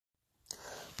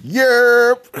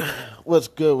Yerp! What's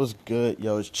good? What's good?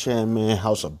 Yo, it's Chan Man,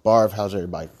 House of Barf. How's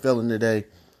everybody feeling today?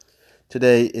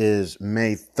 Today is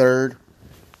May 3rd.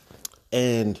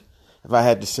 And if I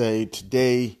had to say,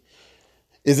 today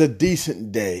is a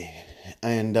decent day.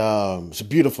 And it's a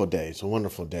beautiful day. It's a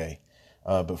wonderful day.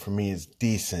 But for me, it's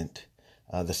decent.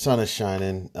 The sun is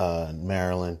shining in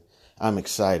Maryland. I'm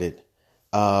excited.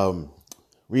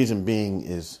 Reason being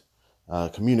is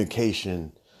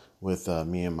communication with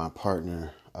me and my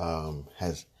partner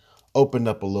has opened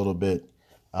up a little bit.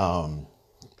 Now,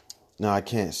 I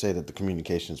can't say that the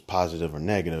communication is positive or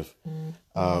negative,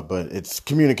 but it's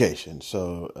communication.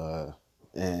 So,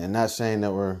 and not saying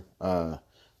that we're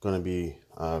going to be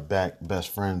back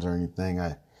best friends or anything.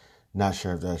 I'm not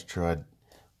sure if that's true,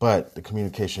 but the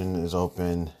communication is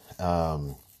open.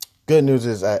 Good news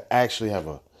is I actually have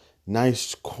a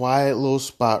nice, quiet little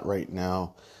spot right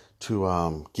now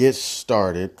to get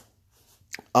started.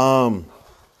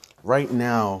 Right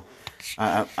now,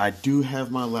 I do have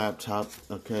my laptop.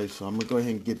 Okay, so I'm gonna go ahead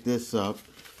and get this up.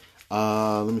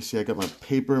 Let me see. I got my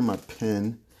paper and my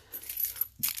pen.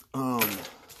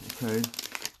 Okay.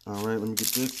 All right. Let me get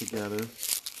this together.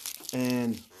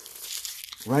 And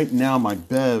right now, my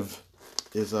bev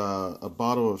is a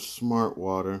bottle of Smart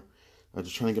Water. I'm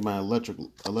just trying to get my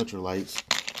electrolytes.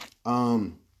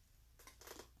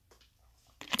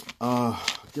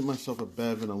 Get myself a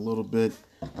bev in a little bit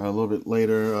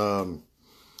later.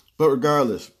 But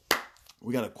regardless,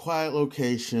 we got a quiet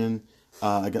location.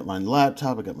 I got my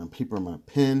laptop. I got my paper and my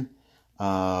pen.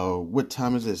 What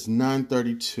time is it? It's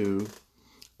 9:32.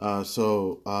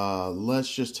 So let's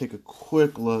just take a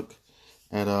quick look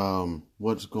at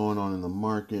what's going on in the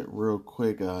market real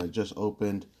quick. Just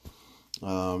opened.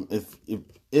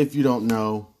 If you don't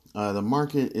know, the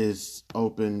market is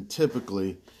open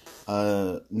typically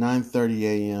 9:30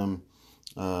 a.m.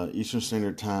 Eastern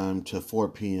Standard Time to 4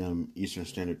 p.m. Eastern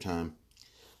Standard Time.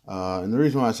 And the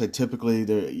reason why I say typically,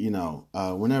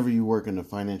 whenever you work in the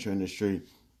financial industry,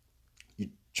 you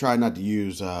try not to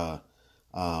use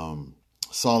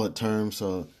solid terms.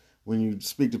 So when you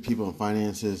speak to people in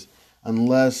finances,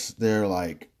 unless they're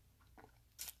like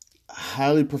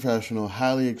highly professional,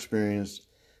 highly experienced,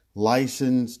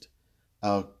 licensed,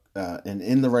 and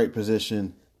in the right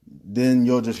position, then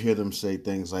you'll just hear them say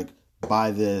things like,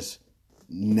 buy this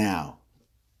now.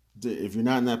 If you're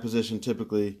not in that position,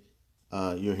 typically,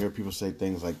 you'll hear people say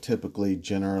things like typically,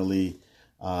 generally,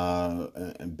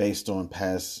 and based on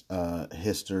past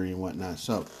history and whatnot.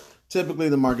 So typically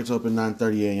the market's open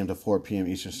 9:30 a.m. to 4 p.m.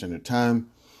 Eastern Standard Time.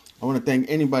 I want to thank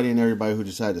anybody and everybody who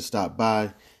decided to stop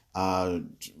by.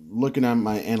 Looking at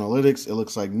my analytics, it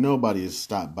looks like nobody has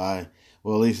stopped by.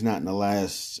 Well, at least not in the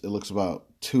last, it looks about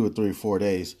 2 or 3, 4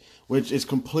 days, which is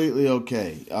completely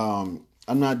okay.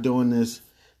 I'm not doing this,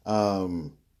 for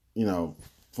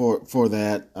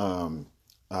that.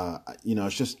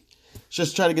 It's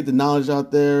just try to get the knowledge out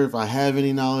there. If I have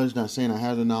any knowledge, not saying I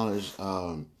have the knowledge,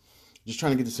 just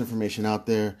trying to get this information out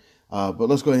there. But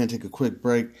let's go ahead and take a quick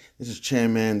break. This is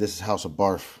Chan Man. This is House of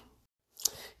Barf.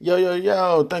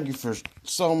 Yo. Thank you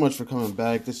so much for coming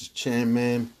back. This is Chan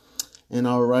Man. And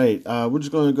all right, we're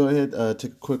just going to go ahead,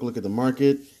 take a quick look at the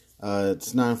market.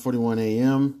 It's 9:41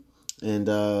 a.m. and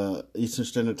Eastern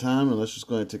Standard Time, and let's just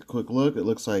go ahead and take a quick look. It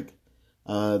looks like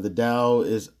the Dow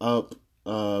is up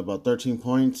about 13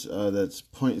 points. That's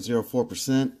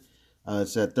 0.04%.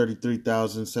 It's at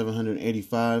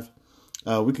 33,785.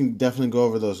 We can definitely go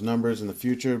over those numbers in the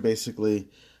future. Basically,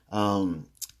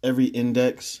 every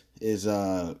index is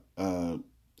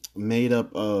made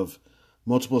up of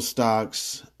multiple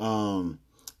stocks, and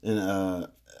I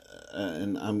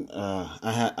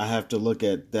have to look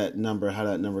at that number, how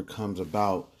that number comes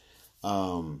about.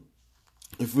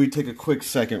 If we take a quick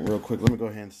second, real quick, let me go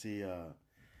ahead and see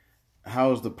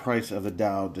how is the price of the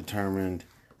Dow determined.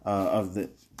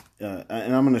 And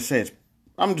I'm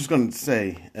just going to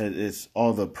say it's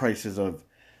all the prices of.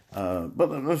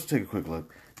 But let's take a quick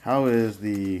look. How is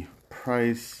the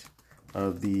price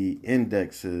of the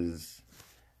indexes?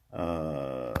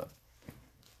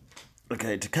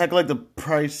 Okay, to calculate the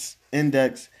price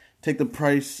index, take the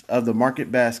price of the market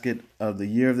basket of the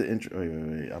year of the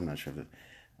wait, I'm not sure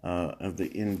of the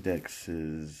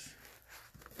indexes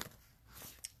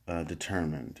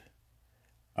determined.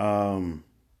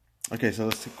 Okay, so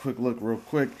let's take a quick look real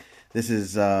quick. This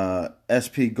is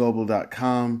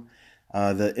spglobal.com.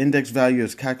 The index value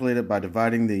is calculated by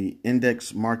dividing the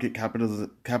index market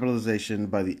capitalization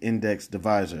by the index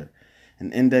divisor.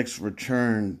 An index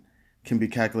return can be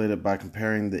calculated by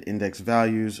comparing the index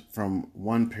values from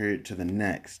one period to the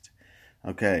next.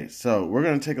 Okay, so we're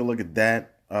going to take a look at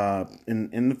that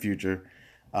in the future.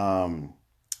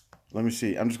 let me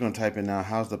see. I'm just going to type in now.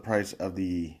 How's the price of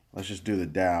the? Let's just do the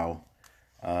Dow.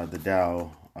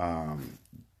 Dow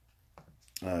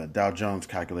Jones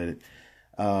calculated.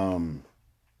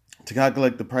 To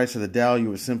calculate the price of the Dow,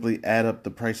 you would simply add up the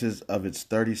prices of its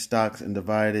 30 stocks and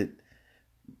divide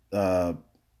the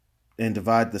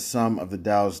sum of the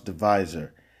Dow's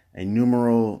divisor, a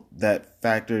numeral that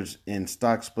factors in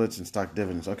stock splits and stock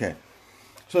dividends. Okay,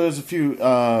 so there's a few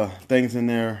things in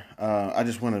there. I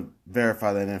just want to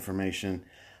verify that information.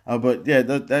 But yeah,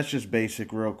 that's just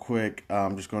basic real quick.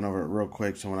 I'm just going over it real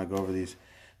quick so when I go over these.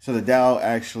 So the Dow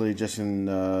actually just in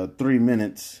 3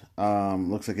 minutes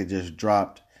looks like it just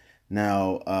dropped.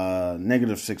 Now,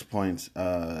 negative 6 points,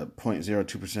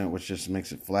 0.02%, which just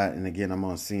makes it flat. And again, I'm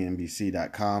on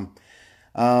CNBC.com.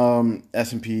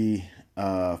 S&P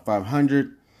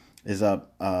 500 is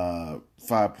up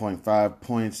 5.5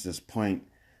 points. That's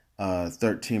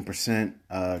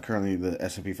 0.13%. Currently, the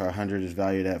S&P 500 is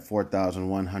valued at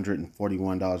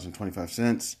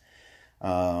 $4,141.25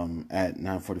 at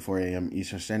 9:44 a.m.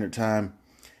 Eastern Standard Time.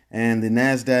 And the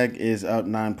NASDAQ is up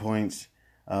 9 points.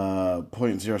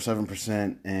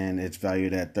 0.07%, and it's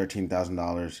valued at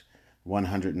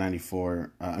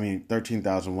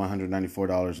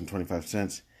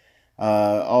 $13,194.25.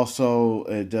 Also,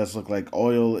 it does look like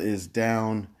oil is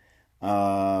down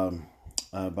about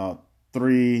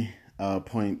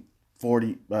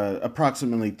 3.40,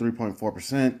 approximately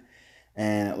 3.4%,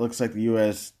 and it looks like the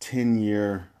U.S.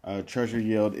 10-year Treasury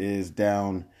yield is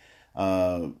down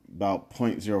about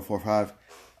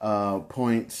 0.045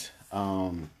 points.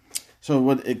 So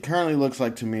what it currently looks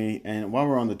like to me, and while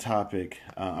we're on the topic,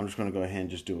 I'm just going to go ahead and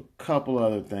just do a couple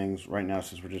other things right now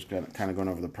since we're just kind of going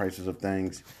over the prices of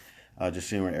things, just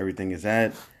seeing where everything is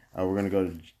at. We're going to go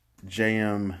to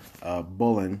JM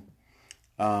Bullion.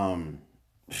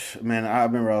 Man, I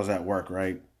remember I was at work,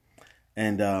 right?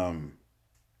 And one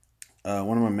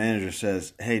of my managers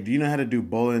says, "Hey, do you know how to do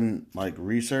bullion like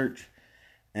research?"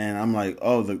 And I'm like,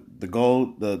 "Oh, the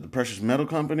gold, the precious metal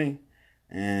company."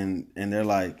 And they're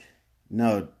like,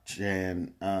 "No,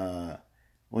 Jan,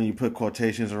 when you put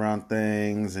quotations around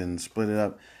things and split it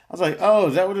up." I was like, "Oh,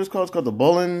 is that what it's called? It's called the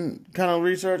Bullion kind of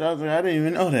research?" I was like, "I didn't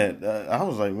even know that." I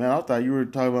was like, "Man, I thought you were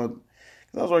talking about,"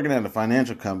 because I was working at a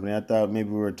financial company. I thought maybe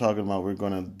we were talking about we're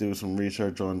going to do some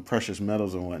research on precious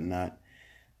metals and whatnot.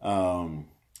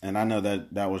 And I know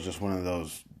that was just one of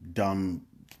those dumb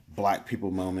black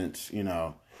people moments, you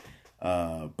know.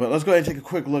 But let's go ahead and take a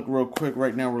quick look real quick.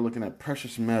 Right now we're looking at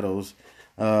precious metals.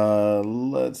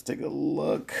 Let's take a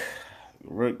look.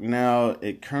 Right now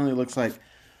it currently looks like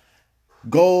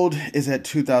gold is at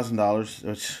 $2,000,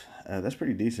 which that's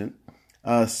pretty decent.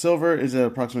 Silver is at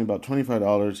approximately about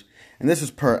 $25, and this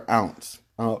is per ounce.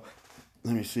 Let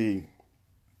me see.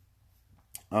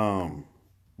 What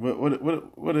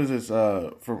is this?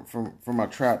 From my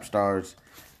trap stars.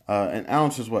 An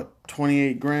ounce is what,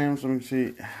 28 grams? Let me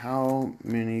see. How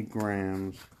many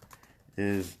grams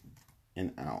is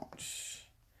an ounce?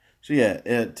 So yeah,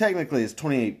 technically it's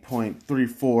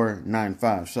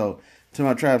 28.3495. So to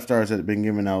my trap stars that have been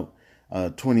giving out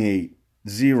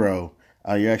 28.0,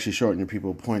 you're actually shorting your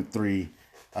people 0.3,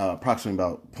 approximately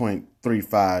about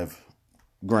 0.35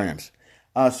 grams.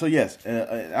 So yes,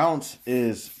 an ounce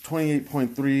is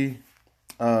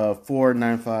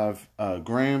 28.3495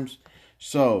 grams.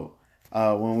 So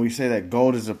when we say that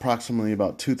gold is approximately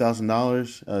about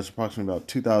 $2,000, it's approximately about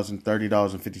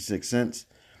 $2,030.56.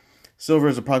 Silver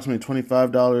is approximately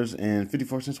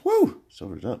 $25.54. Woo!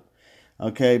 Silver's up.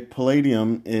 Okay,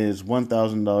 palladium is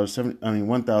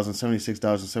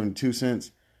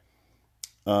 $1,076.72.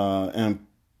 And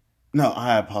no,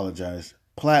 I apologize.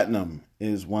 Platinum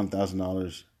is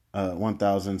 $1,000,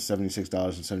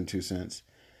 $1,076.72.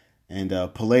 And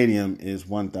palladium is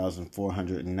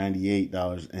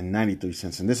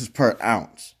 $1,498.93, and this is per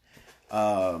ounce.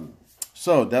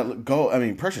 So that gold, I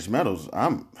mean, precious metals.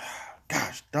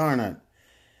 Gosh darn it,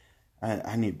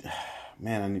 I need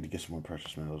to get some more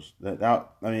precious metals. I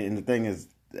mean, and the thing is,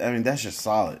 I mean, that's just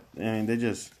solid. I mean, they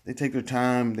take their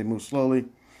time, they move slowly.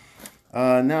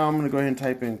 Now I'm gonna go ahead and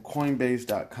type in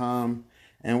Coinbase.com,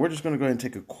 and we're just gonna go ahead and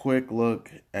take a quick look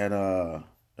at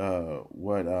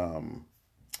what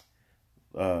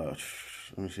let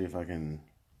me see if I can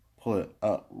pull it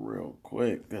up real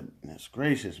quick. Goodness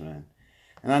gracious, man.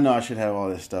 And I know I should have all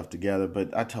this stuff together,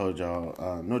 but I told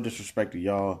y'all, no disrespect to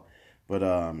y'all, but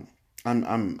I'm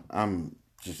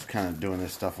just kind of doing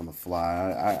this stuff on the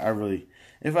fly. I really,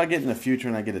 if I get in the future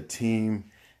and I get a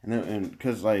team, and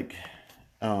because like,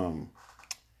 my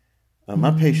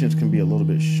patience can be a little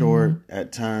bit short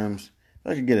at times.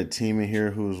 If I could get a team in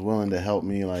here who's willing to help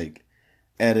me like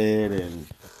edit and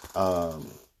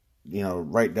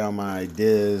write down my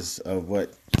ideas of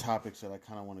what topics that I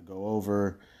kind of want to go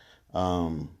over,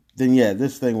 then yeah,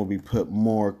 this thing will be put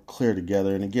more clear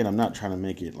together. And again, I'm not trying to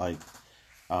make it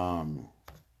um,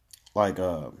 like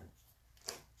I'm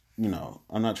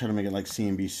not trying to make it like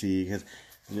CNBC because,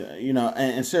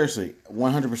 and seriously,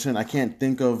 100%, I can't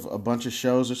think of a bunch of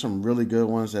shows. There's some really good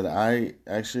ones that I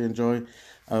actually enjoy.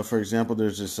 For example,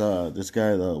 there's this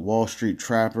guy, the Wall Street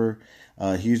Trapper.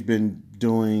 He's been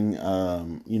doing,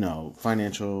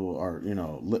 financial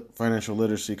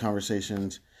literacy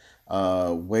conversations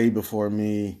way before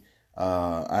me.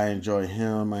 I enjoy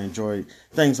him. I enjoy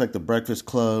things like the Breakfast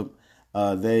Club.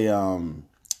 They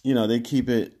keep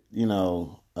it,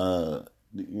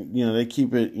 they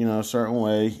keep it, a certain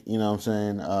way, you know what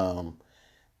I'm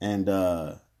saying?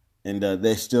 And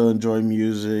they still enjoy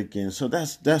music. And so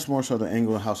that's more so the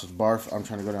angle of House's Barf. I'm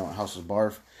trying to go down with House's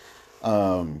Barf.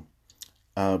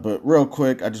 But real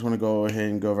quick, I just want to go ahead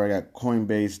and go over. I got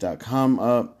Coinbase.com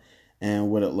up.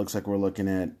 And what it looks like we're looking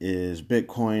at is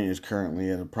Bitcoin is currently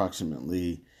at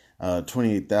approximately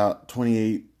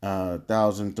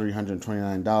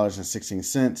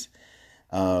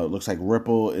 $28,329.16. Looks like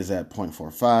Ripple is at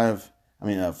 45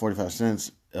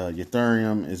 cents.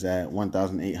 Ethereum is at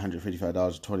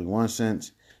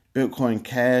 $1,855.21. Bitcoin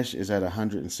Cash is at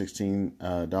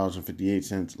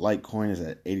 $116.58. Litecoin is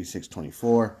at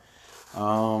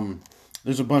 $86.24.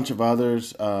 There's a bunch of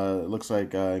others. It looks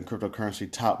like in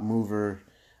cryptocurrency, top mover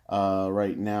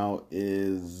right now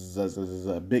is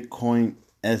Bitcoin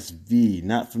SV.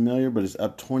 Not familiar, but it's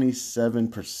up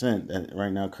 27%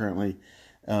 right now currently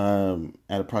at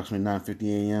approximately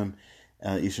 9:50 a.m.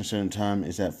 Eastern Standard Time.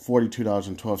 Is at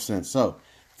 $42.12. So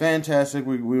fantastic.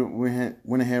 We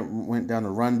went down the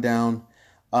rundown.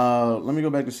 Let me go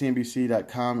back to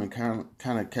CNBC.com and kind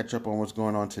of catch up on what's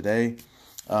going on today.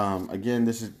 Again,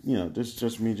 this is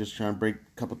just me just trying to break a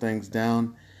couple things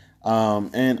down.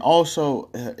 And also,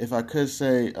 if I could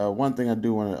say one thing I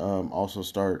do want to also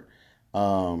start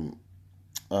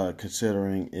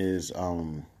considering is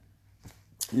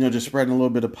just spreading a little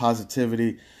bit of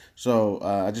positivity. So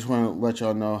I just want to let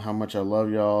y'all know how much I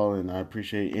love y'all, and I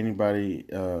appreciate anybody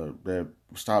that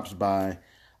stops by.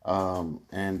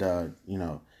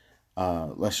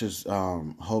 Let's just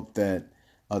hope that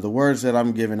the words that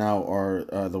I'm giving out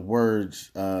are the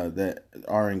words that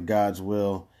are in God's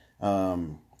will.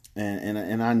 And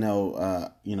I know,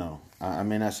 I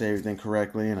may not say everything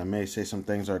correctly, and I may say some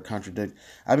things that are contradict.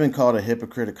 I've been called a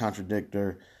hypocrite, a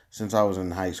contradictor since I was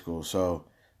in high school. So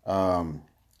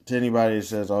to anybody that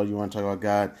says, oh, you want to talk about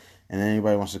God, and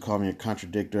anybody wants to call me a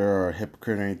contradictor or a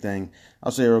hypocrite or anything,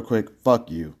 I'll say real quick,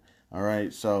 fuck you. All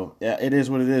right. So yeah, it is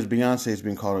what it is. Beyonce's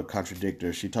been called a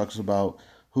contradictor. She talks about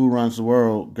who runs the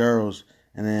world, girls.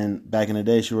 And then back in the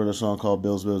day, she wrote a song called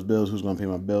Bills, Bills, Bills. Who's going to pay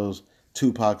my bills?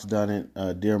 Tupac's done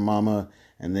it. Dear Mama.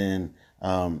 And then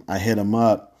I Hit 'Em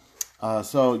Up.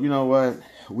 So you know what?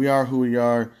 We are who we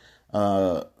are.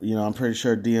 I'm pretty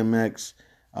sure DMX,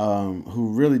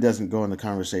 who really doesn't go in the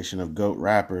conversation of GOAT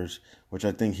rappers, which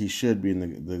I think he should be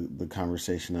in the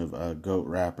conversation of GOAT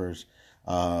rappers,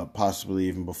 possibly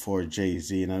even before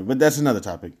Jay-Z. But that's another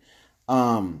topic.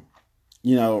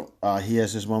 He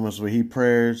has his moments where he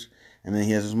prayers, and then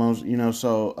he has his moments,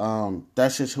 so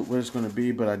that's just what it's going to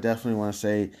be. But I definitely want to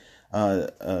say,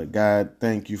 God,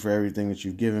 thank you for everything that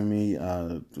you've given me.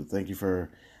 Thank you for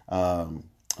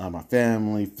my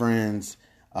family, friends,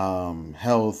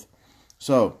 health.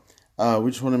 So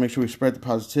we just want to make sure we spread the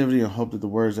positivity and hope that the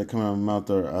words that come out of my mouth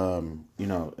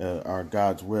are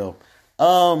God's will.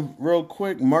 Real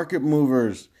quick, market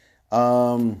movers.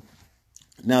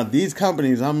 Now, these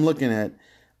companies I'm looking at,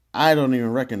 I don't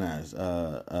even recognize.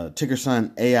 Ticker sign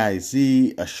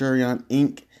AIZ, Asurion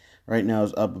Inc. right now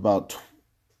is up about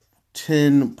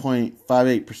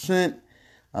 10.58%.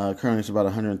 Currently, it's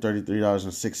about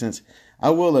 $133.06. I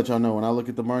will let y'all know, when I look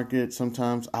at the market,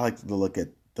 sometimes I like to look at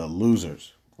the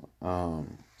losers. So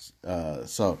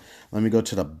let me go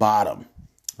to the bottom.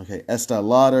 Okay, Estee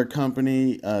Lauder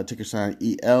Company, ticker sign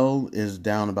EL, is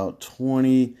down about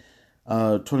 21%.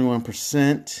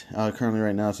 Currently,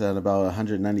 right now, it's at about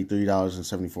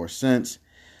 $193.74.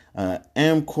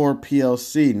 Amcor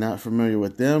PLC, not familiar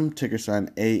with them, ticker sign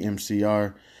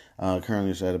AMCR,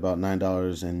 currently it's at about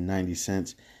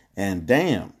 $9.90. And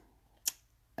damn,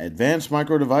 Advanced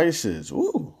Micro Devices,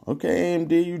 ooh, okay,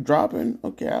 AMD, you dropping?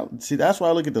 Okay, see, that's why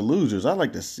I look at the losers. I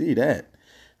like to see that.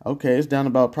 Okay, it's down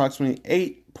about approximately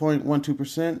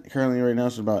 8.12%. Currently, right now,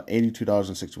 it's about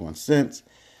 $82.61.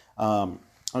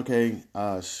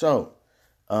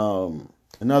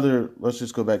 Let's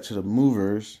just go back to the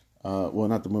movers.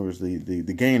 Not the movers,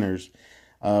 the gainers.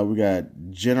 We got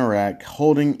Generac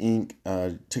Holding Inc.,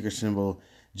 ticker symbol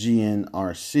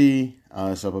GNRC.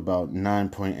 It's up about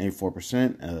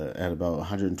 9.84% at about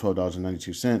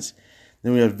 $112.92.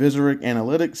 Then we have Visoric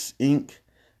Analytics Inc.,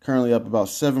 currently up about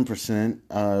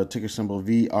 7%, ticker symbol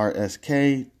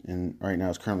VRSK, and right now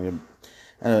it's currently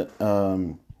at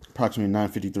approximately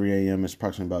 9:53 a.m. It's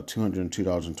approximately about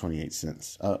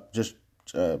 $202.28. Just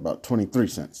about 23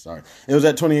 cents. Sorry, it was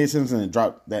at 28 cents and it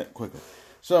dropped that quickly.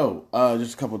 So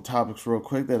just a couple of topics real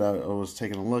quick that I was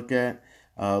taking a look at.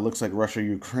 Looks like Russia,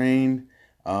 Ukraine,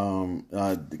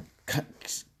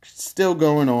 still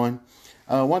going on.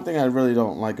 One thing I really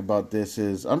don't like about this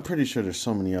is I'm pretty sure there's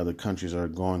so many other countries that are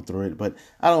going through it, but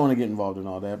I don't want to get involved in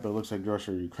all that. But it looks like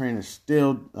Russia, Ukraine is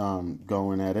still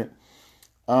going at it.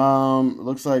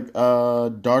 Looks like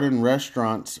Darden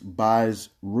Restaurants buys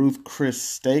Ruth Chris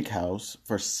Steakhouse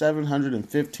for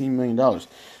 $715 million.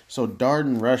 So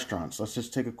Darden Restaurants, let's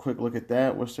just take a quick look at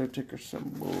that. What's their ticker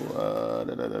symbol?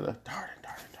 Darden.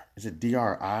 Is it DRI?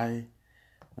 Let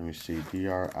me see.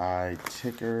 DRI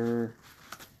ticker.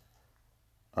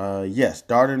 Yes,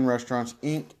 Darden Restaurants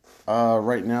Inc.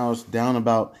 Right now it's down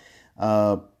about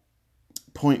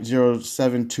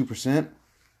 0.072%.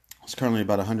 It's currently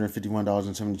about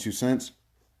 $151.72.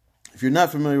 If you're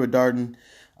not familiar with Darden,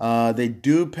 they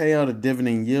do pay out a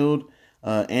dividend yield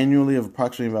annually of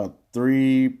approximately about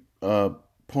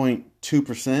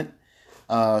 3.2%.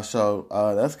 So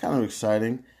that's kind of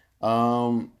exciting.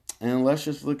 And let's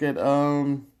just look at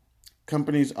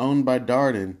companies owned by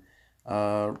Darden.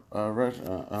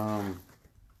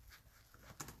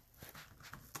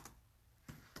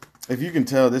 If you can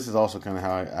tell, this is also kind of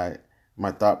how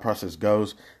my thought process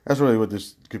goes. That's really what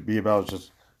this could be about.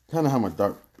 Just kind of how my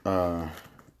thought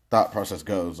process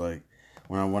goes. Like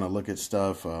when I want to look at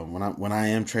stuff, when I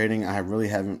am trading, I really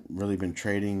haven't really been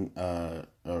trading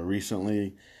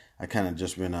recently. I kind of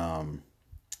just been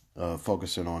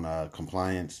focusing on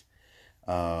compliance,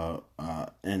 and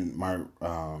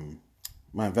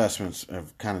my investments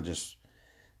have kind of just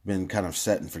been kind of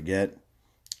set and forget.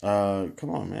 Come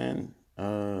on, man.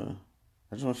 I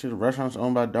just want to see the restaurants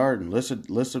owned by Darden. List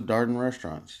of Darden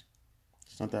restaurants.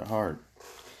 It's not that hard.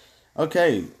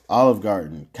 Okay, Olive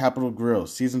Garden, Capitol Grill,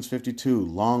 Seasons 52,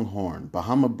 Longhorn,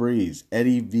 Bahama Breeze,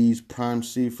 Eddie V's Prime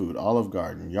Seafood, Olive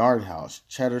Garden, Yard House,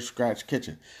 Cheddar Scratch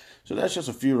Kitchen. So that's just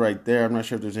a few right there. I'm not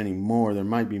sure if there's any more. There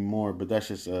might be more, but that's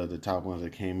just the top ones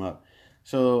that came up.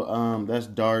 So that's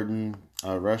Darden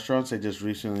restaurants. They just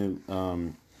recently...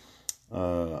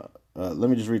 let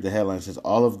me just read the headline. It says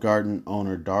Olive Garden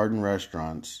owner Darden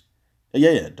Restaurants.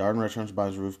 Yeah. Darden Restaurants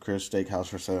buys Ruth Chris Steakhouse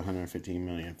for $715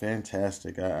 million.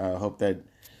 Fantastic. I hope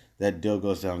that deal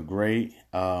goes down great.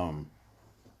 So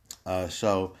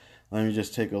let me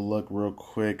just take a look real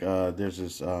quick. There's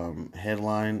this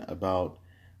headline about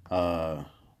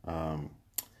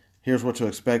here's what to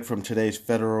expect from today's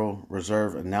Federal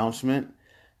Reserve announcement.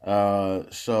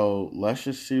 So let's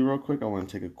just see real quick. I want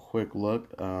to take a quick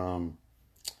look.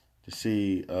 To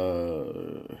see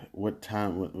what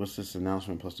time, what's this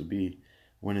announcement supposed to be?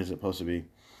 When is it supposed to be?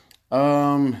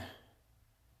 But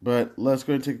let's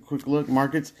go and take a quick look.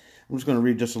 Markets. I'm just going to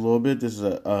read just a little bit. This is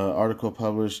an article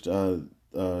published today,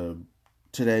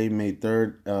 May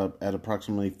 3rd, at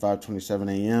approximately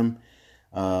 5:27 a.m.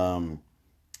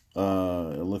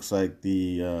 It looks like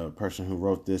the person who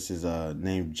wrote this is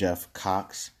named Jeff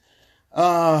Cox.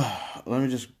 Let me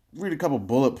just read a couple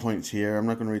bullet points here. I'm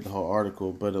not going to read the whole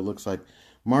article, but it looks like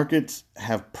markets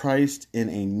have priced in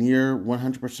a near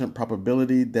 100%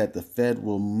 probability that the Fed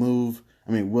will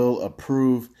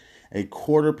approve a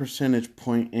 0.25 percentage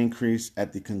point increase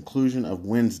at the conclusion of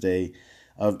Wednesday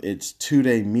of its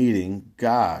 2-day meeting.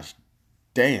 Gosh,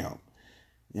 damn.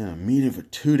 Meeting for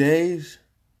 2 days?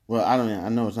 Well, I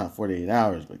know it's not 48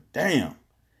 hours, but damn.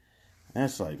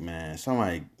 That's like, man,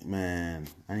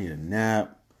 I need a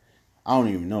nap. I don't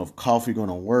even know if coffee going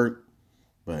to work,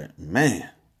 but man.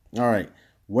 All right.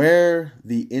 Where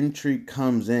the intrigue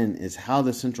comes in is how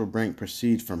the central bank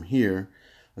proceeds from here.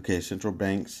 Okay, central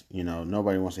banks,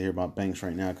 nobody wants to hear about banks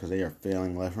right now because they are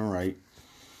failing left and right.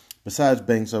 Besides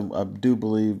banks, I do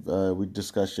believe we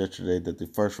discussed yesterday that the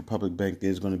First Republic Bank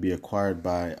is going to be acquired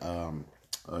by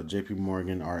JP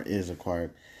Morgan, or is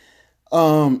acquired.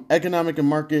 Economic and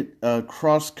market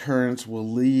cross currents will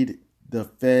lead the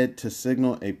Fed to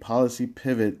signal a policy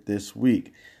pivot this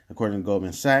week, according to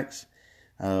Goldman Sachs.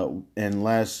 And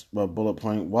last bullet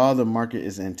point, while the market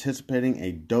is anticipating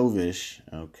a dovish,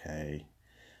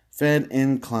 Fed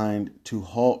inclined to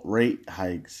halt rate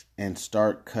hikes and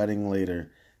start cutting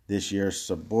later this year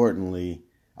stubbornly,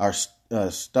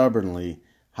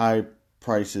 high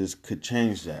prices could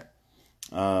change that.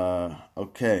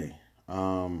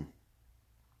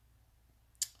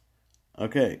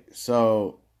 Okay,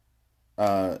 so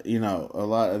a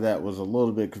lot of that was a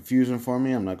little bit confusing for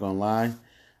me. I'm not gonna lie,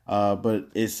 but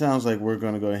it sounds like we're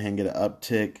gonna go ahead and get an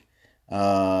uptick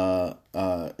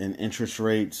in interest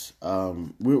rates.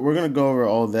 We're gonna go over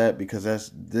all that because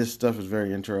this stuff is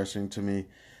very interesting to me.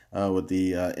 With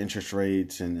the interest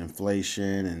rates and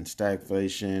inflation and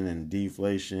stagflation and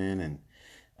deflation and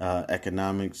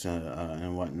economics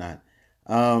and whatnot.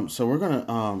 So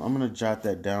I'm gonna jot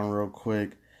that down real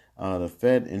quick. The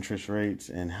Fed interest rates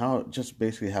and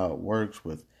basically how it works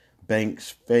with banks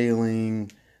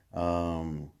failing,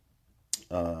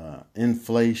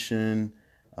 inflation,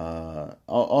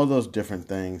 all those different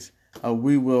things.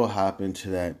 We will hop into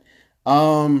that.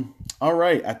 All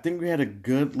right. I think we had a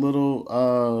good little,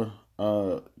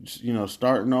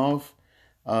 starting off.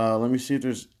 Let me see if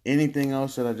there's anything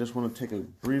else that I just want to take a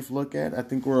brief look at. I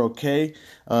think we're okay.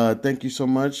 Thank you so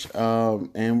much.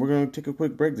 And we're going to take a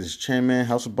quick break. This is Chan Man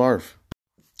House of Barf.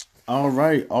 All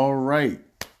right.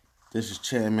 This is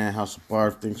Chan Man House of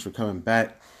Barf. Thanks for coming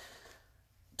back.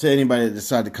 To anybody that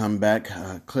decided to come back,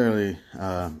 clearly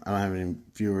I don't have any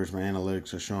viewers. My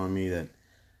analytics are showing me that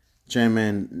Chan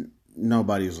Man,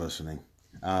 nobody's listening.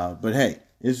 But hey,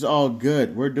 it's all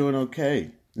good. We're doing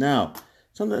okay. Now,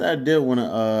 something that I did want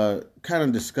to kind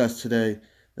of discuss today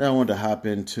that I want to hop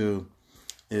into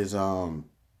is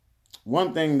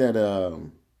one thing that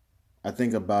I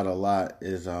think about a lot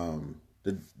is I'm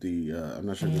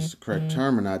not sure if this is the correct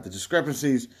term or not, the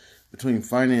discrepancies between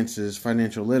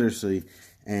financial literacy,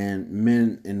 and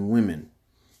men and women.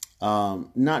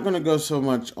 Not going to go so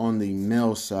much on the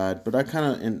male side, but I kind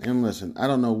of, and listen, I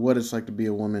don't know what it's like to be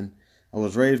a woman. I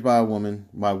was raised by women.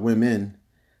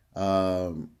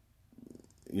 I'm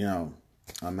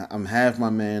half my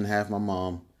man, half my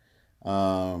mom.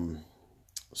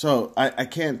 So I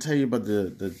can't tell you about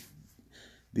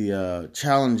the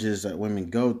challenges that women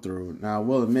go through. Now, I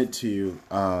will admit to you,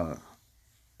 in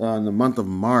the month of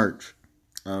March,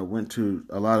 went to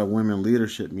a lot of women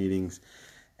leadership meetings,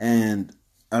 and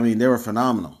I mean, they were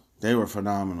phenomenal.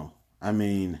 I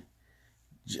mean,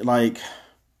 like,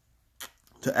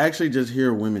 to actually just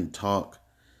hear women talk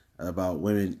about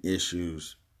women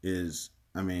issues is,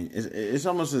 I mean, it's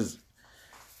almost as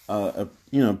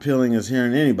appealing as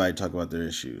hearing anybody talk about their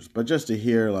issues. But just to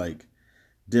hear like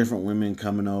different women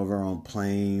coming over on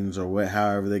planes or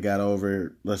however they got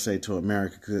over, let's say to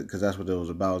America, because that's what it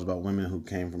was about. It was about women who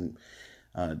came from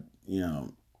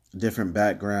different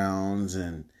backgrounds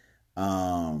and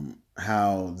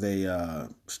how they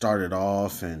started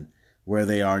off and where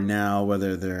they are now,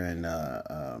 whether they're in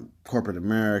corporate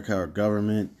America or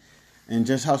government, and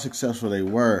just how successful they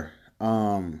were.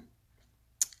 But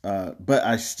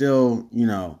I still,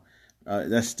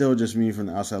 that's still just me from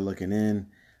the outside looking in.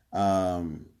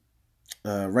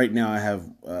 Right now I have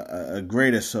a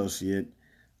great associate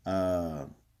that's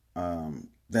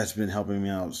been helping me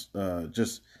out,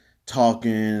 just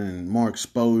talking and more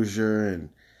exposure. And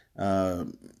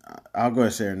I'll go ahead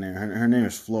and say her name. Her name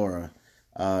is Flora.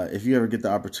 If you ever get the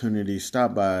opportunity,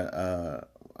 stop by.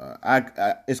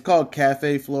 It's called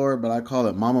Cafe Flora, but I call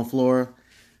it Mama Flora.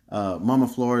 Mama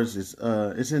Flora's is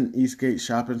it's in Eastgate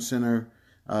Shopping Center.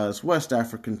 It's West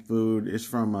African food. It's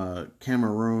from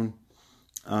Cameroon.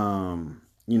 So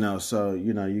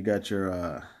you got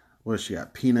your what she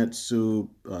got? Peanut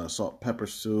soup, salt pepper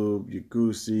soup, your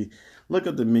goosey. Look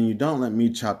at the menu. Don't let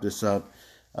me chop this up.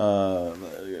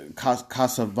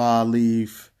 Cassava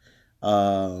leaf,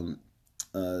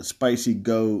 spicy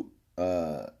goat,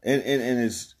 and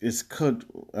it's cooked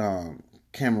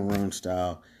Cameroon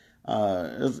style.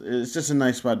 It's just a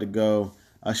nice spot to go.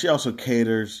 She also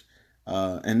caters,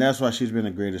 and that's why she's been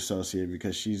a great associate,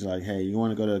 because she's like, hey, you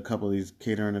want to go to a couple of these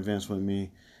catering events with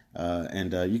me,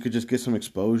 and you could just get some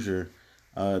exposure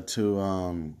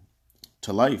to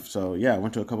life. So yeah, I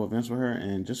went to a couple of events with her,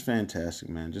 and just fantastic,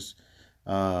 man.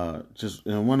 And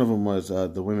one of them was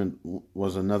the women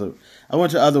was another. I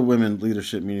went to other women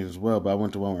leadership meetings as well, but I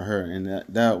went to one with her, and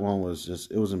that one was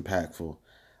it was impactful.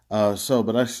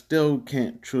 But I still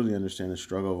can't truly understand the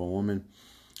struggle of a woman,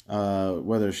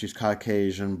 whether she's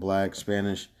Caucasian, Black,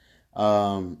 Spanish,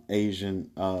 Asian.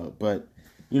 But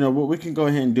what we can go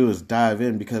ahead and do is dive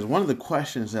in, because one of the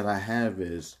questions that I have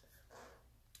is,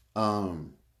 what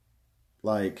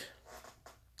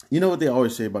they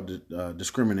always say about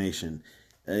discrimination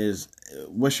is,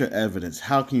 what's your evidence?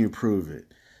 How can you prove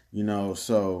it?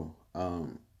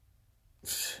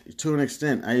 To an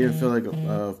extent, I even feel like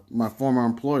my former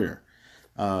employer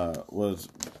I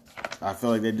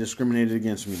felt like they discriminated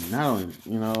against me. Not only,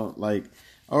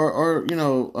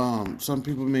 some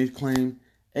people may claim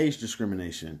age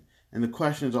discrimination. And the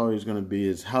question is always going to be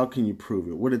is how can you prove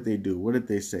it? What did they do? What did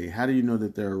they say? How do you know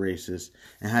that they're a racist?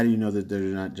 And how do you know that they're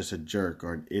not just a jerk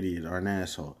or an idiot or an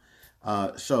asshole?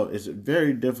 So it's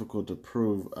very difficult to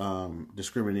prove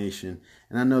discrimination.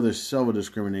 And I know there's several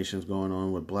discriminations going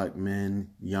on with black men,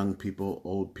 young people,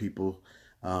 old people,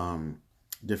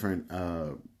 different,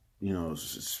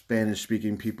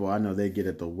 Spanish-speaking people. I know they get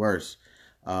it the worst.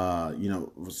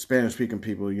 Spanish-speaking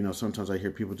people, sometimes I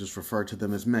hear people just refer to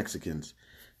them as Mexicans.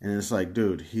 And it's like,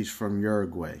 dude, he's from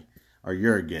Uruguay or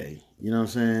Uruguay. You know what I'm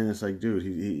saying? It's like, dude,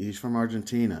 he's from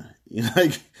Argentina.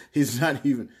 He's not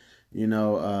even,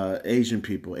 Asian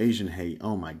people, Asian hate.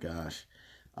 Oh my gosh.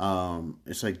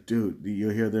 It's like, dude,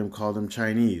 you'll hear them call them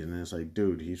Chinese. And it's like,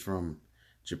 dude, he's from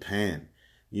Japan.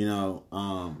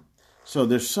 So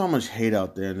there's so much hate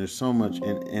out there and there's so much.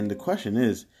 And the question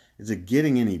is it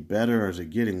getting any better or is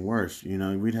it getting worse?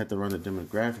 We'd have to run the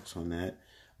demographics on that.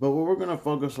 But what we're going to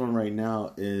focus on right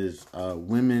now is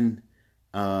women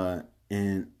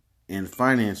and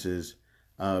finances,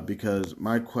 because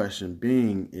my question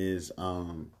being is,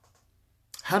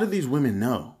 how do these women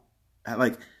know?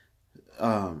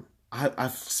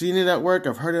 I've seen it at work.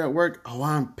 I've heard it at work. Oh,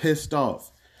 I'm pissed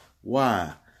off.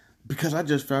 Why? Because I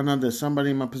just found out that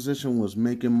somebody in my position was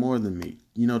making more than me.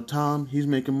 Tom, he's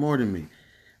making more than me.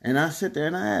 And I sit there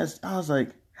and I was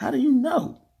like, how do you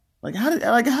know? How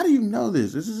do you know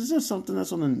this? Is this something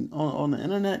that's on the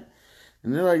internet?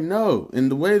 And they're like, no.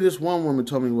 And the way this one woman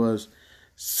told me was,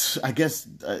 I guess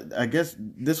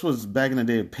this was back in the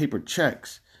day of paper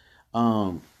checks.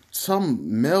 Some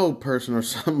mail person or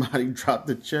somebody dropped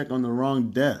the check on the wrong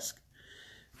desk,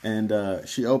 and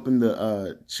she opened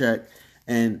the check.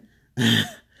 And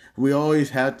we always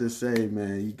have to say,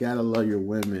 man, you gotta love your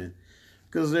women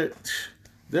because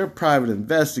they're private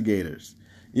investigators.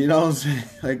 You know what I'm saying?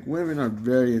 Like, women are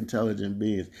very intelligent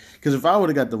beings. Because if I would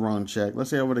have got the wrong check, let's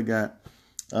say I would have got,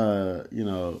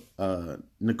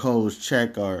 Nicole's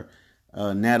check or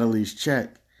Natalie's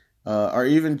check, or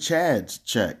even Chad's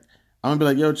check, I'm going to be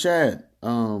like, yo, Chad,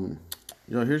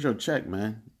 here's your check,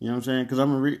 man. You know what I'm saying? Because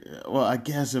I'm going to read, well, I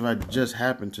guess if I just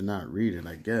happen to not read it,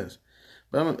 I guess.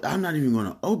 But I'm not even going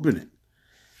to open it.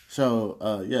 So,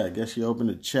 I guess she opened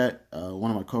a check, one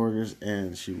of my coworkers,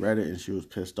 and she read it, and she was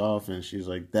pissed off, and she's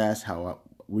like, that's how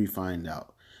we find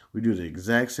out. We do the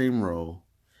exact same role,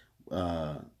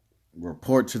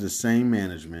 report to the same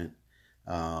management,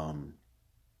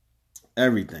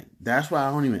 everything. That's why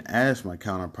I don't even ask my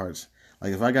counterparts.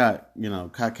 Like, if I got,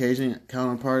 Caucasian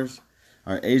counterparts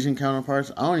or Asian counterparts,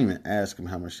 I don't even ask them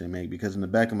how much they make, because in the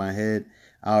back of my head,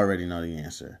 I already know the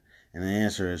answer. And the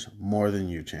answer is more than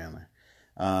you, Chandler.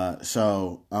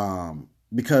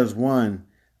 Because one,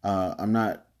 I'm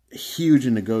not huge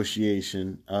in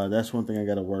negotiation. That's one thing I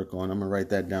got to work on. I'm going to write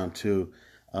that down too.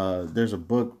 There's a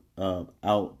book,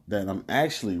 out that I'm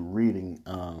actually reading.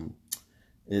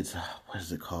 It's, what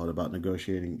is it called, about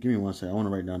negotiating? Give me one second. I want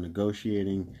to write down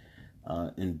negotiating,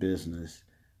 in business.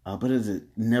 But is it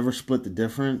Never Split the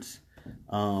Difference?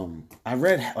 I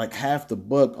read like half the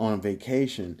book on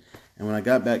vacation. And when I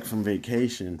got back from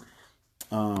vacation,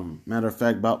 matter of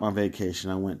fact, about my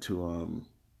vacation, I went to,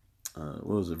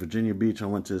 Virginia Beach. I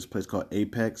went to this place called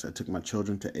Apex. I took my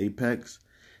children to Apex,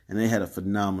 and they had a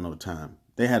phenomenal time.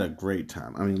 They had a great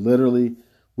time. I mean, literally,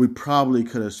 we probably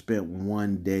could have spent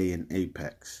one day in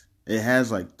Apex. It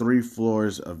has like 3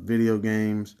 floors of video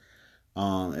games.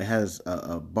 It has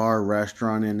a bar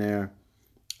restaurant in there.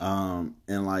 And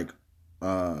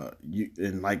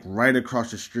right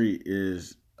across the street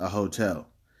is a hotel.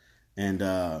 And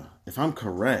if I'm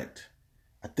correct,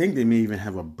 I think they may even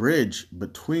have a bridge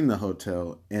between the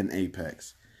hotel and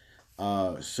Apex.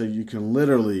 So you can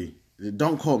literally,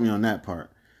 don't quote me on that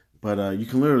part, but you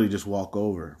can literally just walk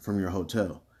over from your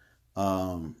hotel.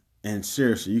 And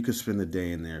seriously, you could spend the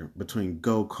day in there between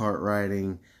go-kart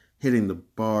riding, hitting the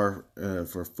bar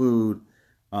for food.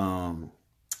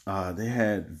 They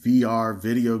had VR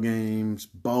video games,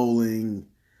 bowling.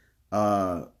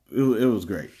 It was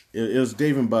great. It was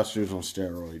Dave & Buster's on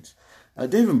steroids.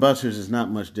 Dave & Buster's is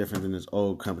not much different than this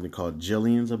old company called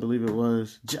Jillian's, I believe it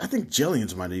was. I think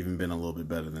Jillian's might have even been a little bit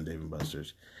better than Dave &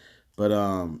 Buster's. But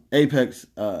Apex,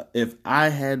 if I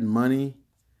had money,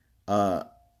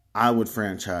 I would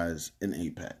franchise an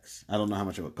Apex. I don't know how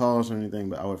much it would cost or anything,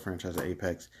 but I would franchise an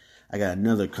Apex. I got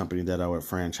another company that I would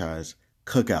franchise,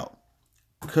 Cookout.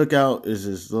 Cookout is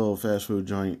this little fast food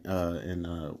joint, and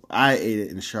I ate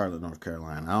it in Charlotte, North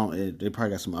Carolina. They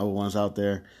probably got some other ones out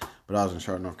there, but I was in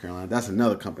Charlotte, North Carolina. That's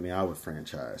another company I would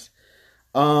franchise.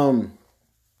 One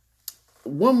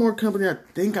more company I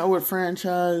think I would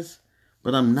franchise,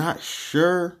 but I'm not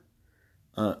sure.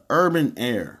 Urban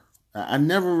Air. I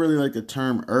never really like the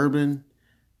term urban,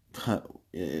 but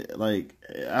like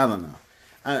I don't know,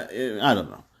 I don't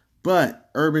know. But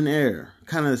Urban Air,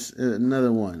 kind of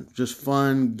another one. Just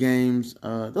fun games.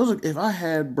 Those are, if I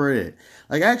had bread.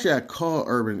 Like actually, I called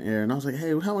Urban Air and I was like,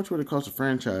 "Hey, how much would it cost a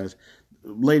franchise?"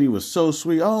 Lady was so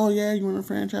sweet. Oh yeah, you want a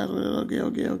franchise?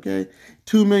 Okay.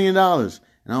 $2 million.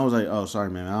 And I was like, "Oh, sorry,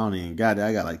 man. I don't even got it.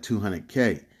 I got like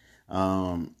 200K."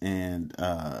 And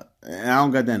I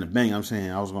don't got that in the bank. I'm saying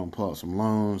I was gonna pull out some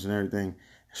loans and everything.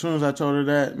 As soon as I told her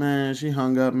that, man, she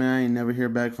hung up. Man, I ain't never hear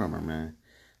back from her, man.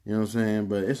 You know what I'm saying?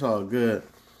 But it's all good.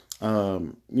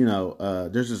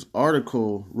 There's this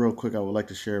article, real quick, I would like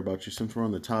to share about you since we're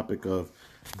on the topic of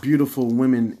beautiful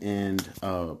women and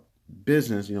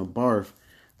business, barf.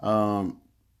 Um,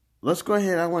 let's go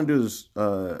ahead. I want to do this.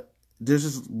 There's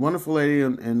this wonderful lady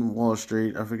in Wall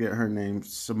Street. I forget her name,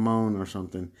 Simone or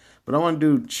something. But I want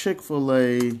to do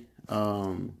Chick-fil-A,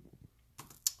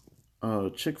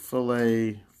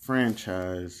 Chick-fil-A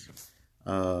franchise.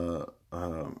 I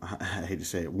hate to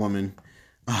say it, woman.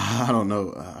 I don't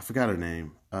know. I forgot her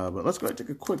name. But let's go ahead and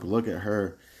take a quick look at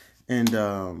her. And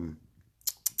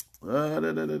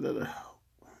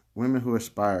women who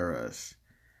inspire us.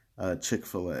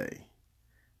 Chick-fil-A.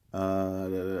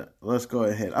 Let's go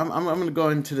ahead. I'm going to go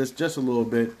into this just a little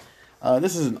bit.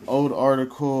 This is an old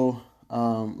article.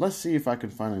 Let's see if I can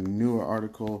find a newer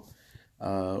article.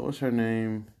 What's her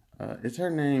name? Is her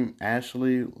name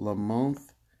Ashley Lamont?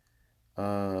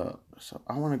 So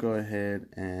I want to go ahead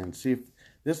and see if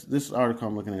this article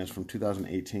I'm looking at is from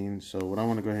 2018. So what I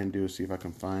want to go ahead and do is see if I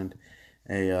can find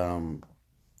a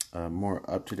more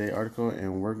up-to-date article,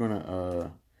 and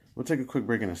we'll take a quick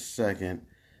break in a second.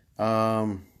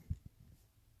 All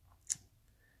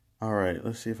right,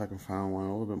 let's see if I can find one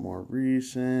a little bit more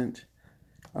recent.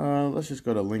 Let's just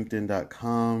go to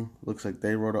LinkedIn.com. Looks like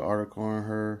they wrote an article on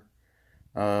her.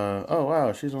 Oh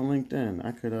wow, she's on LinkedIn.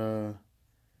 I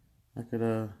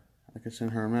could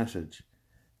send her a message.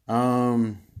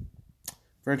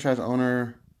 Franchise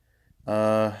owner.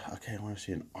 Okay, I want to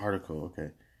see an article. Okay.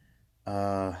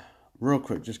 Real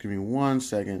quick, just give me 1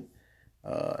 second.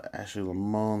 Ashley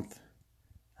Lamont.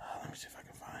 Let me see if I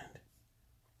can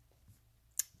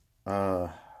find.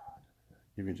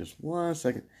 Give me just 1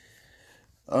 second.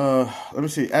 Let me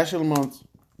see. Ashley Lamont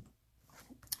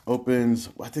opens.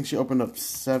 I think she opened up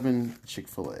 7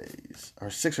 Chick-fil-A's, or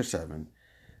 6 or 7.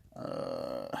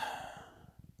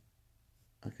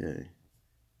 Okay.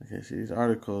 See these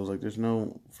articles, like there's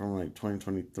no from like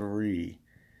 2023.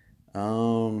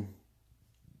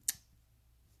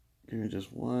 Give me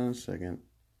just 1 second.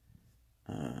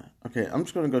 Okay, I'm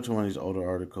just gonna go to one of these older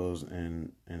articles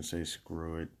and say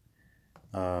screw it.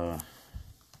 Gosh,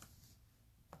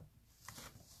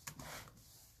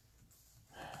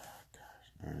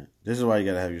 all right. This is why you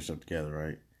gotta have your stuff together,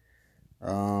 right?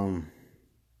 Cause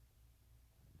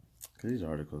these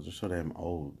articles are so damn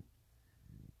old.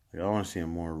 Like I want to see a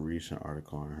more recent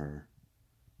article on her.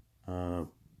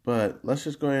 But let's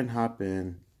just go ahead and hop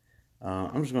in.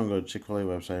 I'm just going to go to Chick-fil-A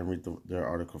website and read their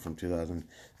article from 2000.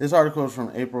 This article is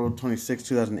from April 26,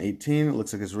 2018. It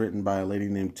looks like it's written by a lady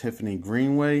named Tiffany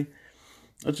Greenway.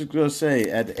 Let's just go say,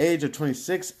 at the age of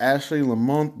 26, Ashley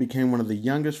Lamont became one of the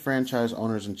youngest franchise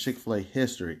owners in Chick-fil-A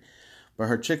history. But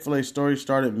her Chick-fil-A story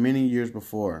started many years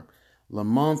before.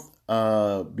 Lamont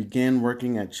began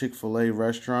working at Chick-fil-A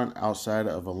restaurant outside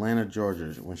of Atlanta,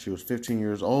 Georgia, when she was 15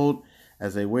 years old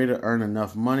as a way to earn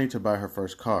enough money to buy her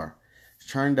first car. It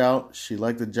turned out she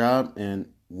liked the job,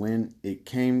 and when it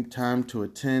came time to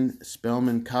attend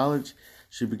Spelman College,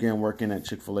 she began working at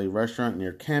Chick-fil-A restaurant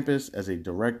near campus as a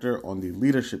director on the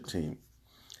leadership team.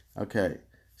 Okay,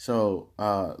 so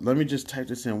let me just type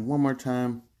this in one more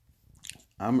time.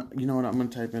 You know what I'm gonna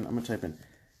type in? I'm gonna type in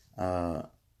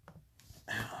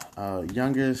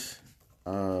youngest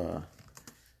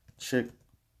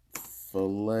Chick-fil-A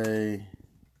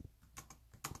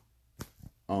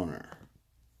owner.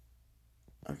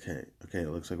 Okay, it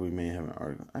looks like we may have an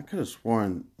article. I could have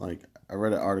sworn, like, I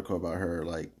read an article about her,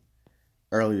 like,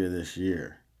 earlier this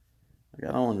year. Like,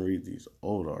 I don't want to read these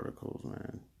old articles,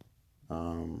 man.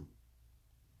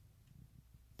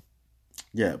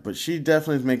 Yeah, but she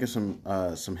definitely is making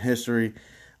some history.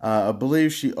 I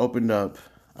believe she opened up,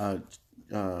 gosh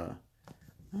darn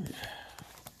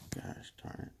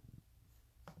it.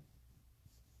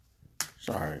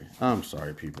 I'm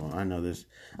sorry, people. I know this.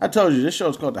 I told you this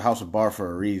show's called The House of Bar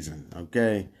for a reason.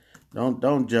 Okay,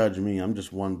 don't judge me. I'm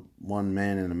just one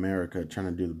man in America trying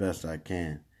to do the best I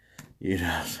can. You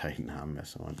know, it's like, nah, I'm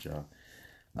messing with y'all.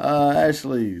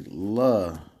 Ashley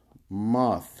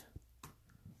Moth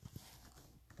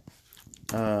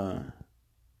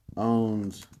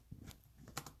owns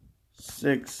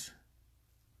 6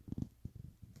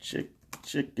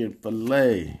 chicken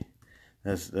fillet.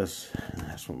 That's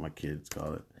what my kids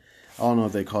call it. I don't know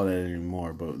if they call it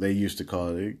anymore, but they used to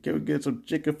call it. Can we get some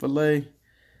chicken fillet?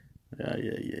 Yeah.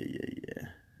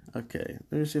 Okay,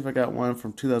 let me see if I got one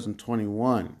from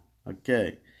 2021.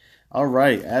 Okay, all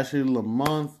right. Ashley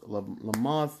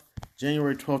Lamothe,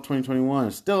 January 12th, 2021.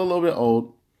 Still a little bit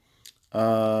old,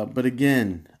 but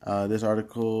again, this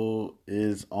article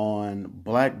is on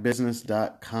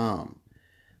blackbusiness.com.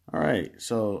 All right,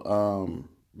 so I'm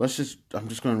just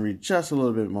going to read just a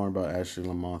little bit more about Ashley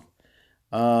Lamothe.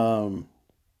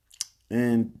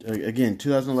 And again,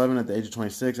 2011, at the age of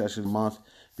 26, Ashley Lamothe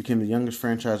became the youngest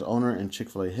franchise owner in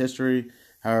Chick-fil-A history.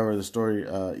 However, the story,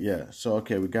 So,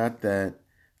 okay, we got that.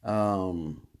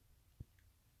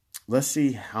 Let's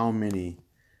see how many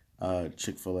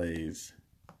Chick-fil-A's.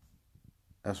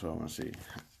 That's what I want to see.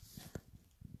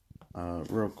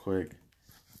 Real quick.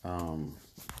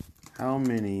 How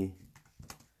many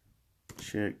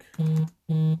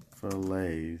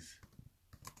Chick-fil-A's?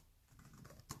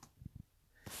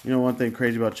 You know, one thing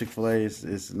crazy about Chick-fil-A is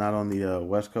it's not on the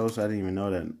West Coast. I didn't even know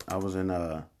that. I was in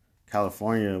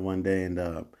California one day, and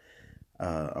I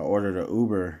ordered an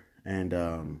Uber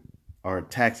or a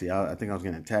taxi. I think I was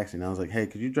getting a taxi, and I was like, "Hey,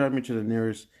 could you drive me to the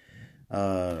nearest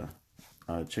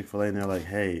Chick-fil-A?" And they're like,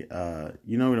 "Hey,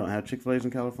 we don't have Chick-fil-A's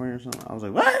in California or something." I was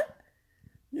like, "What?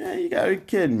 Yeah, you gotta be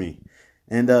kidding me."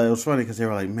 And it was funny because they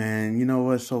were like, "Man, you know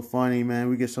what's so funny, man?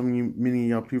 We get many of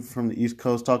y'all people from the East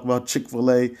Coast talk about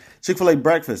Chick-fil-A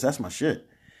breakfast. That's my shit."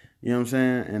 You know what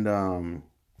I'm saying?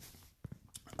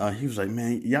 And he was like,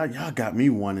 "Man, y'all got me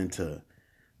wanting to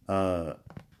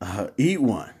eat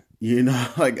one. You know,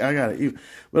 like I gotta eat."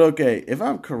 But okay, if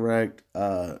I'm correct,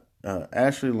 Ashley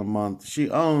Lamothe, she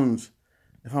owns,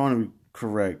 if I want to be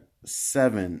correct,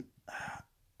 7,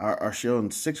 or she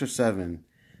owns 6 or 7.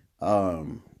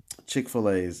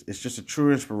 Chick-fil-A's. It's just a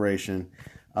true inspiration.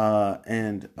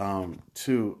 And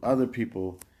to other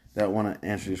people that want to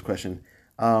answer this question,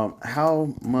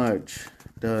 how much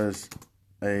does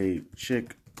a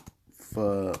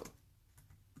Chick-fil-A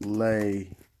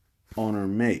owner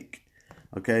make?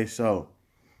 Okay, so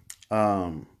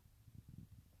how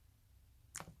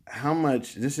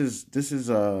much? This is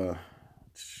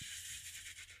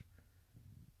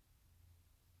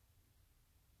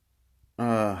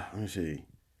let me see.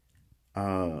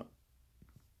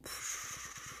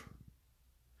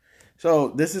 So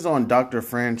this is on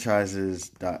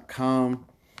drfranchises.com.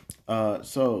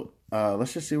 Let's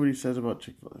just see what he says about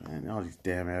Chick-fil-A. Man, all these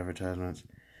damn advertisements.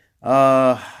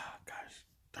 Gosh,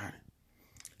 darn it.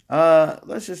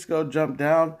 Let's just go jump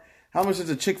down. How much does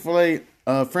a Chick-fil-A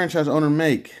franchise owner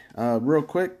make? Real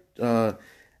quick.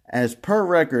 As per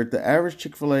record, the average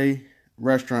Chick-fil-A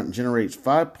restaurant generates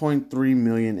 $5.3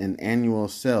 million in annual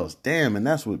sales. Damn, and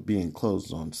that's with being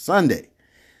closed on Sunday,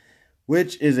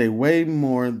 which is a way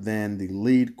more than the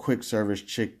lead quick service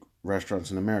Chick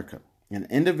restaurants in America. An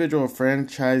individual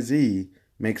franchisee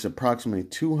makes approximately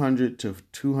 $200,000 to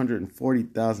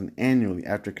 $240,000 annually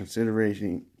after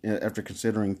considering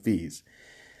fees,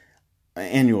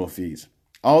 annual fees.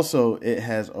 Also, it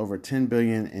has over $10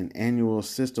 billion in annual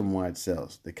system-wide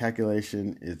sales. The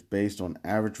calculation is based on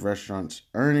average restaurants'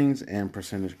 earnings and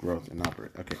percentage growth in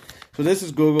operate. Okay, so this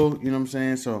is Google. You know what I'm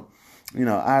saying? So,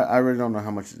 I really don't know how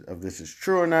much of this is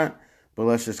true or not, but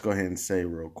let's just go ahead and say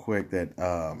real quick that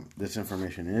this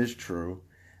information is true,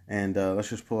 and let's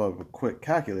just pull up a quick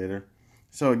calculator.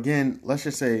 So again, let's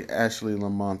just say Ashley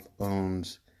Lamothe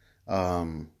owns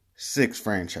 6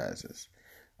 franchises.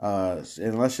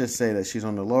 And let's just say that she's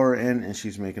on the lower end and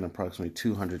she's making approximately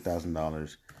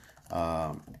 $200,000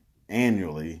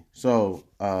 annually. So,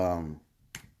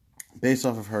 based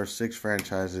off of her 6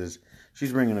 franchises,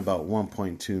 she's bringing about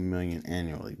 $1.2 million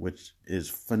annually, which is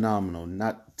phenomenal.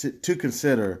 Not to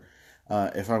consider,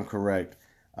 if I'm correct,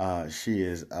 she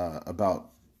is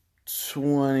about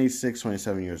 26,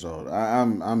 27 years old.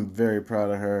 I'm very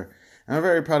proud of her. And I'm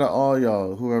very proud of all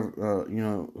y'all,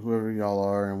 whoever y'all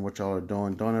are and what y'all are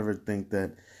doing. Don't ever think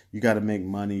that you got to make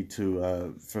money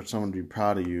for someone to be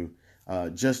proud of you.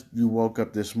 Just you woke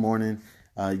up this morning,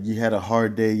 you had a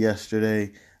hard day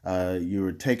yesterday, you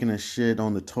were taking a shit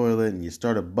on the toilet and you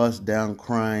started bust down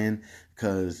crying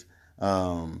because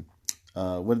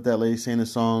what did that lady say in the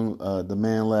song? The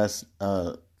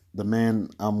man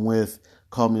I'm with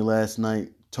called me last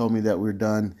night, told me that we're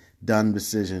done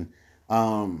decision.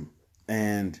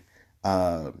 And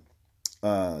the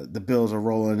bills are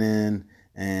rolling in,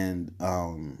 and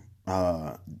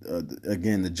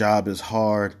again, the job is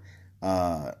hard,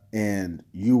 and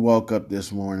you woke up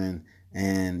this morning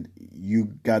and you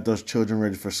got those children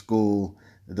ready for school.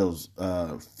 those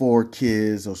 4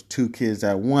 kids, those 2 kids,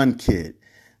 that 1 kid,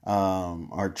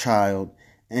 or child,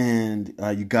 and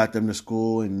you got them to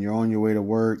school, and you're on your way to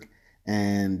work,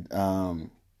 and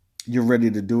you're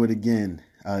ready to do it again.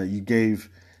 You gave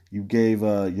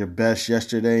your best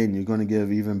yesterday, and you're going to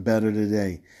give even better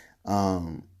today.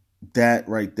 That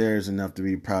right there is enough to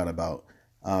be proud about.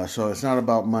 So it's not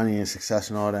about money and success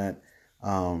and all that.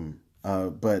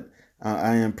 But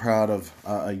I am proud of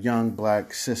a young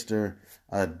black sister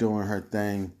doing her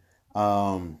thing.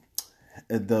 The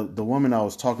woman I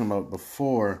was talking about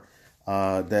before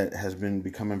that has been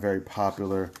becoming very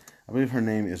popular, I believe her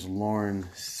name is Lauren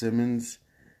Simmons.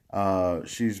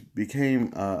 She's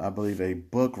became, I believe, a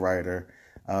book writer.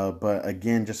 But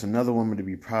again, just another woman to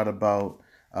be proud about.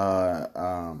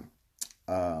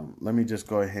 Let me just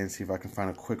go ahead and see if I can find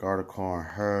a quick article on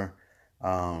her.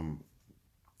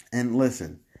 And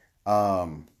listen, I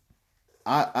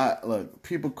look,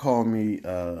 people call me,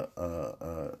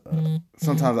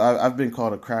 sometimes I've been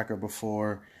called a cracker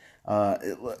before.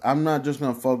 I'm not just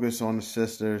going to focus on the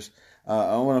sisters.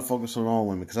 I want to focus on all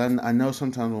women, because I know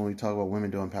sometimes when we talk about women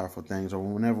doing powerful things, or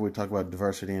whenever we talk about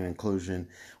diversity and inclusion,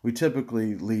 we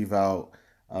typically leave out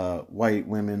white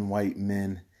women, white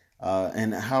men.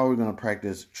 And how are we going to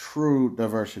practice true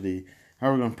diversity? How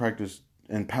are we going to practice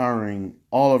empowering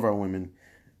all of our women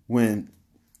when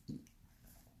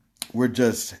we're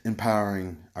just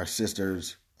empowering our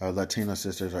sisters, our Latino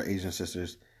sisters, our Asian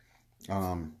sisters,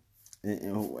 and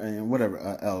whatever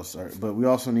else? But we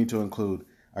also need to include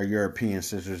our European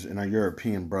sisters and our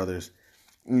European brothers.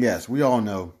 And yes, we all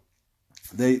know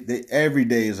they every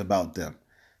day is about them.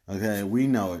 Okay, we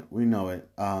know it.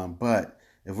 But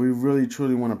if we really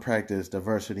truly want to practice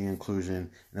diversity and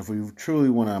inclusion, and if we truly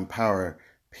want to empower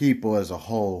people as a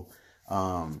whole,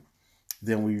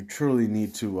 then we truly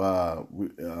need to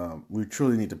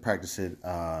practice it,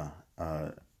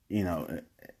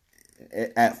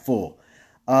 at full.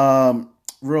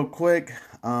 Real quick,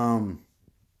 I'm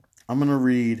gonna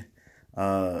read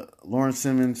Lauren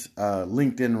Simmons,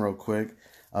 LinkedIn, real quick.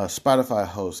 Spotify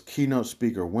host, keynote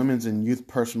speaker, women's and youth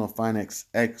personal finance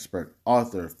expert,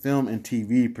 author, film and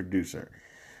TV producer.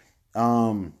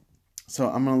 So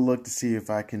I'm going to look to see if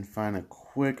I can find a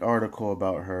quick article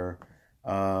about her.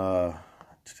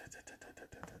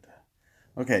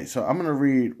 Okay, so I'm going to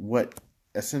read what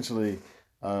essentially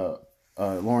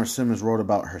Lauren Simmons wrote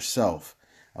about herself,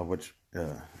 which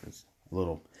is a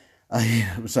little...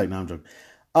 it's like, no, I'm joking.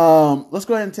 Let's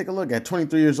go ahead and take a look. At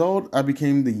 23 years old, I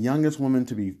became the youngest woman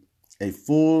to be a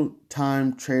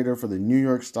full-time trader for the New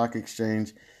York Stock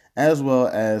Exchange, as well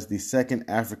as the second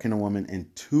African woman in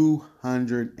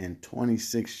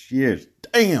 226 years.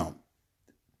 Damn!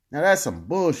 Now that's some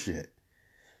bullshit.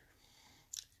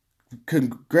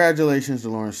 Congratulations to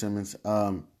Lauren Simmons.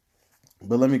 But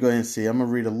let me go ahead and see. I'm going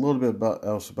to read a little bit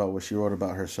else about what she wrote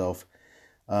about herself.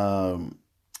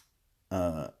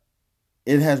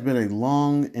 It has been a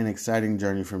long and exciting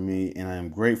journey for me, and I am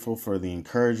grateful for the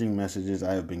encouraging messages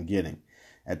I have been getting.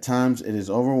 At times, it is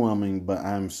overwhelming, but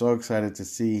I am so excited to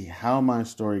see how my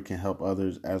story can help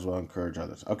others as well as encourage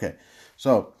others. Okay,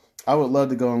 so I would love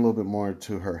to go a little bit more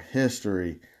into her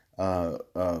history of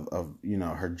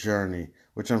her journey,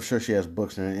 which I'm sure she has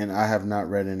books in it, and I have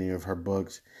not read any of her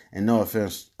books. And no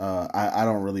offense, I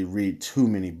don't really read too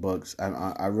many books.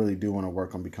 I really do want to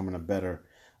work on becoming a better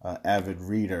avid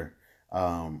reader.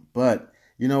 But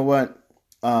you know what?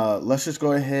 Let's just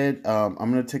go ahead. I'm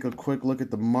going to take a quick look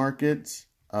at the markets.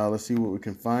 Let's see what we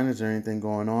can find. Is there anything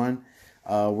going on?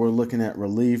 We're looking at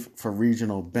relief for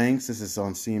regional banks. This is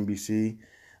on CNBC.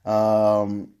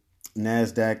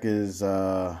 NASDAQ is,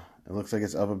 it looks like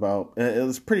it's up about, it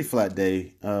was a pretty flat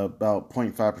day, about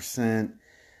 0.5%.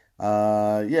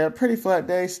 Yeah, pretty flat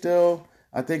day still.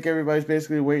 I think everybody's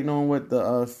basically waiting on what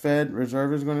the Fed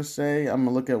Reserve is going to say. I'm going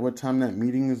to look at what time that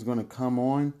meeting is going to come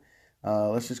on.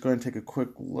 Let's just go ahead and take a quick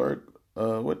look.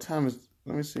 What time is,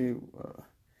 let me see.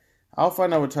 I'll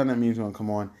find out what time that meeting is going to come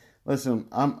on. Listen,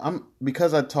 I'm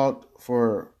because I talked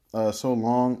for so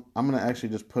long, I'm going to actually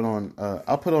just put on,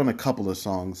 I'll put on a couple of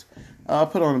songs. I'll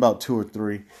put on about 2 or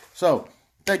 3. So,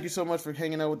 thank you so much for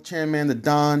hanging out with Chairman the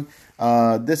Don.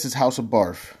 This is House of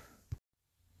Barf.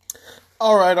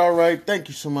 All right. Thank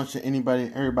you so much to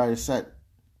everybody set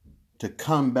to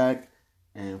come back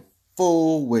and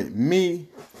fool with me,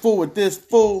 fool with this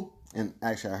fool. And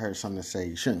actually, I heard something to say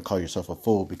you shouldn't call yourself a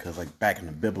fool, because like back in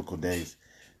the biblical days,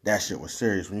 that shit was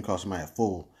serious. When you call somebody a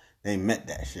fool, they meant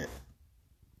that shit.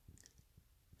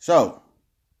 So,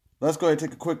 let's go ahead and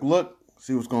take a quick look,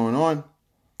 see what's going on.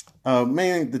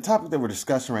 Mainly, the topic that we're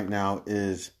discussing right now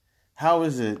is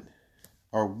what's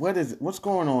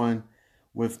going on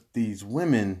with these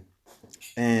women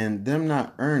and them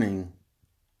not earning.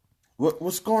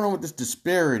 What's going on with this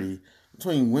disparity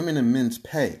between women and men's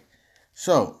pay?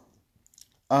 So,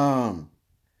 I'm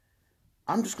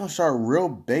just gonna start real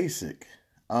basic.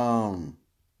 Let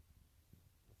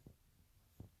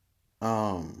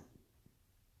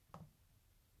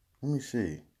me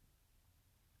see.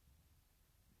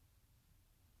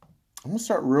 I'm gonna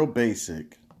start real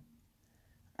basic,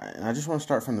 and I just want to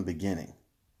start from the beginning.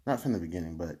 Not from the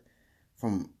beginning, but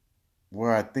from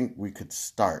where I think we could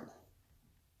start.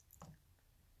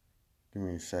 Give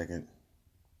me a second.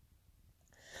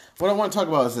 What I want to talk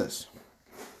about is this.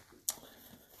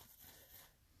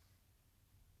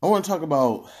 I want to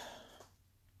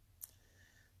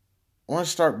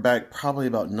start back probably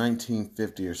about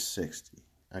 1950 or 60.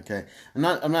 Okay, I'm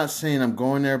not saying I'm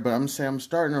going there, but I'm saying I'm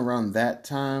starting around that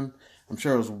time. I'm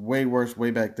sure it was way worse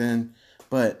way back then.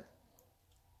 But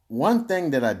one thing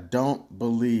that I don't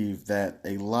believe that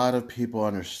a lot of people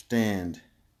understand,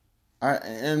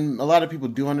 and a lot of people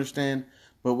do understand,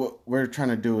 but what we're trying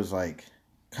to do is I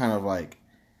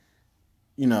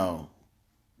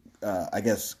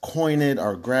guess coin it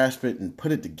or grasp it and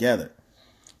put it together.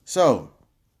 So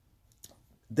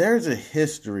there's a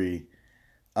history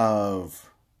of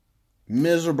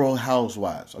miserable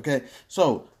housewives. Okay,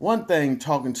 so one thing,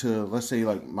 talking to, let's say,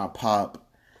 like my pop,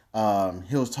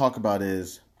 he'll talk about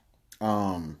is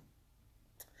one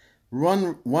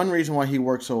reason why he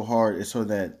works so hard is so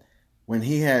that when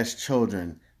he has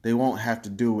children, they won't have to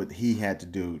do what he had to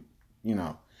do.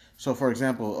 So for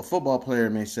example, a football player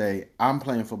may say, I'm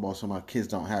playing football so my kids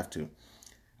don't have to.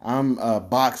 I'm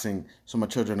boxing so my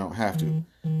children don't have to.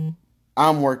 Mm-hmm.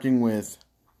 I'm working with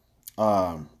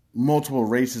multiple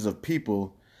races of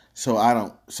people, so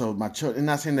my children,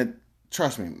 not saying that,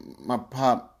 trust me, my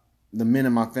pop, the men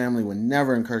in my family would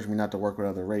never encourage me not to work with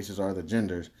other races or other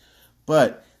genders,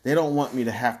 but they don't want me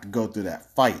to have to go through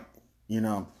that fight,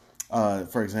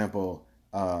 for example,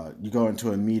 you go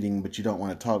into a meeting, but you don't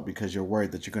want to talk because you're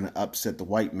worried that you're going to upset the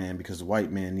white man because the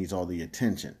white man needs all the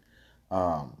attention.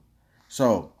 Or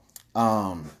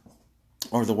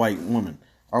the white woman,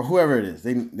 or whoever it is,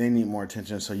 they need more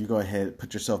attention. So you go ahead,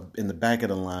 put yourself in the back of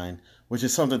the line, which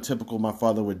is something typical my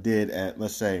father would did at,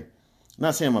 let's say, I'm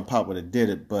not saying my pop would have did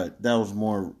it, but that was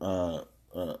more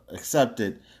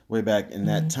accepted way back in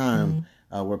that time,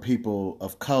 where people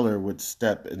of color would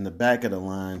step in the back of the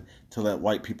line to let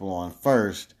white people on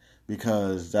first,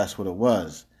 because that's what it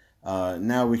was.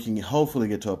 Now we can hopefully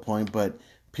get to a point, but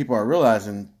people are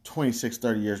realizing 26,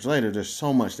 30 years later, there's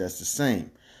so much that's the same.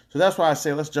 So that's why I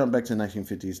say let's jump back to the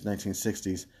 1950s,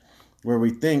 1960s, where we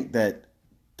think that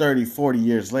 30, 40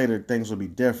 years later, things will be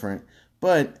different.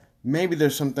 But maybe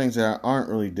there's some things that aren't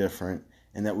really different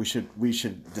and that we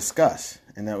should discuss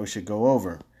and that we should go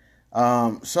over.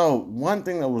 So one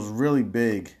thing that was really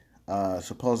big,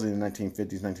 supposedly in the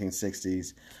 1950s,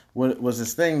 1960s, was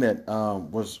this thing that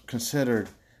was considered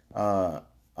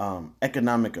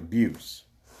economic abuse.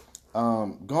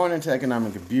 Going into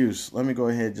economic abuse, let me go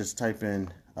ahead and just type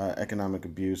in economic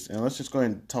abuse, and let's just go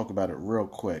ahead and talk about it real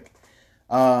quick.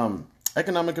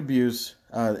 Economic abuse,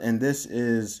 and this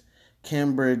is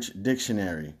Cambridge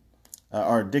Dictionary,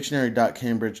 or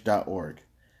dictionary.cambridge.org.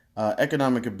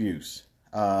 Economic abuse,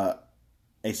 a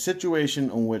situation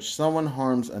in which someone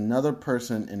harms another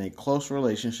person in a close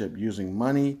relationship using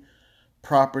money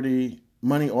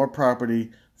or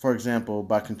property, for example,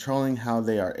 by controlling how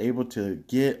they are able to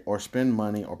get or spend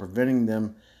money, or preventing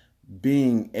them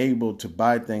being able to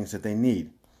buy things that they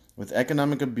need. With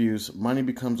economic abuse, money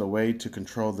becomes a way to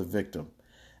control the victim.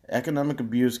 Economic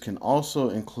abuse can also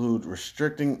include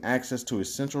restricting access to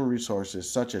essential resources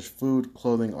such as food,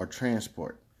 clothing, or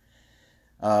transport.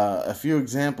 A few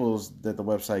examples that the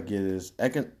website gives is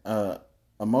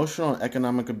emotional and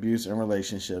economic abuse in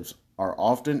relationships are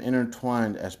often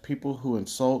intertwined, as people who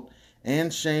insult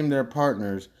and shame their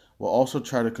partners will also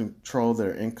try to control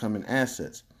their income and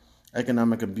assets.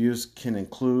 Economic abuse can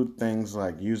include things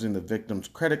like using the victim's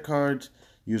credit cards,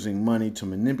 using money to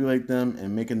manipulate them,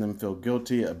 and making them feel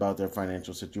guilty about their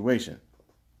financial situation.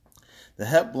 The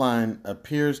helpline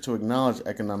appears to acknowledge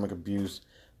economic abuse,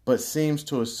 but seems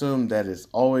to assume that it's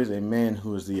always a man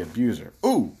who is the abuser.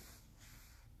 Ooh!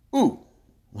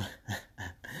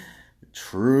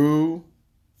 True.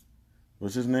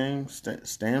 What's his name?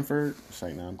 Stanford? It's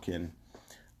like, no, I'm kidding.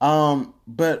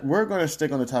 But we're going to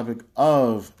stick on the topic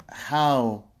of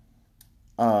how,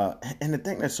 and the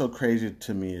thing that's so crazy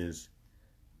to me is,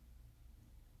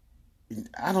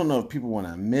 I don't know if people want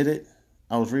to admit it.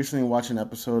 I was recently watching an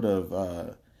episode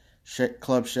of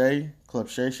Club Shay,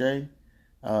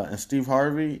 and Steve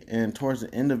Harvey, and towards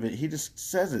the end of it, he just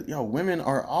says it, yo, women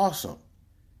are awesome.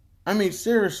 I mean,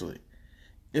 seriously.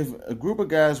 if a group of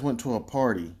guys went to a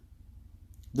party,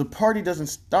 the party doesn't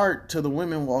start till the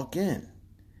women walk in.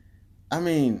 I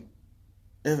mean,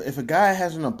 if a guy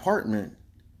has an apartment,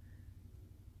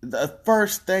 the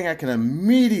first thing I can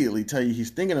immediately tell you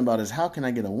he's thinking about is how can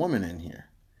I get a woman in here?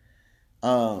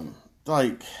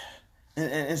 Like,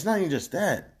 and it's not even just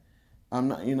that. I'm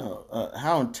not,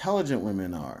 how intelligent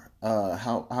women are,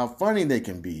 how funny they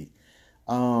can be.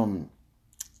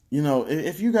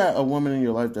 If you got a woman in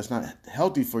your life that's not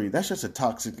healthy for you, that's just a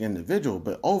toxic individual.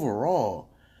 But overall,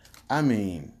 I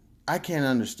mean, I can't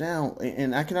understand,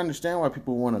 and I can understand why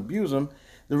people want to abuse them.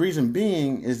 The reason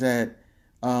being is that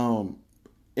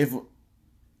if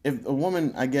a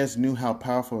woman, I guess, knew how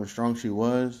powerful and strong she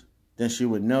was, then she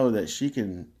would know that she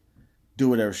can do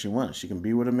whatever she wants. She can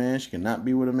be with a man. She can not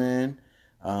be with a man.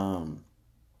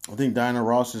 I think Diana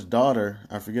Ross's daughter,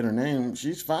 I forget her name,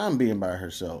 she's fine being by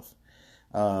herself.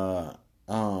 Like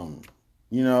when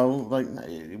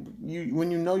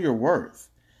you know your worth,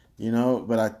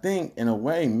 but I think in a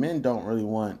way men don't really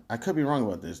want, I could be wrong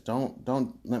about this.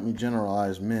 Don't let me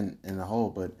generalize men in the whole,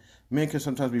 but men can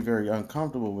sometimes be very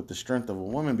uncomfortable with the strength of a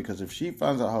woman because if she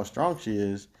finds out how strong she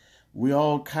is, we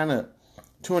all kind of,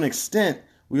 to an extent,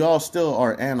 we all still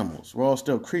are animals. We're all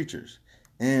still creatures.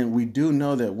 And we do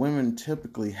know that women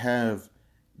typically have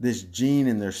this gene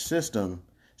in their system.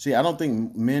 See, I don't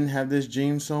think men have this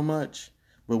gene so much,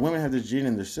 but women have this gene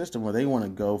in their system where they want to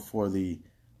go for the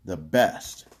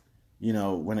best,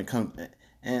 when it comes,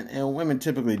 and women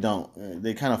typically don't.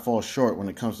 They kind of fall short when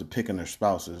it comes to picking their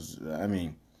spouses. I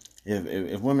mean,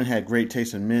 if women had great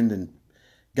taste in men, then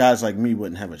guys like me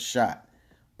wouldn't have a shot.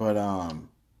 But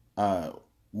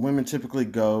women typically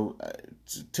go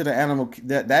to the animal.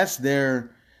 That's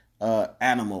their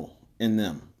animal in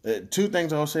them. Two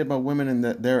things I'll say about women and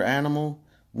their animal.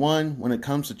 One, when it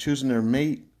comes to choosing their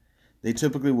mate, they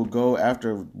typically will go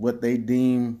after what they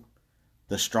deem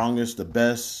the strongest, the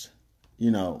best,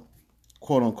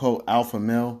 quote unquote alpha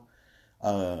male.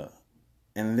 And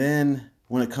then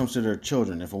when it comes to their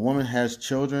children, if a woman has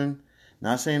children,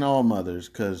 not saying all mothers,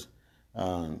 because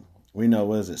we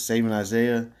know, Saving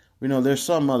Isaiah? We know there's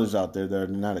some mothers out there that are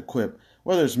not equipped,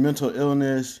 whether it's mental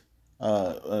illness,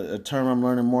 a term I'm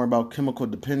learning more about, chemical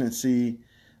dependency,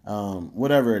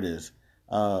 whatever it is,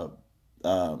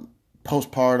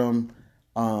 postpartum.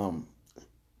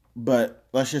 But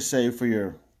let's just say for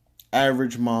your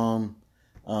average mom,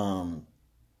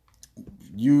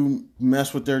 you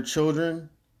mess with their children,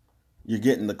 you're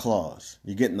getting the claws,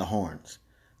 you're getting the horns.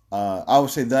 I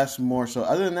would say that's more so.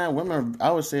 Other than that, women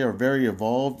I would say are very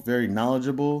evolved, very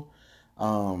knowledgeable.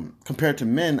 Compared to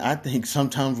men, I think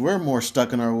sometimes we're more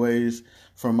stuck in our ways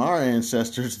from our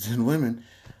ancestors than women.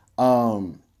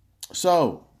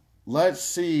 So let's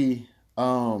see.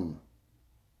 I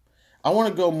want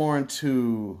to go more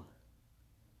into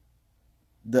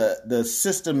the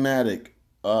systematic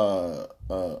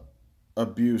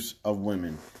abuse of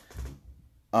women.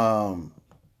 I'm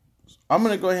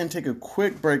gonna go ahead and take a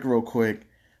quick break, real quick,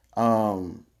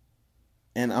 and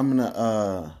I'm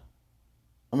gonna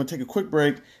take a quick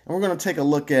break, and we're gonna take a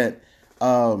look at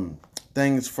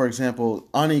things, for example,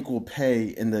 unequal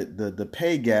pay and the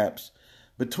pay gaps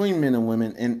between men and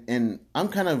women, and I'm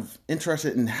kind of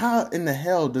interested in how in the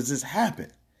hell does this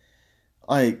happen?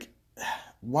 Like,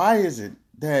 why is it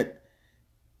that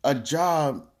a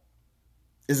job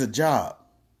is a job?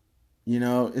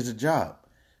 Is a job.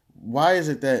 Why is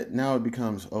it that now it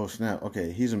becomes, oh snap,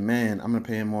 okay, he's a man, I'm gonna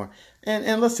pay him more?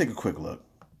 And let's take a quick look.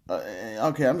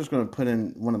 Okay, I'm just gonna put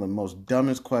in one of the most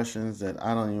dumbest questions that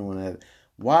I don't even want to.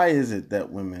 Why is it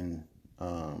that women,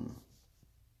 and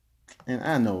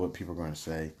I know what people are going to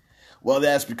say, well,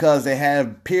 that's because they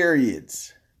have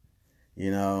periods.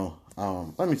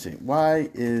 Let me see. Why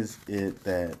is it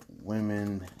that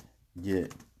women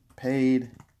get paid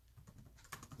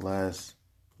less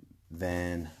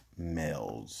than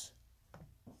males?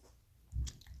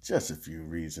 Just a few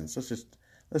reasons. Let's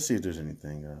see if there's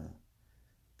anything.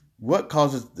 What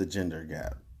causes the gender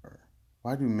gap?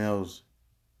 Why do males?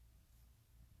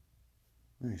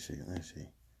 Let me see.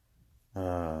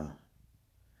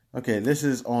 Okay, this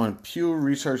is on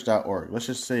pewresearch.org. Let's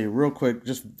just say real quick,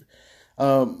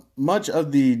 much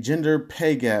of the gender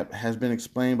pay gap has been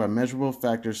explained by measurable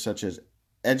factors such as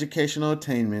educational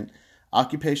attainment,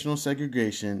 occupational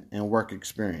segregation, and work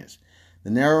experience.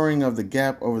 The narrowing of the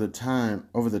gap over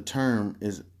the term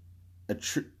is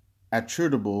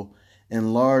attributable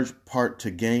in large part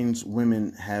to gains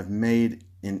women have made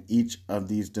in each of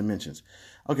these dimensions.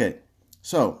 Okay,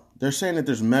 so they're saying that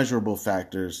there's measurable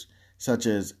factors such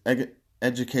as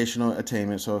educational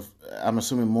attainment. So if, I'm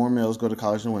assuming more males go to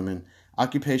college than women.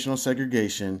 Occupational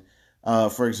segregation.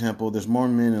 For example, there's more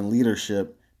men in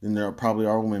leadership than there probably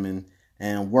are women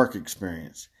and work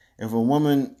experience. If a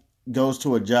woman goes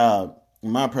to a job,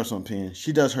 in my personal opinion,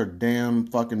 she does her damn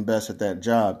fucking best at that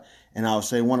job. And I'll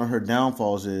say one of her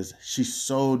downfalls is she's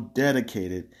so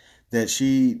dedicated that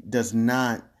she does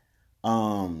not,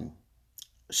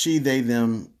 she, they,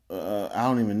 them, I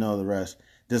don't even know the rest,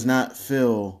 does not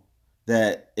feel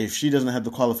that if she doesn't have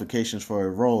the qualifications for a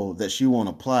role that she won't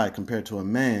apply compared to a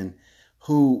man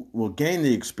who will gain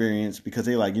the experience because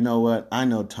they're like, you know what, I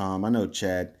know Tom, I know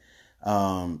Chad,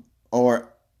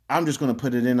 or I'm just going to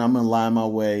put it in, I'm going to lie my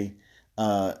way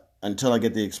until I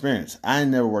get the experience. I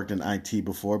never worked in IT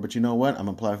before, but you know what, I'm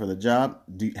applying for the job.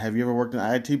 Have you ever worked in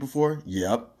IT before?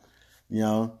 Yep. You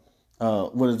know,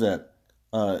 what is that?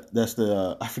 That's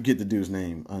the, I forget the dude's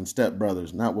name on Step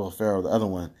Brothers, not Will Ferrell, the other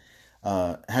one.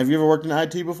 Have you ever worked in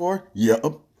IT before? Yep.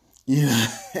 Yeah.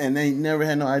 And they never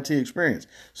had no IT experience.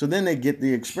 So then they get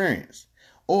the experience.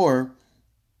 Or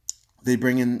they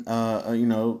bring in, I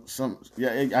know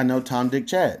Tom, Dick,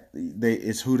 Chad.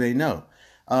 It's who they know.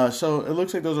 So it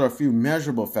looks like those are a few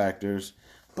measurable factors.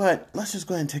 But let's just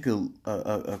go ahead and take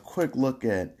a quick look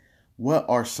at what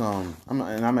are some,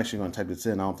 I'm actually going to type this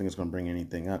in. I don't think it's going to bring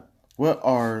anything up. What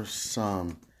are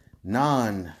some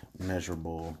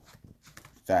non-measurable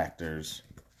factors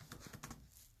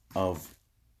of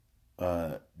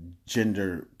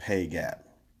gender pay gap?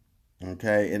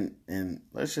 Okay, and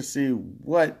let's just see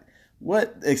what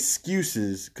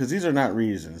excuses, because these are not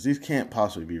reasons. These can't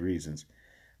possibly be reasons.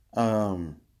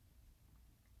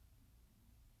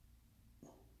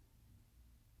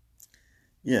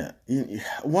 Yeah,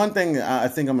 one thing I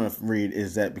think I'm going to read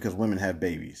is that because women have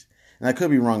babies, and I could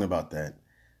be wrong about that.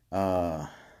 Uh,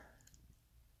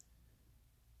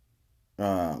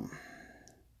 um,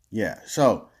 yeah.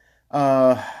 So,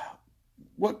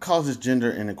 what causes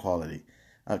gender inequality?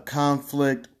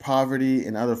 Conflict, poverty,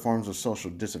 and other forms of social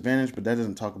disadvantage. But that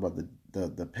doesn't talk about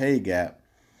the pay gap.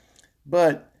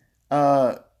 But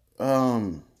uh,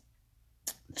 um,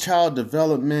 child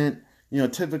development.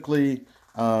 Typically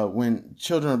when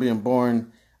children are being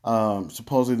born,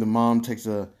 supposedly the mom takes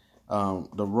the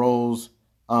roles.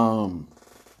 I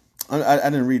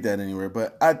didn't read that anywhere,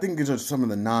 but I think these are some of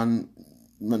the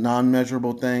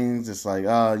non-measurable things. It's like,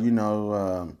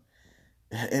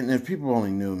 and if people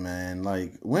only knew, man,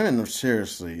 like women are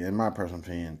seriously, in my personal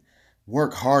opinion,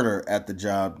 work harder at the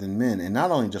job than men. And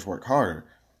not only just work harder,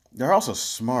 they're also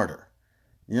smarter.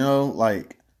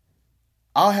 Like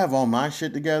I'll have all my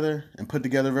shit together and put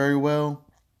together very well.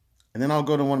 And then I'll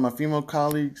go to one of my female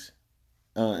colleagues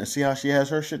and see how she has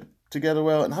her shit together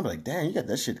well. And I'll be like, damn, you got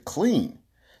that shit clean.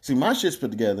 See, my shit's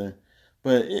put together,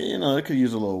 but it could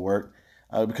use a little work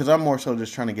because I'm more so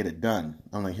just trying to get it done.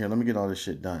 I'm like, here, let me get all this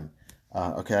shit done.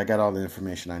 Okay, I got all the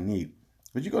information I need.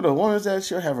 But you go to a woman's that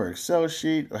she'll have her Excel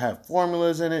sheet or have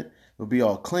formulas in it. It'll be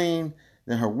all clean.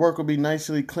 Then her work will be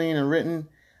nicely clean and written.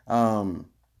 And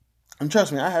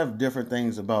trust me, I have different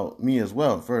things about me as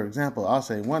well. For example, I'll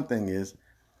say one thing is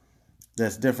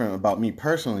that's different about me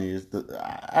personally is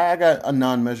I got a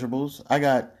non-measurables. I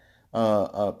got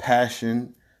a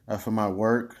passion for my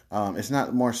work. It's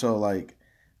not more so like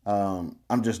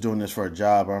I'm just doing this for a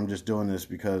job or I'm just doing this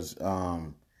because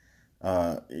I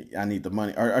need the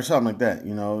money or something like that.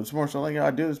 It's more so like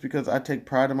I do this because I take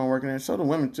pride in my work, and so do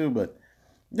women too. But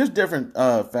there's different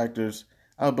factors.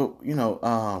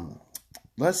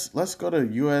 Let's go to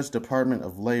U.S. Department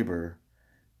of Labor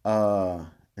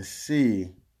and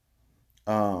see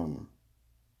some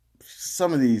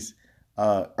of these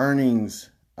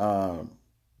earnings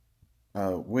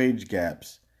wage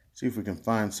gaps. See if we can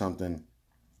find something.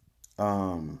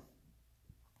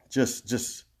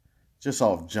 Just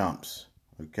off jumps.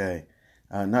 Okay,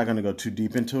 not going to go too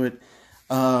deep into it.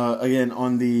 Again,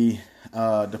 on the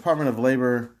Department of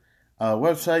Labor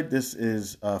website, this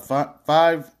is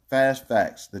 5 fast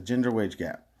facts: the gender wage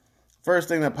gap. First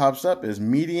thing that pops up is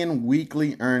median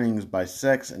weekly earnings by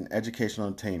sex and educational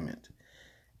attainment.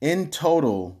 In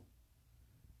total,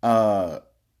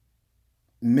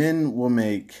 men will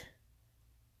make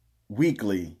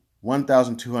weekly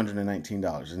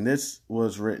 $1,219. And this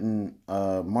was written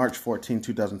March 14,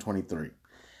 2023.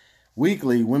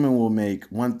 Weekly, women will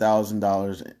make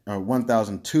 $1,000 or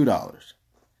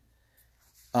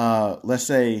 $1,002. Let's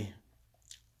say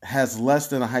has less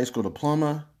than a high school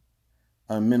diploma.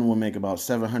 Men will make about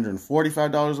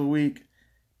 $745 a week.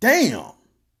 Damn!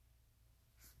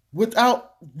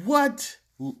 Without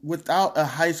a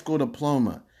high school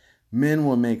diploma, men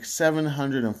will make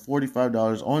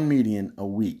 $745 on median a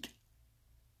week.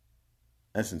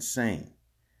 That's insane.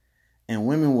 And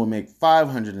women will make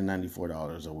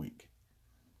 $594 a week.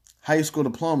 High school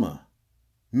diploma,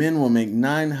 Men will make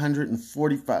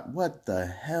 $945. What the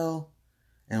hell?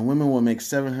 And women will make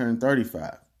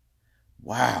 $735.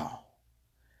 Wow.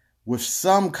 With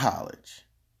some college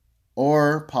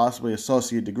or possibly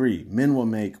associate degree, men will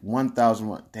make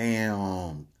 $1,001.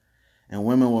 Damn. And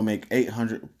women will make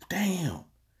 $800. Damn.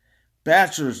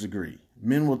 Bachelor's degree,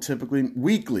 men will typically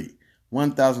weekly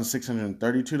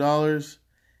 $1,632,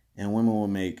 and women will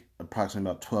make approximately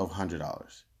about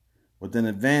 $1,200. With an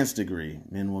advanced degree,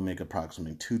 men will make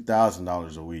approximately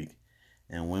 $2,000 a week,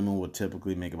 and women will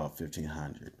typically make about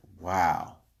 $1,500.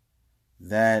 Wow,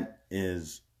 that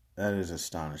is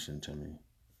astonishing to me,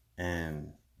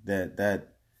 and that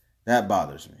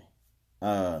bothers me.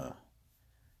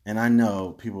 And I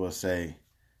know people will say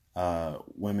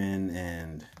women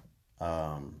and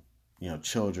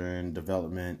children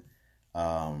development,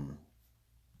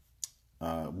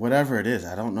 whatever it is.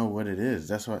 I don't know what it is.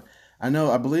 That's what I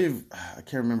know. I believe, I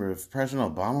can't remember if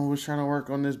President Obama was trying to work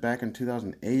on this back in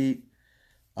 2008.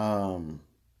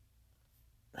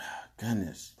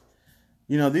 Goodness.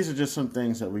 These are just some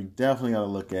things that we definitely got to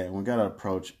look at and we got to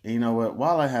approach. And you know what?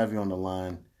 While I have you on the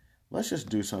line, let's just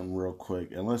do something real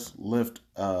quick and let's lift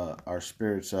our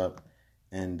spirits up.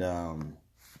 And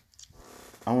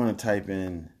I want to type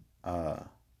in, let's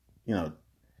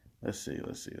see.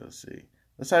 Let's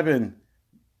type in,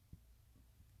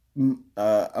 I'm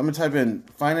going to type in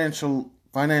financial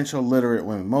literate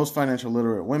women, most financial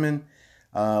literate women.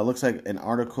 Looks like an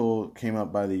article came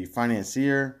up by the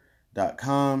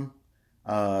financier.com.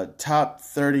 Top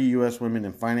 30 U.S. women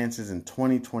in finances in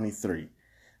 2023.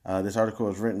 This article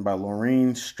was written by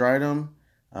Laureen Stridham.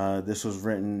 This was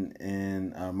written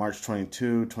in March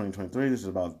 22, 2023. This is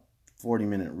about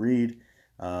 40-minute read.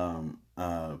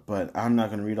 But I'm not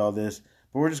going to read all this.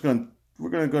 But we're going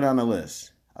to go down the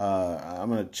list. I'm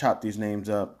going to chop these names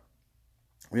up.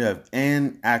 We have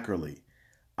Ann Ackerley,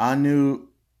 Anu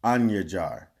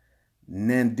Anyajar,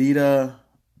 Nandita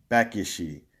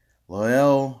Bakishi,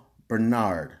 Loel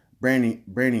Brainiyard,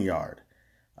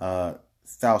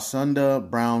 Thalsunda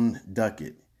Brown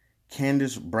Duckett,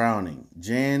 Candace Browning,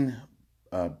 Jan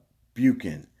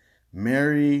Buchan,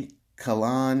 Mary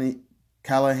Callahan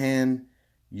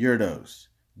Yurdos,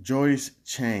 Joyce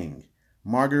Chang,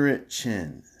 Margaret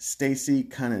Chin, Stacy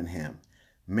Cunningham,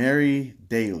 Mary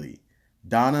Daly,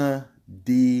 Donna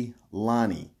D.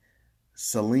 Lonnie,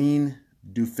 Celine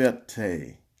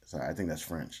Dufete, sorry, I think that's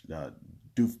French,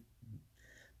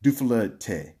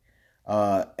 Duflete,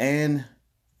 Anne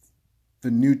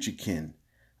Finuchin,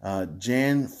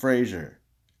 Jan Fraser,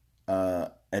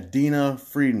 Adina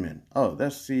Friedman. Oh,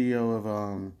 that's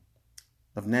CEO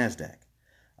of NASDAQ.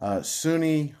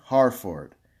 Suni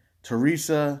Harford,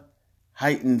 Teresa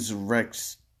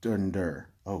Heitensrextunder.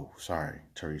 Oh, sorry,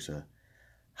 Teresa.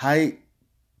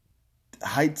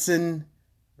 Heitzen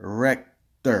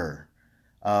Rector,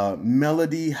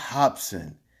 Melody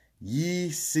Hobson, Yi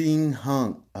Sing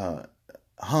Hung,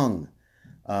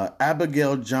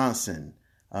 Abigail Johnson,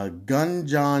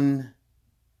 Gunjan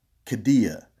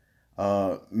Kadia,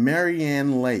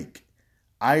 Marianne Lake,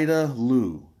 Ida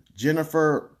Liu,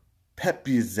 Jennifer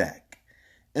Pepuzak,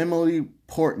 Emily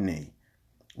Portney,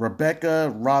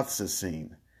 Rebecca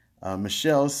Rothstein,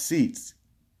 Michelle Seitz,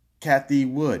 Kathy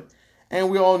Wood, and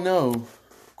we all know,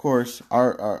 of course,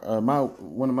 one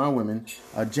of my women,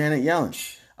 Janet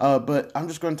Yellen. But I'm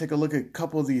just going to take a look at a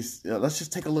couple of these. Let's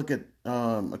just take a look at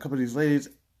a couple of these ladies.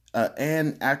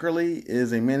 Ann Ackerley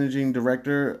is a managing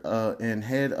director and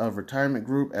head of retirement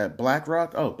group at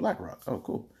BlackRock. Oh, BlackRock. Oh,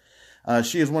 cool.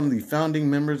 She is one of the founding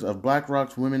members of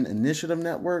BlackRock's Women Initiative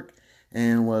Network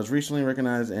and was recently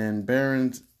recognized in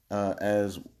Barron's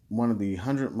as one of the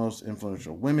 100 most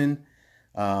influential women.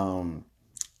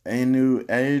 Anu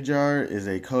Ayajar is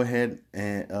a co-head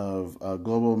of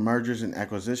global mergers and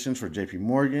acquisitions for JP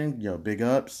Morgan. Big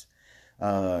ups.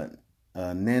 Nandita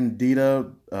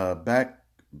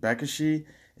Bakashi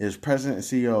is president and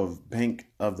CEO of Bank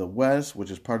of the West,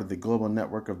 which is part of the global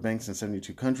network of banks in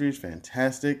 72 countries.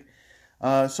 Fantastic.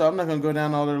 So I'm not going to go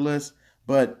down all their lists,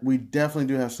 but we definitely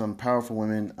do have some powerful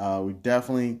women. We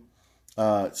definitely...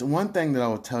 so one thing that I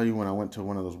will tell you when I went to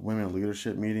one of those women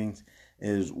leadership meetings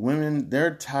is women,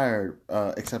 they're tired,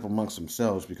 except amongst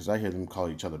themselves, because I hear them call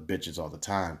each other bitches all the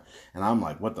time. And I'm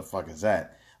like, what the fuck is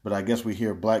that? But I guess we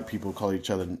hear black people call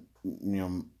each other,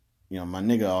 my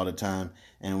nigga all the time.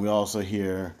 And we also I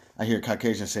hear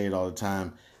Caucasians say it all the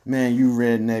time. Man, you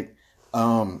redneck.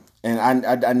 And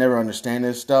I never understand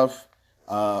this stuff,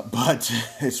 but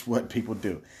it's what people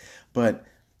do. But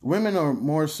women are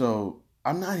more so,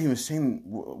 I'm not even saying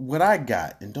what I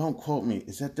got, and don't quote me,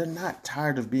 is that they're not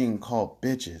tired of being called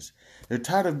bitches. They're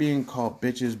tired of being called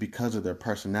bitches because of their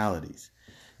personalities.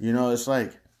 It's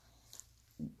like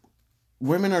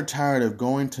women are tired of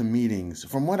going to meetings.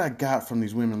 From what I got from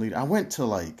these women leaders, I went to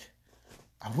like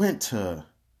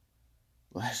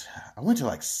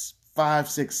 5,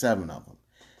 6, 7 of them.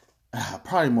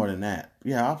 Probably more than that.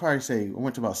 Yeah, I'll probably say I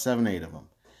went to about 7, 8 of them.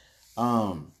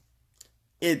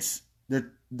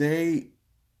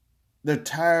 They're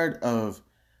tired of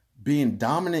being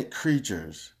dominant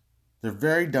creatures. They're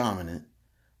very dominant,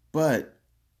 but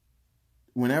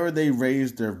whenever they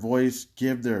raise their voice,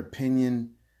 give their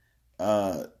opinion,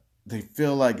 they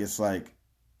feel like it's like,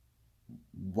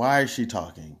 why is she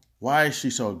talking? Why is she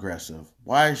so aggressive?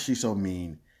 Why is she so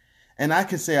mean? And I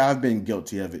can say I've been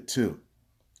guilty of it too.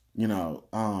 And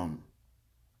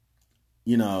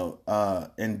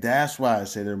that's why I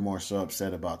say they're more so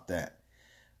upset about that.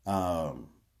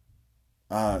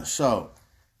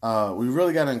 We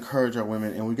really got to encourage our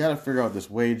women, and we got to figure out this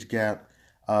wage gap.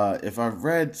 If I've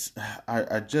read,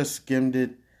 I just skimmed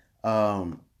it. Let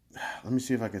me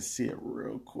see if I can see it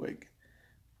real quick.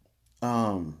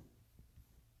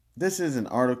 This is an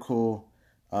article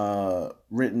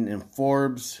written in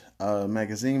Forbes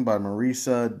magazine by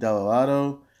Marisa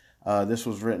Delato. This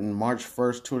was written March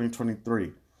 1st,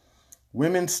 2023.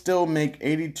 Women still make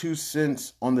 82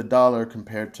 cents on the dollar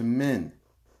compared to men.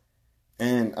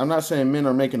 And I'm not saying men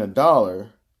are making $1,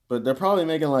 but they're probably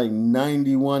making like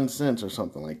 91 cents or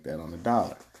something like that on the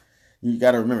dollar. You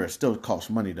got to remember, it still costs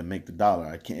money to make the dollar.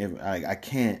 I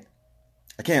can't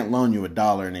loan you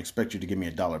 $1 and expect you to give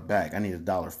me $1 back. I need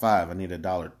 $1.05. I need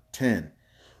 $1.10.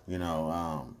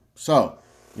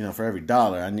 For every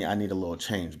dollar, I need a little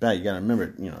change back. You got to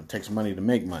remember, it takes money to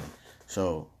make money.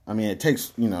 So, it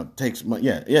takes money.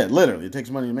 Yeah, literally, it takes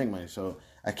money to make money. So,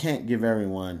 I can't give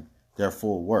everyone their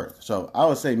full worth. So, I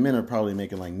would say men are probably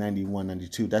making like 91,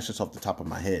 92. That's just off the top of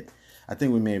my head. I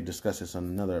think we may have discussed this on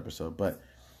another episode, but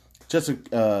just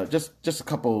a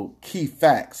couple key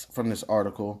facts from this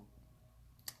article.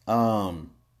 The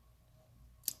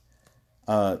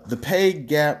pay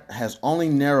gap has only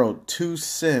narrowed 2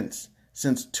 cents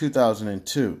since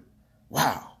 2002.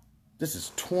 Wow. This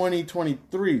is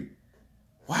 2023.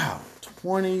 Wow.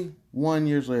 21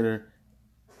 years later.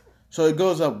 So it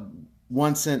goes up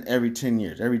 1 cent every 10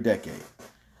 years, every decade.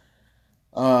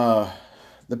 The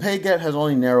pay gap has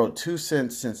only narrowed 2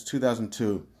 cents since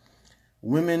 2002.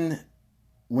 When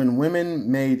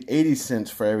women made 80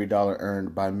 cents for every dollar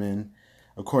earned by men,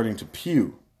 according to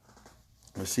Pew.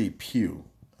 Let's see, Pew.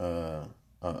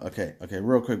 Okay,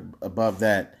 real quick above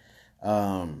that.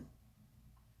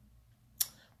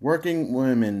 Working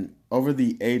women over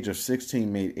the age of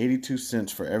 16 made 82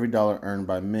 cents for every dollar earned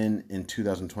by men in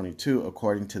 2022,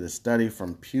 according to the study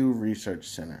from Pew Research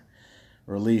Center,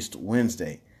 released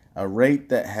Wednesday, a rate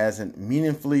that hasn't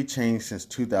meaningfully changed since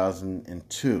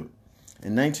 2002.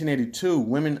 In 1982,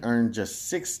 women earned just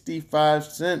 65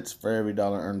 cents for every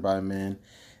dollar earned by men,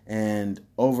 and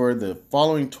over the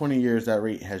following 20 years, that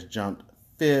rate has jumped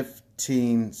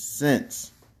 15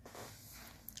 cents.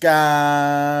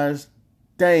 Guys,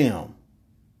 damn.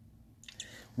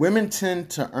 Women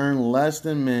tend to earn less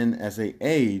than men as they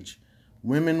age.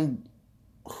 Women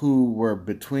who were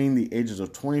between the ages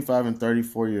of 25 and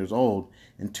 34 years old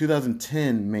in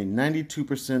 2010 made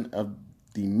 92% of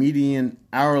the median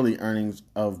hourly earnings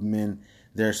of men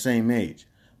their same age.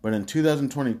 But in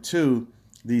 2022,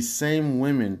 these same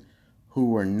women who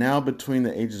were now between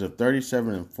the ages of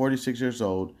 37 and 46 years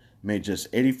old made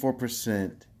just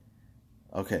 84%.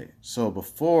 Okay, so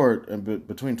before,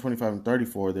 between 25 and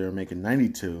 34, they were making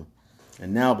 92.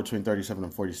 And now between 37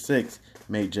 and 46,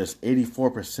 made just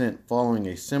 84%, following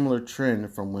a similar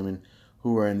trend from women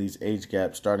who were in these age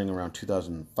gaps starting around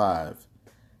 2005.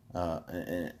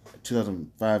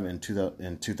 2005 and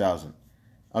 2000.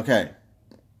 Okay,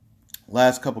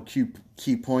 last couple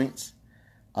key points.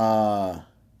 And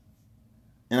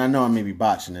I know I may be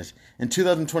botching this. In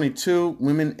 2022,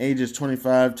 women ages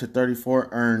 25 to 34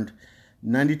 earned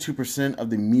 92% of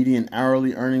the median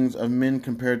hourly earnings of men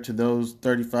compared to those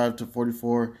 35 to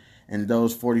 44 and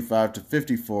those 45 to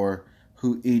 54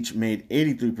 who each made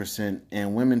 83%,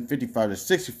 and women 55 to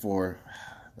 64,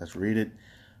 let's read it,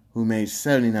 who made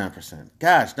 79%.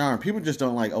 Gosh darn, people just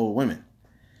don't like old women.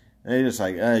 They just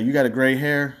like, you got a gray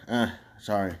hair?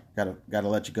 Sorry, gotta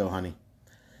let you go, honey.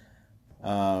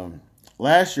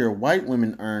 Last year, white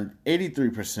women earned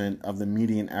 83% of the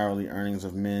median hourly earnings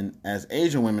of men, as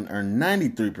Asian women earned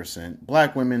 93%,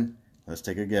 black women, let's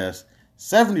take a guess,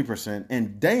 70%,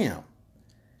 and damn,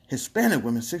 Hispanic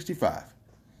women 65%.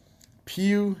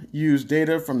 Pew used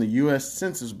data from the U.S.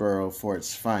 Census Bureau for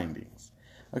its findings.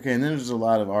 Okay, and then there's a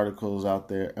lot of articles out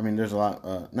there. I mean, there's a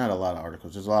lot, not a lot of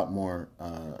articles. There's a lot more.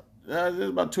 There's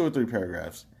about 2 or 3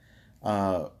 paragraphs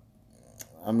Uh,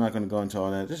 I'm not going to go into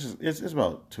all that. It's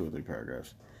about 2 or 3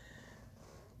 paragraphs.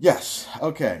 Yes.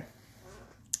 Okay.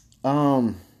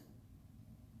 Um,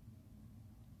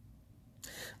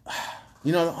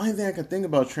 the only thing I can think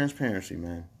about is transparency,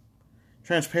 man.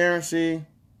 Transparency.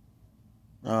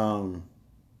 I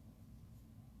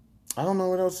don't know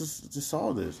what else to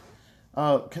solve this.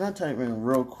 Can I type in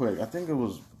real quick? I think it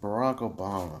was Barack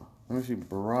Obama. Let me see,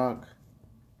 Barack.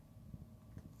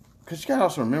 Because you gotta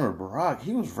also remember, Barack,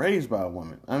 he was raised by a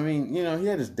woman. I mean, he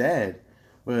had his dad,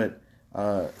 but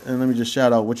and let me just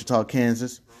shout out Wichita,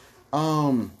 Kansas.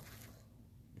 What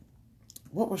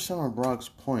were some of Barack's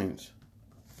points?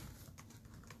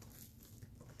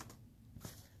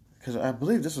 Because I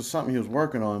believe this was something he was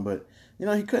working on, but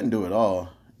he couldn't do it all.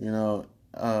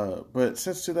 But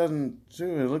since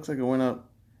 2002, it looks like it went up.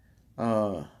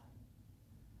 I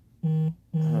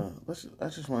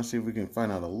just want to see if we can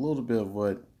find out a little bit of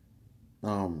what.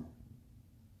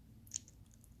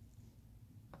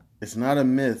 It's not a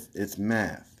myth; it's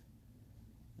math.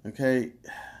 Okay,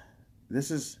 this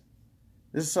is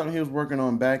something he was working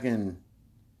on back in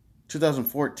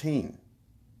 2014.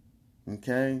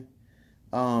 Okay,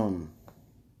 for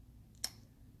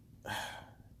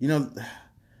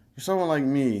someone like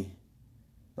me,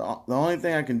 the only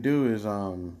thing I can do is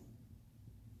I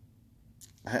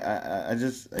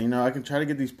just I can try to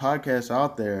get these podcasts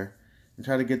out there and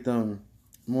try to get them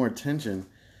more attention,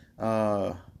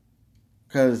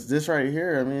 because this right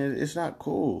here, I mean, it's not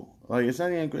cool. Like, it's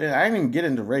not even. I didn't even get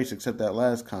into race except that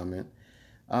last comment.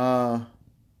 Yeah.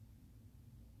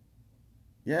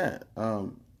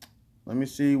 Let me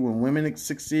see. When women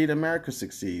succeed, America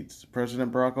succeeds.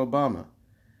 President Barack Obama.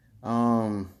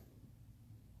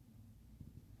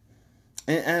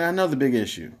 And I know the big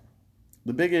issue.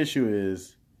 The big issue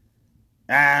is,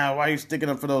 why are you sticking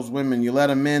up for those women? You let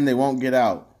them in, they won't get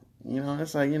out.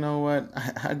 It's like, you know what?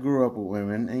 I grew up with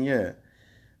women, and yeah,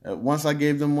 once I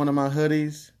gave them one of my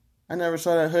hoodies, I never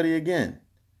saw that hoodie again.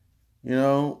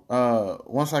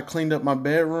 Once I cleaned up my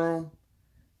bedroom,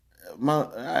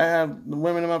 I have the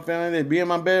women in my family, they'd be in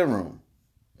my bedroom,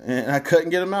 and I couldn't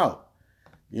get them out.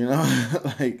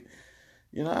 Like,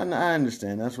 I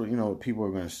understand. That's what, what people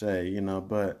are going to say,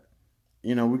 but,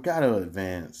 we got to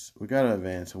advance. We got to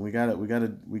advance, and we got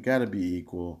to be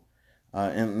equal.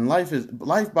 And life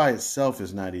by itself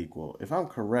is not equal. If I'm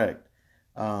correct,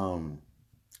 I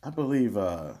believe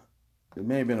it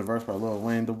may have been a verse by Lil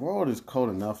Wayne. The world is cold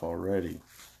enough already.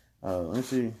 Let me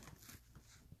see.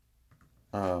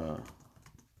 Let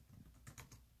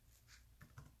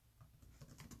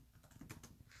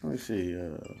me see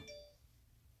if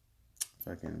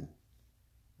I can.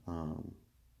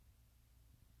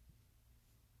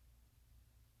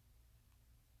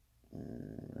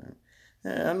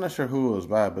 I'm not sure who it was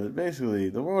by, but basically,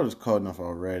 the world is cold enough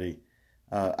already.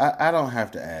 I don't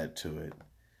have to add to it.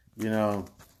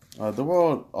 The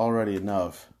world already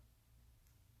enough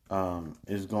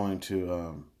is going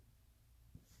to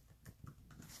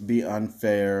be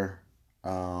unfair.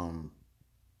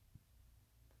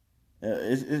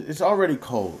 It's already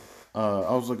cold.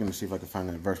 I was looking to see if I could find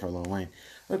that verse by Lil Wayne.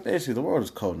 But basically, the world is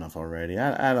cold enough already.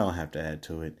 I don't have to add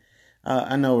to it.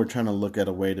 I know we're trying to look at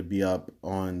a way to be up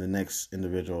on the next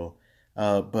individual.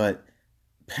 But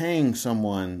paying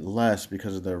someone less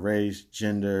because of their race,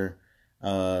 gender,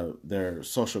 their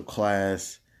social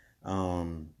class, I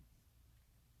don't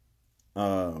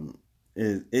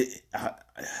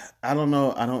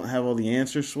know. I don't have all the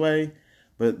answers, Sway.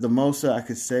 But the most that I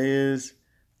could say is,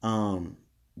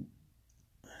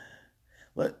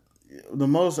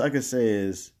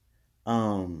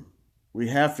 we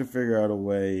have to figure out a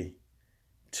way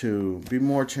to be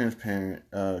more transparent,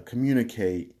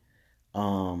 communicate,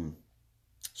 so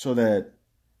that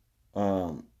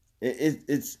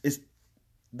it's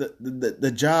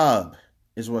the job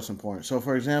is what's important. So,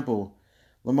 for example,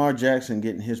 Lamar Jackson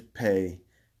getting his pay,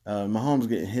 Mahomes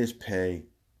getting his pay,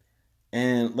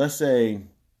 and let's say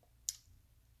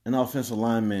an offensive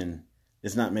lineman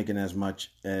is not making as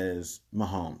much as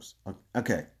Mahomes.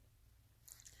 Okay.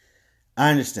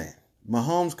 I understand.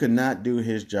 Mahomes could not do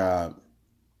his job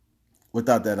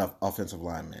without that offensive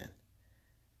lineman.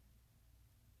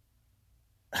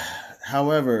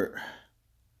 However,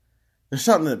 there's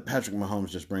something that Patrick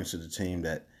Mahomes just brings to the team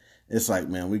that it's like,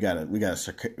 man, we gotta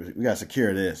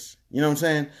secure this. You know what I'm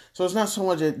saying? So it's not so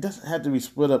much. It doesn't have to be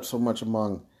split up so much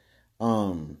among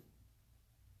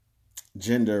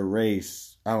gender,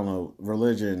 race, I don't know,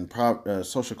 religion,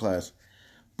 social class,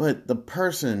 but the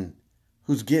person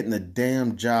who's getting the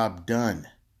damn job done.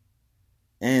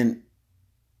 And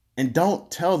don't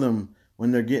tell them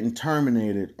when they're getting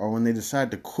terminated or when they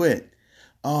decide to quit,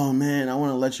 oh man, I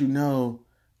want to let you know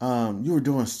you were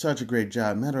doing such a great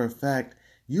job. Matter of fact,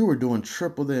 you were doing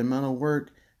triple the amount of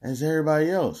work as everybody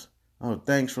else. Oh,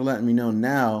 thanks for letting me know.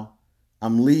 Now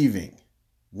I'm leaving.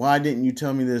 Why didn't you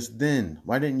tell me this then?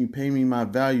 Why didn't you pay me my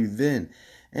value then?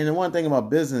 And the one thing about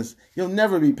business, you'll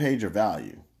never be paid your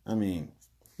value. I mean,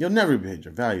 you'll never be paid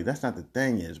your value. That's not the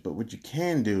thing is. But what you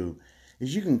can do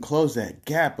is you can close that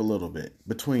gap a little bit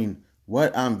between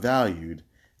what I'm valued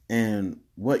and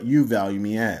what you value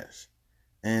me as.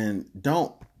 And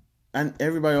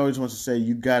everybody always wants to say,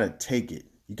 you got to take it.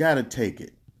 You got to take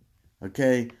it.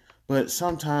 Okay? But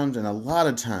sometimes, and a lot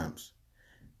of times,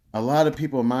 a lot of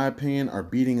people, in my opinion, are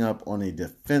beating up on a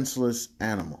defenseless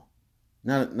animal.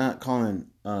 Not calling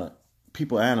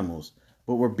people animals,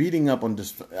 but we're beating up on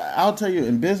this. I'll tell you,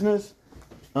 in business,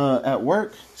 at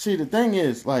work, see, the thing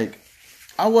is, like,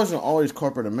 I wasn't always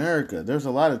corporate America. There's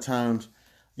a lot of times,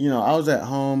 I was at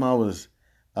home, I was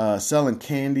selling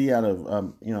candy out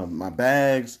of, my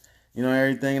bags,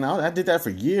 everything. And I did that for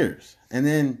years. And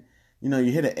then,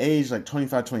 you hit an age like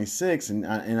 25, 26, and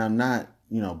I'm not,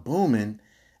 booming.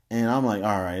 And I'm like,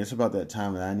 all right, it's about that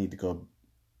time that I need to go,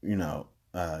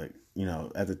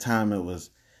 at the time it was,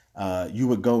 you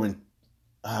would go and,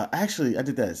 actually, I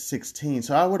did that at 16.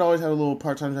 So I would always have a little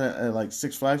part-time at like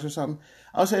Six Flags or something.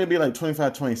 I would say it'd be like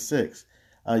 25, 26.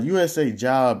 USA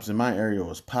Jobs in my area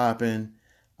was popping.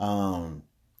 And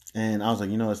I was like,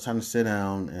 it's time to sit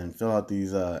down and fill out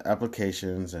these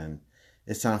applications, and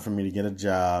it's time for me to get a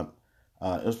job.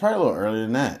 It was probably a little earlier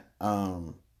than that.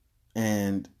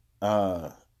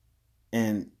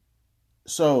 And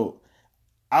so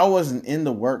I wasn't in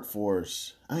the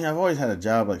workforce. I mean, I've always had a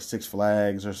job like Six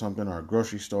Flags or something, or a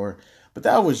grocery store, but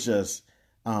that was just,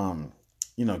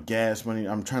 gas money.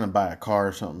 I'm trying to buy a car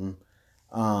or something.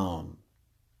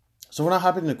 So when I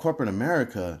hopped into corporate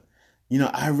America,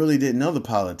 I really didn't know the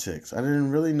politics. I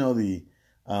didn't really know the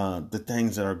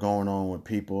things that are going on with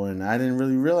people, and I didn't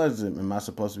really realize it. Am I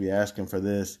supposed to be asking for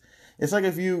this? It's like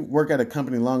if you work at a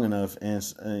company long enough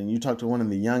and you talk to one of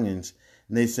the youngins,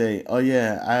 and they say, oh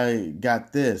yeah, I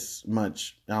got this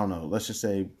much, I don't know, let's just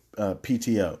say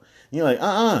PTO. And you're like,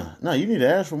 no, you need to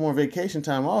ask for more vacation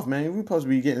time off, man. We're supposed to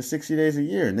be getting 60 days a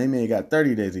year, and they may have got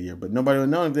 30 days a year, but nobody would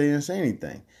know if they didn't say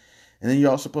anything. And then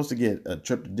you're also supposed to get a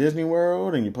trip to Disney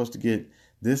World, and you're supposed to get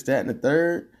this, that, and the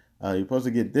third. You're supposed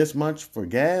to get this much for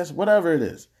gas, whatever it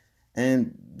is.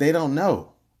 And they don't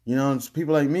know. It's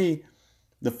people like me,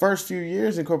 the first few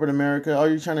years in corporate America, all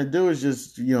you're trying to do is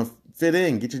just, fit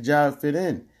in, get your job, fit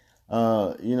in.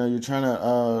 You're trying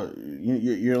to,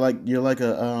 you're like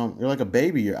a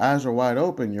baby. Your eyes are wide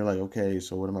open. You're like, okay,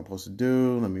 so what am I supposed to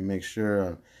do? Let me make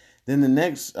sure. Then the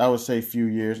next, I would say, few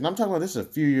years, and I'm talking about this is a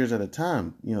few years at a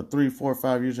time, 3, 4,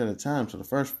 5 years at a time. So the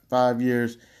first 5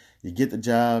 years, you get the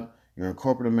job, you're in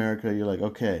corporate America, you're like,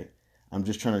 okay, I'm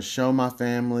just trying to show my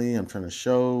family, I'm trying to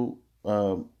show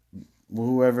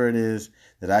whoever it is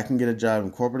that I can get a job in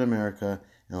corporate America,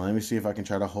 and let me see if I can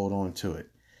try to hold on to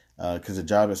it. Because the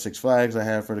job at Six Flags I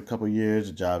had for a couple of years,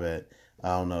 the job at,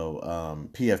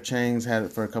 P.F. Chang's had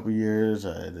it for a couple of years,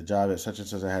 the job at such and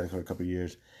such I had it for a couple of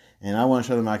years. And I want to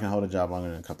show them I can hold a job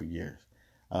longer than a couple of years.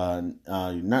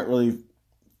 Not really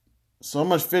so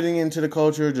much fitting into the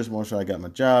culture, just more so I got my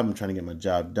job. I'm trying to get my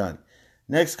job done.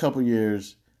 Next couple of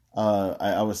years,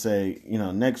 I would say,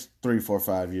 next 3, 4,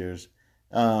 5 years,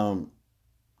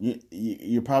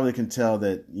 you probably can tell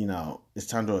that, it's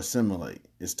time to assimilate.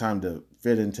 It's time to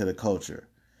fit into the culture.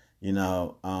 You're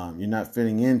not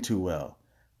fitting in too well.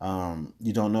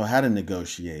 You don't know how to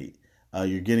negotiate.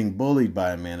 You're getting bullied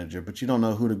by a manager, but you don't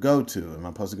know who to go to. Am I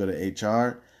supposed to go to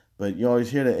HR? But you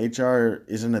always hear that HR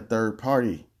isn't a third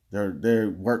party. They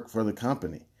work for the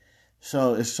company.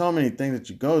 So it's so many things that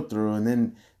you go through. And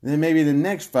then maybe the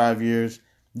next 5 years,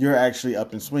 you're actually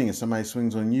up and swinging. Somebody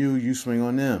swings on you, you swing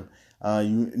on them.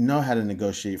 You know how to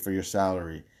negotiate for your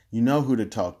salary. You know who to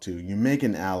talk to. You're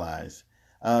making allies.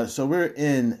 So we're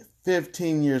in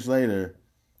 15 years later,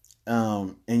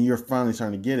 and you're finally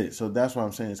starting to get it. So that's why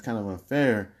I'm saying it's kind of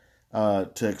unfair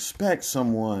to expect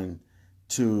someone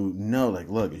to know, like,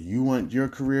 look, if you want your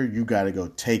career, you got to go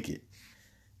take it.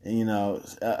 And,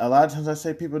 a lot of times I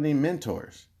say people need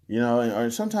mentors, or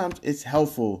sometimes it's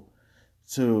helpful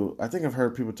to, I think I've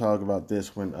heard people talk about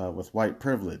this when with white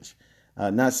privilege.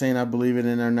 Not saying I believe it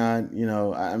in or not,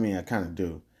 I kind of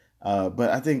do. But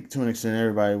I think to an extent,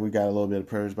 everybody, we got a little bit of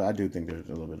privilege, but I do think there's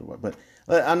a little bit of what. But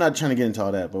I'm not trying to get into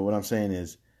all that. But what I'm saying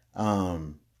is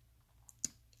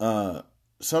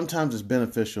sometimes it's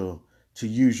beneficial to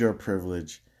use your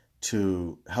privilege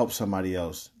to help somebody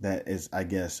else that is, I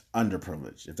guess,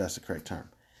 underprivileged, if that's the correct term.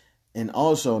 And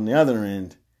also on the other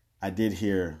end, I did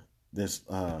hear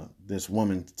this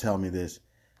woman tell me this.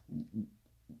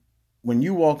 When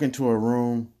you walk into a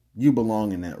room, you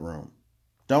belong in that room.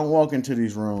 Don't walk into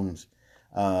these rooms.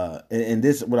 And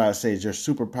this, what I say, is your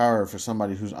superpower for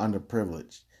somebody who's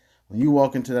underprivileged. When you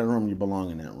walk into that room, you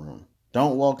belong in that room.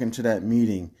 Don't walk into that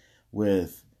meeting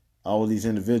with all of these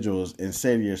individuals and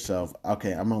say to yourself,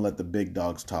 okay, I'm going to let the big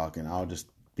dogs talk and I'll just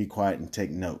be quiet and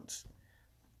take notes.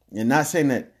 And not saying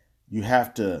that you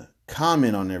have to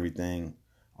comment on everything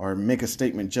or make a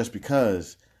statement just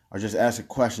because, or just ask a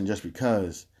question just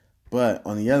because. But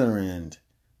on the other end,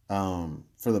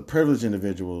 for the privileged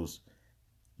individuals,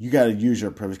 you got to use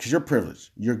your privilege because you're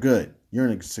privileged. You're good. You're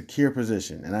in a secure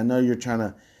position. And I know you're trying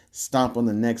to stomp on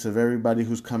the necks of everybody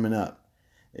who's coming up.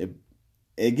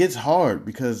 It gets hard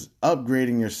because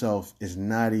upgrading yourself is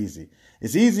not easy.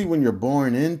 It's easy when you're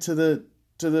born into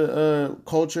the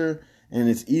culture and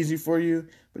it's easy for you.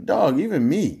 But dog, even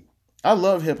me, I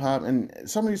love hip hop, and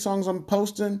some of these songs I'm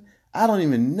posting, I don't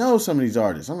even know some of these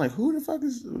artists. I'm like, who the fuck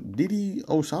is Didi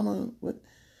Osama? What?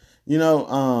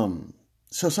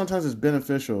 So sometimes it's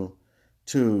beneficial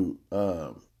to,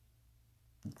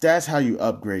 that's how you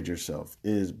upgrade yourself,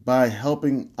 is by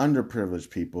helping underprivileged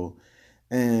people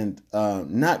and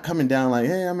not coming down like,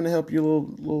 hey, I'm going to help you,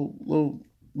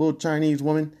 little Chinese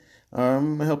woman.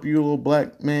 I'm going to help you, little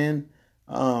black man.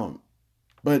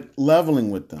 But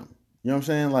leveling with them. You know what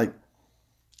I'm saying?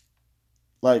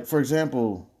 Like, for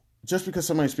example, just because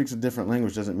somebody speaks a different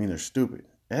language doesn't mean they're stupid.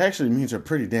 It actually means they're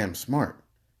pretty damn smart.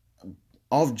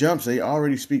 Off jumps, they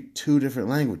already speak 2 different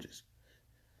languages.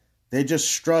 They're just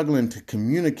struggling to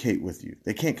communicate with you.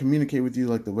 They can't communicate with you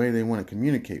like the way they want to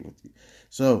communicate with you.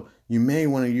 So you may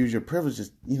want to use your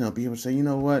privileges, be able to say, you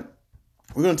know what?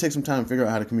 We're going to take some time to figure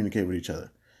out how to communicate with each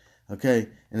other. Okay?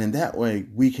 And in that way,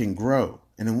 we can grow.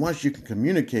 And then once you can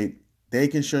communicate, they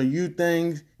can show you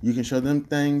things, you can show them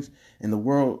things, and the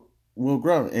world will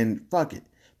grow. And fuck it.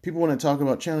 People want to talk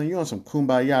about channeling you on some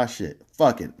kumbaya shit.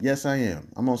 Fuck it. Yes, I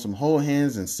am. I'm on some hold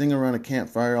hands and sing around a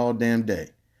campfire all damn day.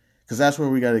 Because that's where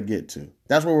we got to get to.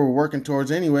 That's what we're working towards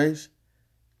anyways.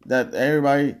 That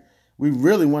everybody, we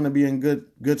really want to be in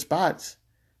good spots.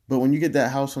 But when you get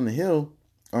that house on the hill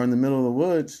or in the middle of the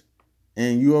woods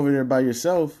and you over there by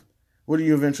yourself, what do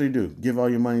you eventually do? Give all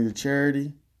your money to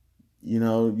charity? You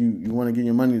want to give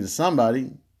your money to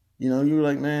somebody. You're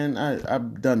like, man,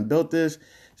 I've done built this.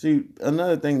 See,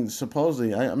 another thing,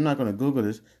 supposedly, I'm not going to Google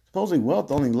this. Supposedly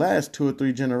wealth only lasts 2 or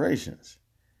 3 generations.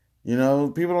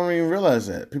 People don't even realize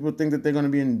that. People think that they're going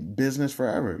to be in business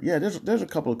forever. Yeah, there's a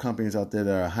couple of companies out there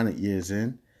that are 100 years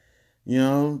in.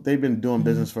 They've been doing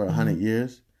business for 100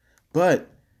 years.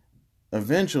 But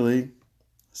eventually,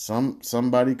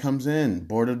 somebody comes in,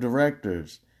 board of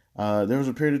directors. There was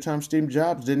a period of time Steve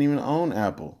Jobs didn't even own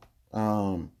Apple.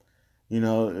 Some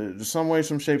way,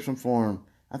 some shape, some form.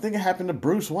 I think it happened to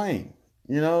Bruce Wayne.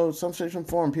 Some shape, some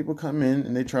form. People come in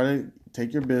and they try to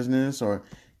take your business, or,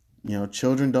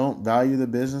 children don't value the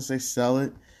business. They sell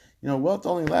it. Wealth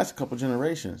only lasts a couple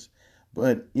generations.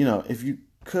 But, if you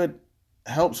could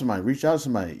help somebody, reach out to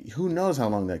somebody, who knows how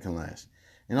long that can last.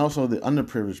 And also the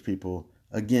underprivileged people,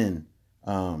 again,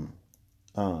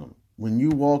 when you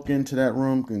walk into that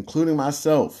room, including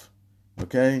myself,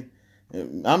 okay,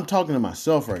 I'm talking to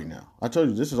myself right now. I told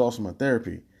you this is also my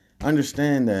therapy.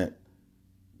 Understand that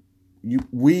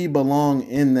we belong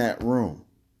in that room.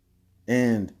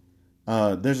 And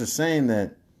there's a saying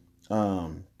that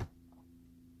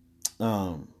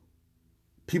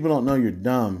people don't know you're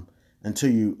dumb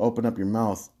until you open up your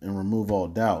mouth and remove all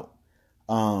doubt.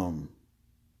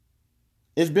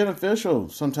 It's beneficial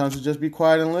sometimes to just be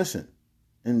quiet and listen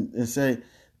and say,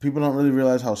 people don't really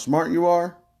realize how smart you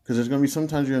are. Because there's going to be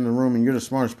sometimes you're in the room and you're the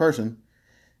smartest person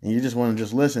and you just want to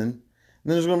just listen. And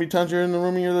then there's going to be times you're in the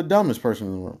room and you're the dumbest person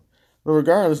in the room. But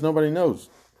regardless, nobody knows.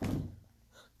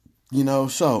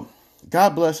 So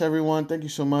God bless everyone. Thank you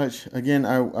so much. Again,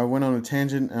 I went on a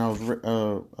tangent and I was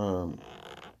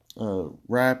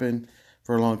rapping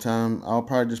for a long time. I'll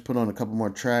probably just put on a couple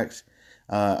more tracks.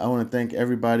 I want to thank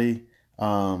everybody.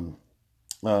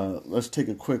 Let's take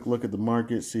a quick look at the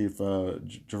market, see if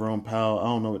Jerome Powell, I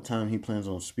don't know what time he plans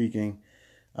on speaking.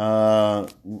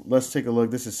 Let's take a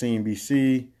look. This is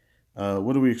CNBC.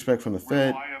 What do we expect from the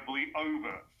Fed? Reliably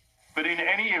over. But in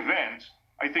any event,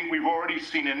 I think we've already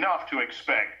seen enough to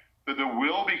expect that there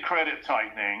will be credit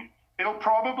tightening. It'll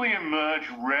probably emerge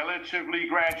relatively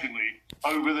gradually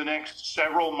over the next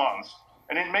several months.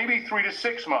 And it may be 3 to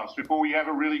 6 months before we have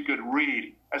a really good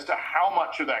read as to how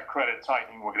much of that credit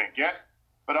tightening we're going to get.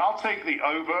 But I'll take the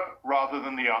over rather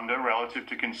than the under relative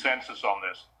to consensus on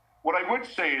this. What I would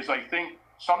say is I think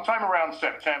sometime around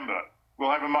September,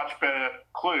 we'll have a much better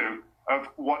clue of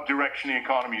what direction the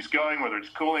economy is going, whether it's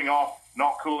cooling off,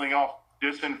 not cooling off,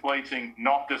 disinflating,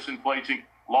 not disinflating,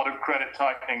 a lot of credit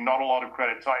tightening, not a lot of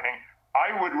credit tightening.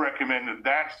 I would recommend that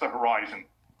that's the horizon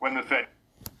when the Fed.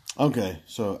 Okay,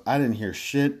 so I didn't hear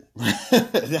shit.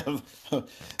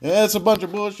 That's a bunch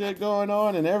of bullshit going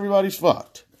on, and everybody's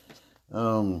fucked.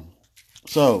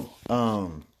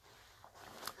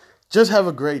 Just have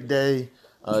a great day.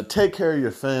 Take care of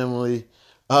your family.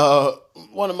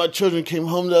 One of my children came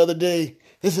home the other day.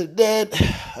 He said, "Dad,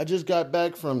 I just got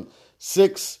back from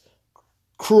 6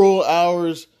 cruel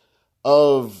hours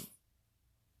of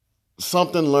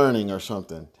something learning or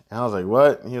something." And I was like,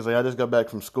 "What?" And he was like, "I just got back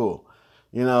from school."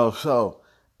 So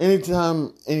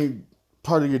anytime, any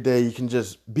part of your day, you can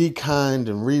just be kind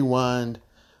and rewind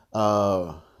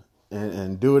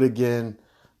and do it again.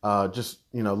 Just,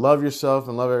 love yourself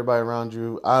and love everybody around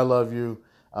you. I love you.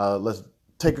 Let's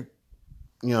take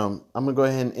I'm going to go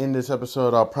ahead and end this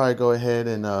episode. I'll probably go ahead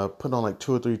and put on like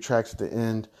 2 or 3 tracks at the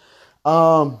end.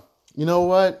 You know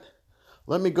what?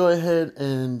 Let me go ahead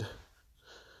and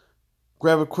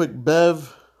grab a quick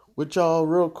bev with y'all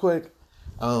real quick.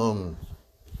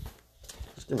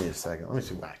 Just give me a second. Let me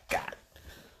see what I got.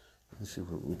 Let's see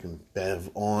what we can bev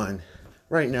on.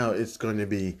 Right now, it's going to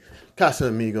be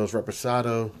Casamigos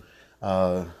Reposado.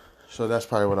 So that's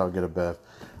probably what I'll get a bev.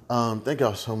 Thank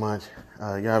y'all so much.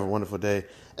 Y'all have a wonderful day.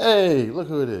 Hey, look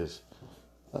who it is.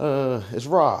 It's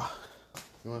Raw.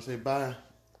 You want to say bye?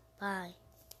 Bye.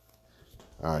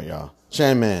 All right, y'all.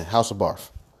 Sandman, House of Barf.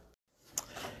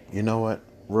 You know what?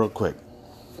 Real quick.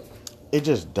 It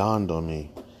just dawned on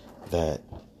me that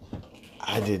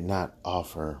I did not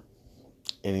offer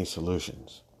any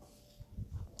solutions.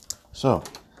 So,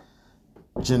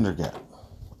 gender gap.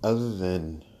 Other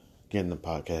than getting the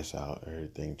podcast out,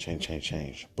 everything,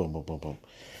 change. Boom, boom, boom, boom.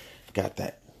 Got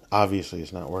that. Obviously,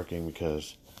 it's not working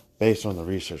because based on the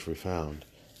research we found,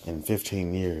 in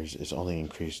 15 years, it's only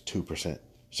increased 2%.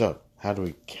 So, how do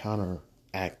we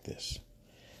counteract this?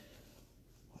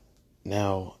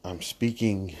 Now, I'm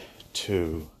speaking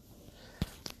to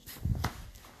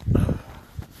just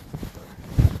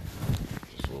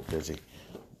a little busy.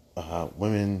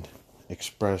 Women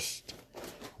expressed,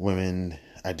 women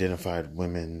identified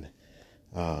women.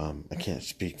 I can't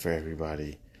speak for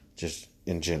everybody, just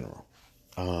in general.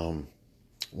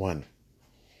 One,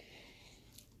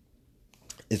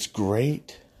 it's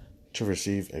great to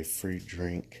receive a free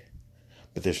drink,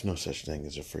 but there's no such thing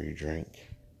as a free drink.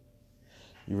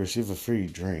 You receive a free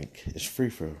drink. It's free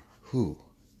for who?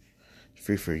 It's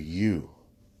free for you.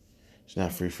 It's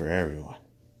not free for everyone.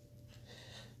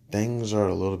 Things are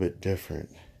a little bit different.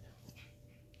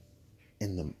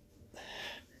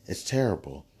 It's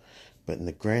terrible, but in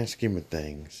the grand scheme of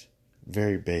things,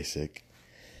 very basic,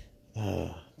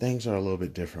 things are a little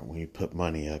bit different when you put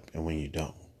money up and when you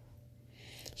don't.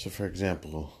 So, for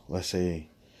example, let's say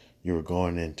you were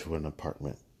going into an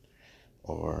apartment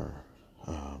or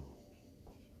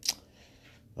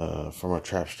from a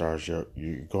Trap Stars, you're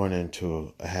going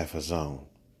into a half a zone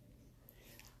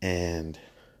and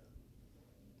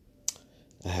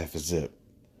a half a zip.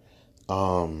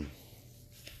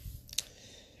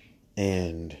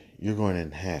 And you're going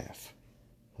in half.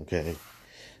 Okay?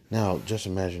 Now, just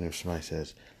imagine if somebody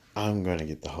says, I'm going to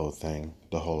get the whole thing,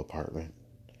 the whole apartment,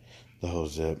 the whole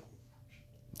zip,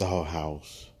 the whole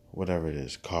house, whatever it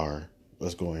is, car.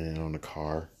 Let's go in on the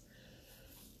car,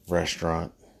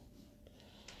 restaurant.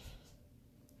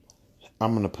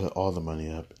 I'm going to put all the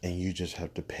money up and you just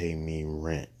have to pay me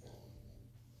rent.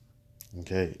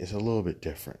 Okay? It's a little bit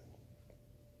different.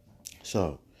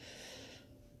 So,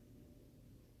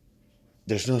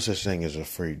 there's no such thing as a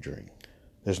free drink.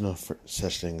 There's no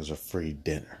such thing as a free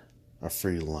dinner, a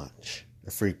free lunch,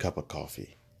 a free cup of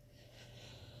coffee.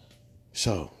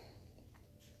 So,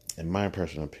 in my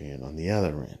personal opinion, on the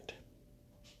other end,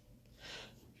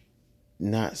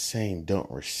 not saying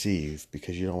don't receive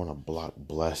because you don't want to block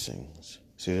blessings.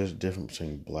 See, there's a difference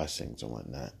between blessings and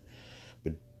whatnot.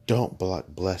 But don't block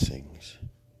blessings.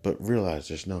 But realize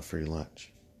there's no free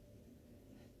lunch.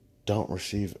 Don't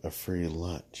receive a free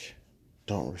lunch.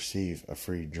 Don't receive a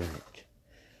free drink.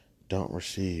 Don't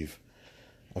receive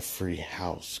a free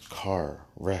house, car,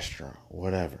 restaurant,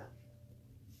 whatever.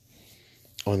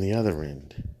 On the other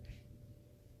end,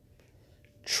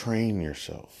 train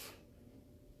yourself.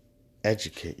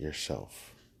 Educate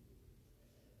yourself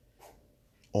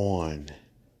on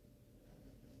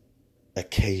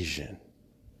occasion.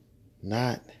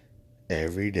 Not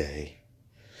every day.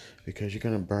 Because you're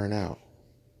going to burn out.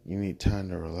 You need time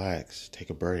to relax, take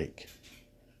a break,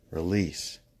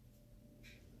 release.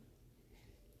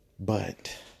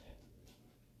 But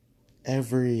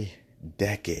every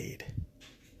decade,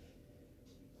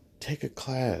 take a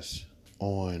class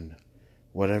on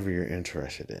whatever you're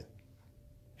interested in.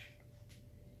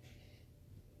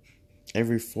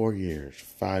 Every 4 years,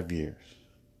 5 years,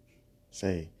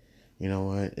 say, you know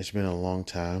what? It's been a long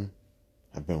time.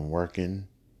 I've been working.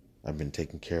 I've been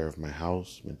taking care of my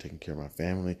house, been taking care of my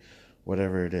family,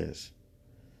 whatever it is.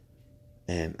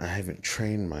 And I haven't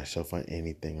trained myself on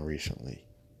anything recently.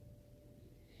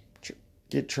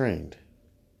 Get trained.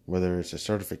 Whether it's a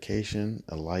certification,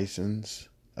 a license,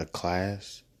 a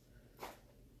class.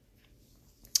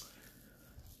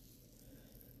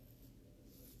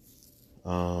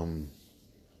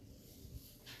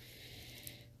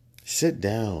 Sit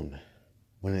down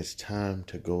when it's time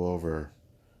to go over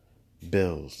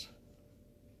bills,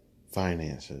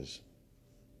 finances,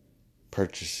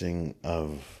 purchasing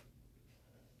of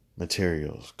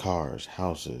materials, cars,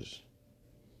 houses,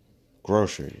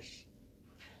 groceries.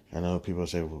 I know people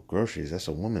say, well, groceries, that's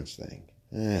a woman's thing.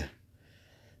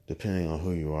 Depending on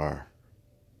who you are.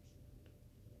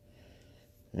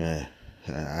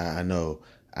 I know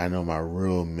my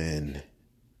real men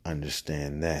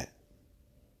understand that.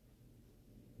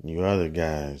 You other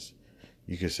guys,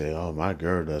 you could say, oh, my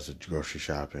girl does the grocery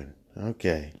shopping.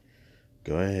 Okay,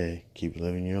 go ahead. Keep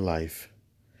living your life.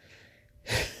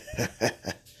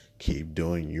 Keep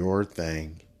doing your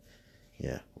thing.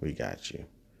 Yeah, we got you.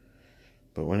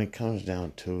 But when it comes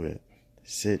down to it,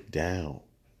 sit down.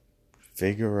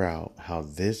 Figure out how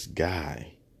this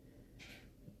guy,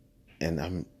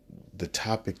 and the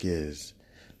topic is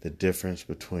the difference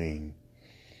between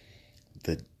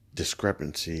the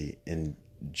discrepancy in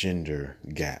gender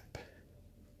gap.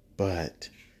 But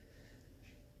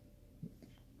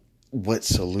what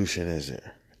solution is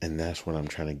there? And that's what I'm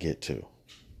trying to get to.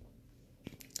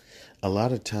 A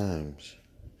lot of times,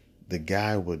 the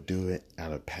guy would do it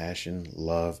out of passion,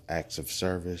 love, acts of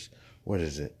service. What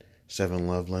is it? 7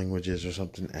 love languages or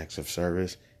something? Acts of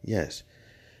service? Yes.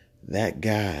 That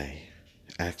guy,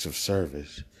 acts of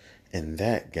service, and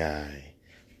that guy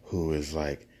who is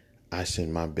like, I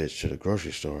send my bitch to the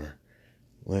grocery store.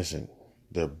 Listen,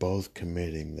 they're both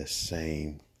committing the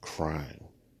same crime.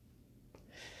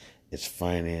 It's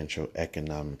financial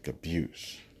economic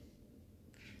abuse.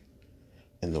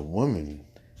 And the woman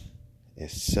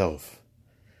is I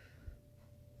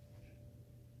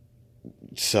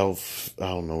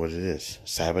don't know what it is,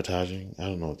 sabotaging. I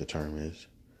don't know what the term is.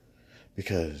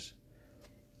 Because,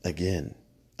 again,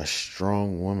 a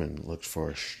strong woman looks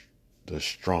for the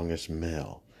strongest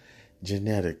male.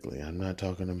 Genetically, I'm not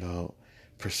talking about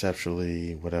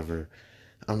perceptually, whatever.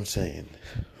 I'm saying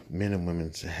men and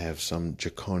women have some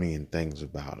draconian things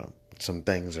about them. Some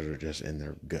things that are just in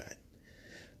their gut.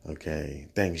 Okay?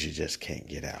 Things you just can't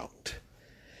get out.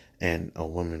 And a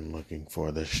woman looking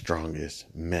for the strongest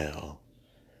male,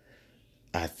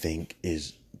 I think,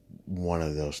 is one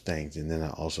of those things. And then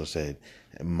I also said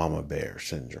mama bear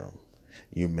syndrome.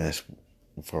 You mess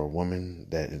for a woman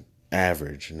that is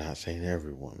average, not saying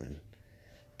every woman,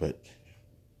 but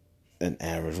an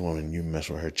average woman, you mess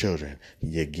with her children,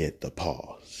 you get the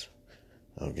pause.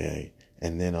 Okay?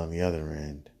 And then on the other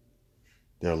end,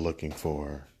 they're looking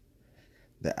for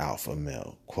the alpha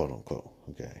male, quote unquote.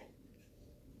 Okay?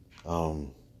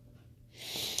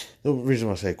 The reason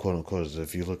why I say quote unquote is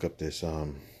if you look up this,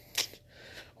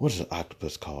 what is an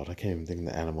octopus called? I can't even think of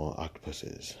the animal an octopus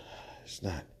is. It's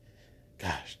not,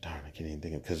 gosh darn, I can't even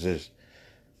think of it, because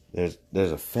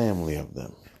there's a family of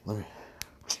them. Let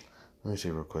me see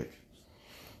real quick.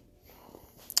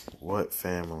 What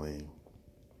family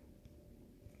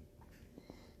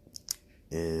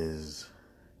is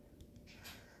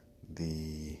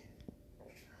the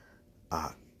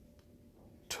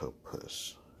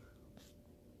octopus?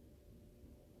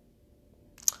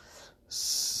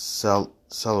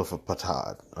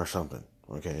 Cephalopod or something.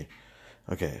 Okay,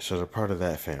 so they're part of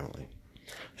that family.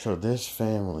 So this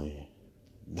family,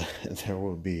 there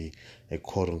will be a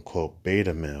quote-unquote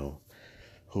beta male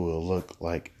who will look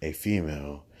like a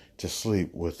female to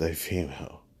sleep with a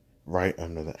female right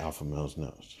under the alpha male's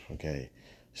nose. Okay,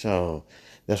 so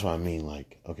that's what I mean,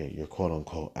 like, okay, you're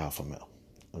quote-unquote alpha male.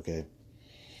 Okay,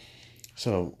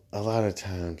 so a lot of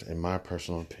times, in my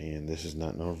personal opinion, this is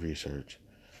not no research,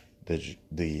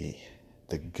 the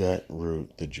gut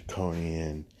root, the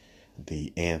draconian,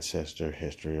 the ancestor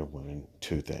history of women,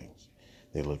 2 things.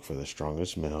 They look for the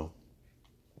strongest male,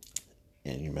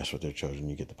 and you mess with their children,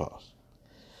 you get the pause.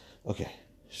 Okay,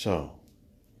 so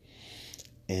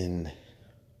in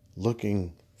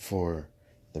looking for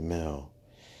the male,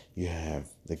 you have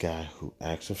the guy who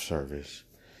acts of service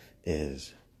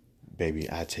is, baby,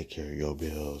 I take care of your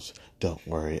bills. Don't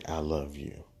worry, I love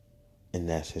you. And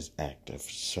that's his act of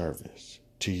service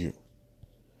to you.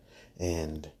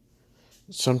 And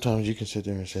sometimes you can sit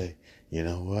there and say, you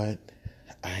know what?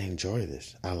 I enjoy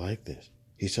this. I like this.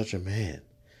 He's such a man.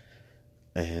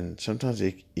 And sometimes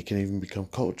it can even become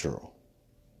cultural.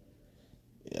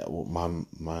 Yeah, well,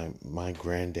 my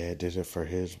granddad did it for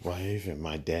his wife, and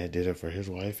my dad did it for his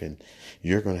wife, and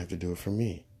you're going to have to do it for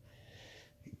me.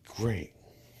 Great,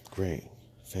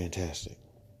 fantastic.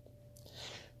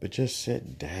 But just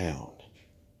sit down.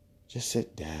 Just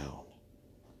sit down.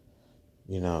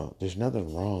 You know, there's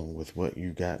nothing wrong with what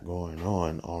you got going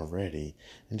on already,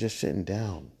 and just sitting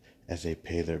down as they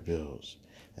pay their bills,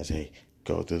 as they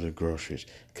go through the groceries.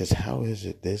 Because how is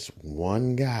it this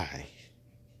one guy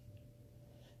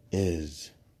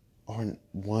is on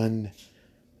one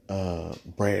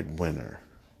breadwinner,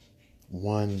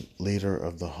 one leader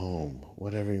of the home,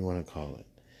 whatever you want to call it,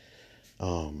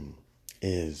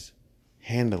 is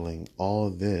handling all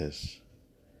of this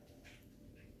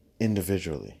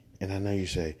individually? And I know you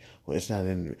say, well, it's not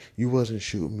in, you wasn't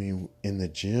shooting me in the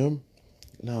gym.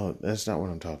 No, that's not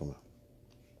what I'm talking about.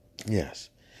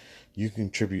 Yes, you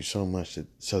contribute so much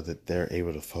so that they're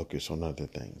able to focus on other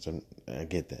things. And I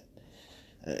get that.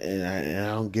 And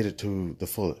I don't get it to the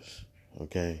fullest,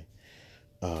 okay?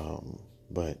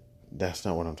 But that's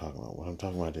not what I'm talking about. What I'm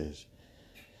talking about is,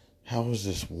 how is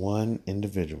this one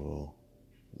individual,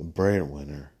 the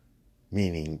breadwinner,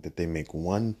 meaning that they make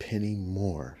 1 penny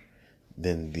more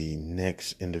than the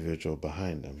next individual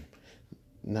behind them?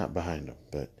 Not behind them,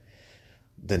 but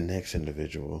the next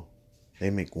individual, they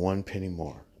make 1 penny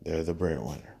more. They're the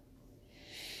breadwinner.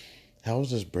 How is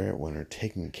this breadwinner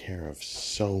taking care of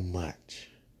so much?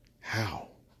 How?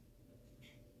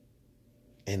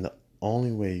 And the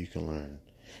only way you can learn,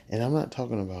 and I'm not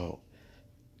talking about,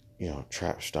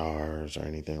 trap stars or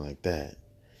anything like that,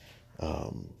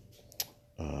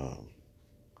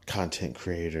 content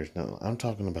creators. No, I'm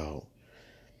talking about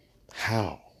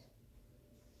how.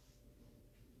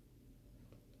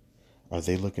 Are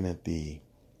they looking at the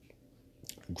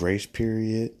grace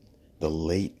period, the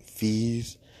late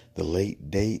fees, the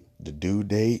late date, the due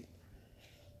date?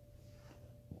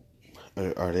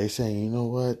 Are they saying, you know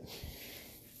what?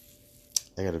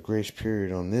 I got a grace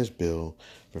period on this bill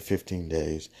for 15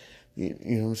 days. You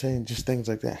know what I'm saying? Just things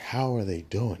like that. How are they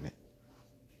doing it?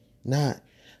 Not,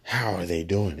 how are they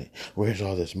doing it? Where's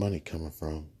all this money coming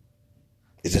from?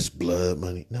 Is this blood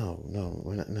money? No,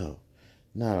 we're not. No,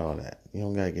 not all that. You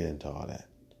don't got to get into all that.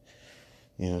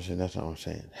 You know what I'm saying? That's not what I'm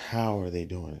saying. How are they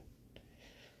doing it?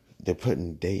 They're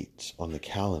putting dates on the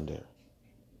calendar.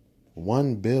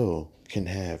 One bill can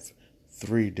have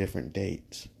 3 different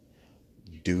dates: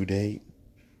 due date,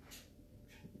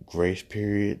 grace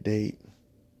period date,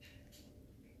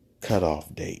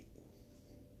 cutoff date.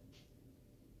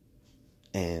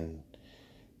 And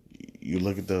you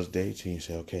look at those dates and you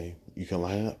say, okay, you can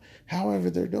line it up. However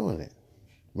they're doing it.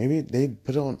 Maybe they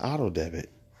put it on auto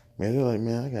debit. Maybe they're like,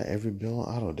 man, I got every bill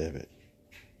on auto debit.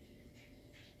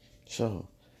 So,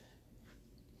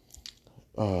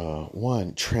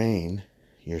 one, train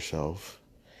yourself.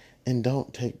 And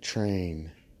don't take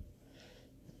train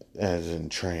as in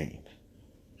train.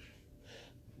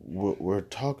 What we're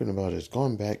talking about is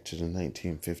going back to the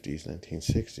 1950s,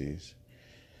 1960s,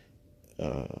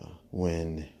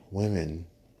 when women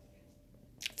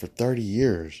for 30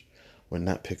 years would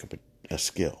not pick up a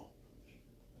skill.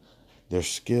 Their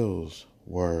skills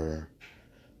were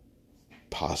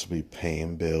possibly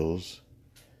paying bills,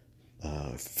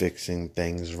 fixing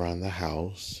things around the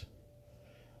house,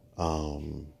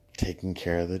 taking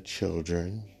care of the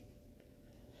children.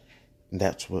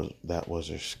 That was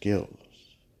their skills.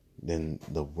 Then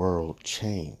the world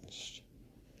changed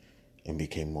and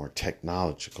became more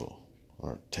technological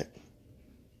or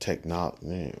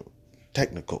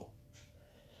technical.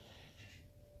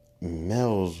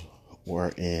 Males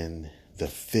were in the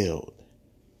field.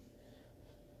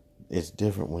 It's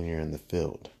different when you're in the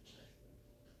field.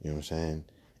 You know what I'm saying?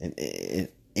 In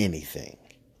anything.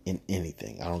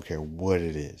 I don't care what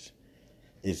it is.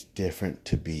 It's different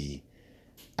to be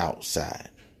outside.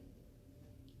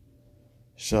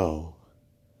 So,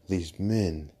 these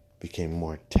men became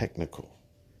more technical.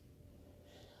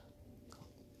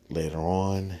 Later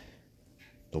on,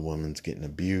 the woman's getting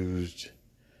abused.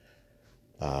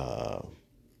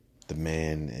 The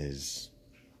man is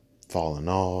falling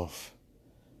off.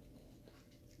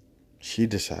 She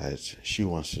decides she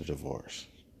wants to divorce.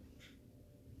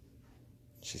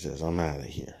 She says, I'm out of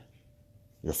here.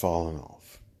 You're falling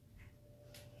off.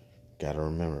 Gotta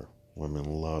remember, women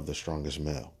love the strongest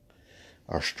male.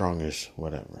 Or strongest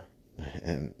whatever.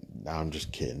 And I'm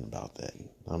just kidding about that.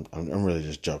 I'm really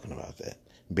just joking about that.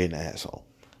 Being an asshole.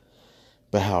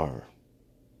 But however,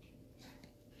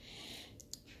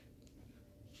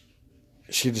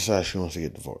 she decides she wants to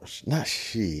get divorced. Not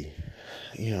she,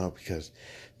 because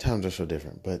times are so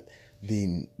different. But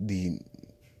the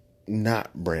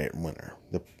not breadwinner,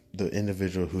 the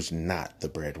individual who's not the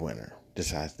breadwinner,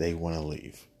 decides they want to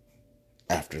leave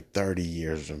after 30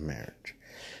 years of marriage,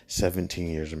 17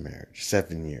 years of marriage,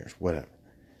 7 years, whatever.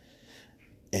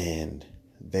 And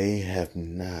they have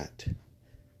not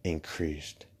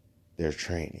increased their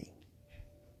training.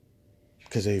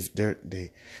 Because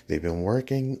they've been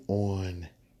working on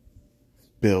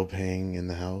bill paying in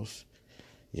the house,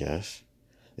 yes.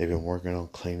 They've been working on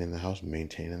cleaning the house,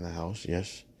 maintaining the house,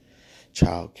 yes.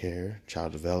 Child care,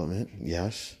 child development,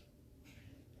 yes.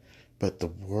 But the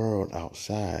world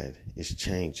outside is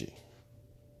changing.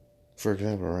 For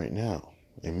example, right now,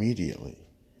 immediately,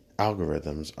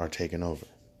 algorithms are taking over.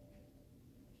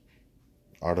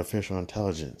 Artificial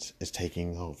intelligence is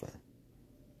taking over.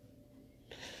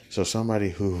 So somebody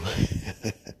who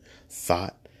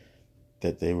thought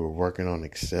that they were working on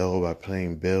Excel by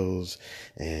paying bills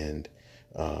and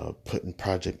putting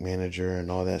Project Manager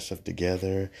and all that stuff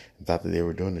together, and thought that they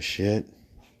were doing the shit,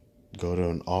 go to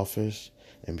an office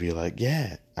and be like,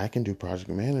 yeah, I can do Project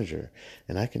Manager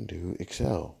and I can do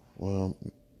Excel. Well,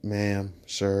 ma'am,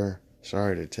 sir,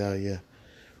 sorry to tell you,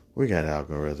 we got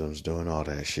algorithms doing all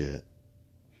that shit.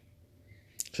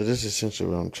 So this is essentially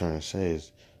what I'm trying to say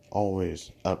is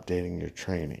always updating your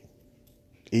training.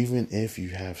 Even if you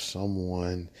have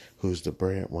someone who's the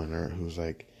breadwinner who's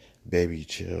like, baby,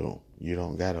 chill, you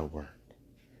don't gotta work.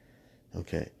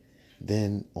 Okay.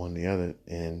 Then on the other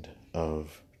end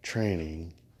of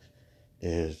training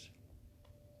is,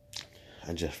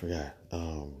 I just forgot.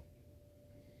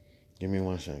 Give me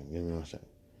one second.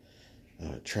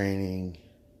 Training,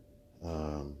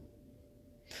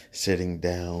 sitting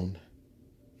down.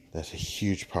 That's a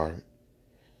huge part.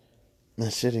 Now,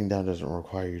 sitting down doesn't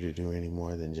require you to do any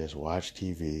more than just watch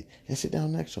TV and sit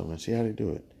down next to them and see how they do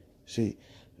it. See,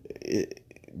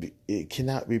 it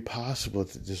cannot be possible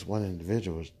that this one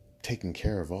individual is taking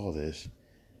care of all this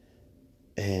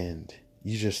and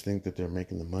you just think that they're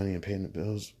making the money and paying the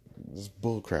bills. It's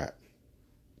bullcrap.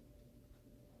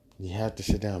 You have to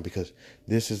sit down because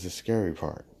this is the scary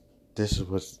part. This is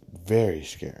what's very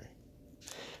scary.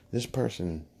 This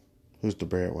person who's the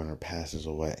breadwinner passes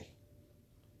away.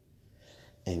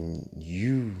 And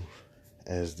you,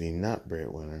 as the not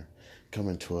breadwinner, come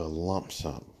into a lump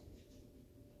sum.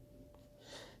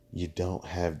 You don't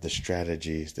have the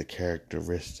strategies, the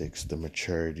characteristics, the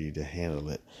maturity to handle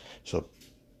it. So,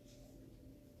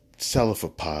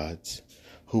 cephalopods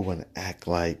who want to act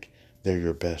like they're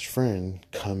your best friend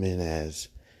come in as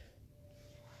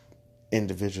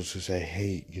individuals who say,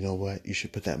 hey, you know what? You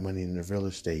should put that money in the real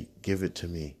estate. Give it to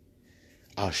me.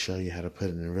 I'll show you how to put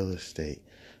it in real estate.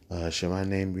 Should my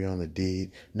name be on the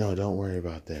deed? No, don't worry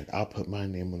about that. I'll put my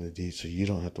name on the deed so you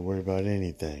don't have to worry about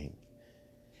anything.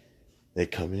 They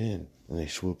come in and they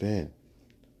swoop in.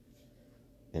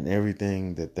 And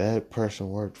everything that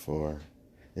person worked for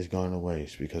is gone to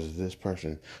waste because of this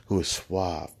person who is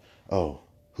suave,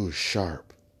 who is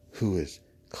sharp, who is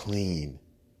clean.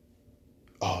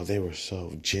 Oh, they were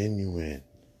so genuine.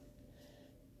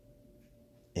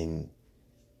 And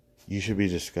you should be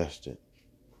disgusted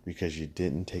because you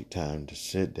didn't take time to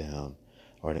sit down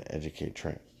or to educate,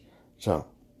 train. So,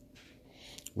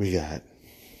 we got,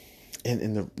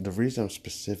 and the reason I'm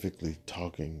specifically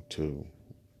talking to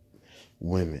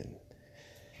women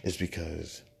is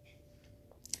because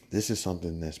this is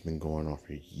something that's been going on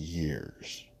for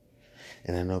years.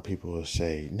 And I know people will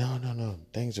say, no,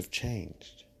 things have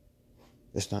changed.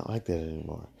 It's not like that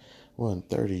anymore. Well, in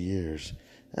 30 years,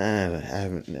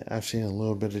 I've seen a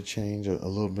little bit of change, a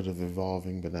little bit of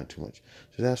evolving, but not too much.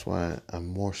 So that's why I'm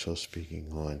more so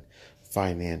speaking on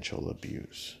financial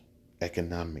abuse,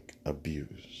 economic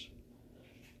abuse.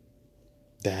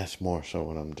 That's more so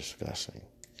what I'm discussing.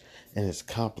 And it's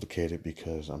complicated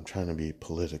because I'm trying to be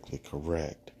politically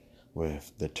correct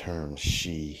with the terms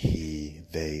she, he,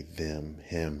 they, them,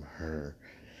 him, her.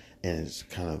 And it's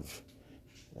kind of,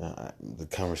 the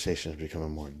conversation is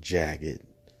becoming more jagged.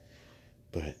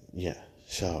 But yeah,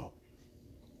 so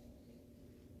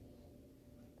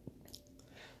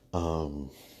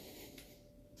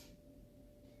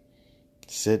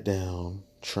sit down,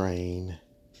 train.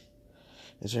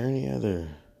 Is there any other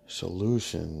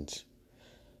solutions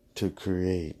to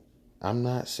create? I'm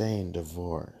not saying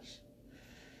divorce.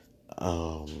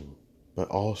 But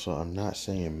also I'm not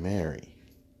saying marry.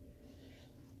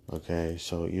 Okay,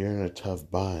 so you're in a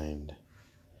tough bind.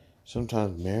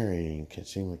 Sometimes marrying can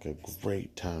seem like a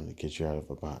great time to get you out of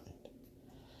a bind.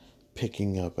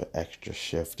 Picking up an extra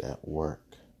shift at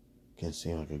work can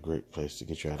seem like a great place to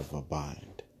get you out of a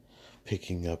bind.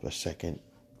 picking up a second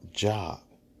job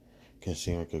can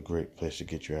seem like a great place to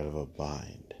get you out of a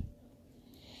bind.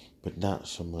 But not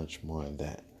so much more of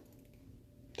that.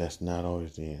 That's not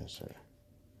always the answer.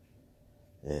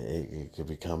 It could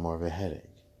become more of a headache.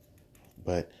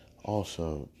 But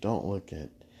also, don't look at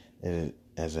it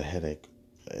as a headache.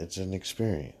 It's an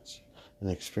experience. An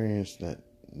experience that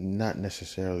not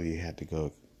necessarily you had to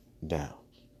go down.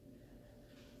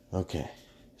 Okay,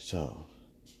 so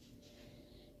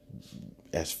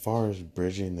as far as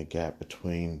bridging the gap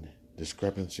between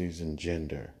discrepancies in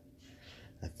gender,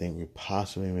 I think we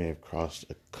possibly may have crossed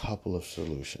a couple of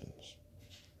solutions.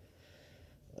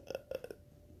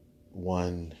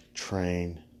 1,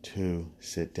 train. 2,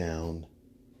 sit down.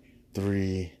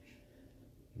 3,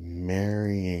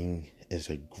 marrying is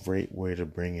a great way to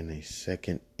bring in a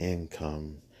second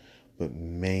income, but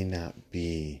may not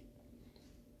be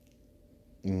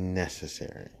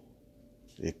necessary.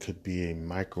 It could be a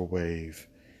microwave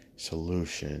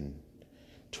solution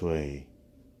to a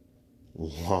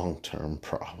long-term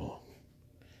problem.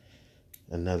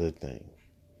 Another thing,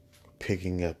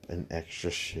 picking up an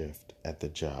extra shift at the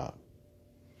job.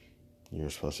 You were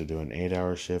supposed to do an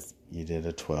 8-hour shift, you did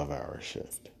a 12-hour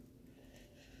shift.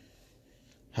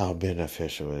 How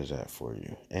beneficial is that for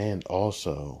you? And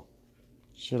also,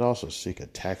 you should also seek a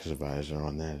tax advisor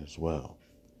on that as well.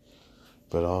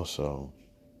 But also,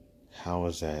 how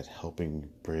is that helping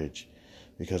bridge?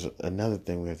 Because another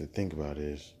thing we have to think about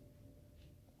is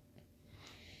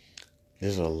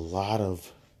there's a lot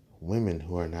of women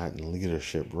who are not in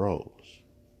leadership roles.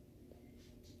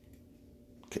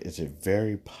 Is it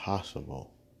very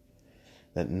possible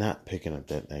that not picking up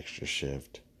that extra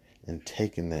shift and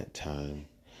taking that time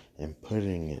and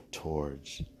putting it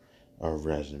towards a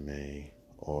resume,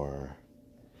 or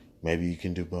maybe you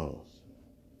can do both,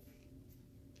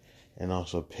 and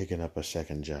also picking up a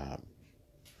second job?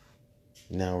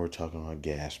 Now we're talking about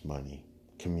gas money,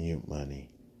 commute money,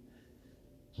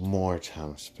 more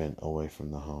time spent away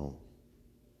from the home.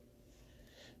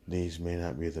 These may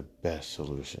not be the best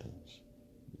solutions,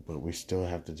 but we still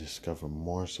have to discover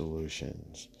more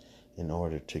solutions in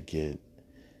order to get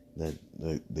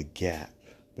the gap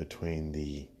between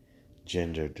the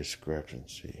gender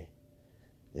discrepancy.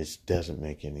 It doesn't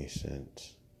make any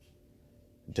sense.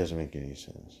 It doesn't make any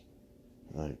sense.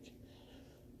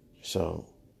 So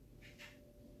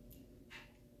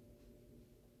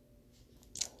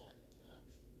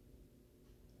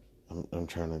I'm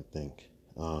trying to think.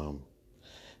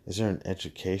 Is there an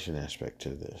education aspect to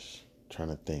this? I'm trying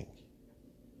to think.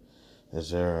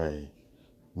 Is there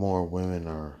more women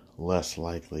are less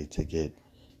likely to get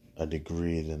a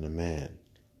degree than a man?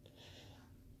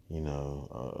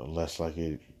 Less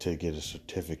likely to get a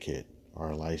certificate or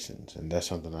a license. And that's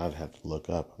something I'd have to look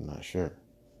up. I'm not sure.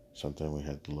 Something we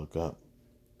had to look up.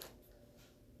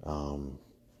 And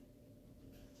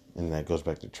that goes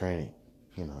back to training.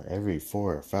 Every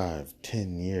 4 or 5,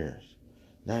 10 years.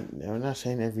 I'm not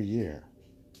saying every year.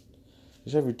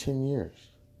 It's every 10 years.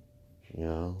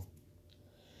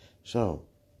 So,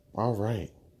 all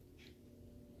right.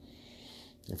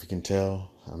 If you can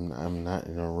tell, I'm not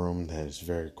in a room that is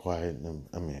very quiet.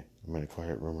 I'm in a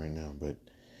quiet room right now, but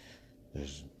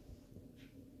it's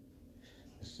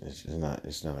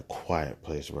not a quiet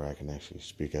place where I can actually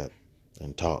speak up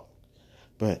and talk.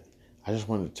 But I just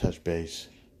wanted to touch base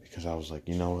because I was like,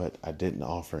 you know what? I didn't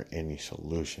offer any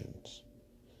solutions.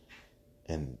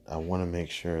 And I want to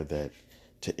make sure that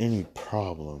to any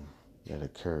problem that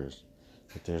occurs,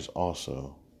 that there's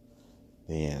also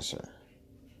the answer.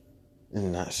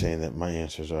 And not saying that my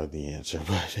answers are the answer,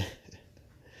 but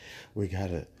we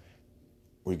gotta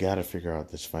figure out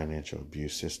this financial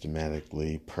abuse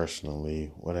systematically,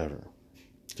 personally, whatever.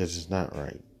 Because it's not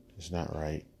right. It's not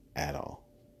right at all.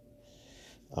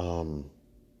 And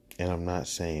I'm not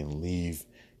saying leave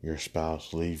your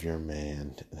spouse, leave your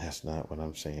man. That's not what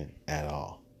I'm saying at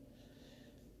all.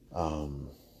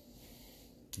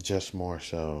 Just more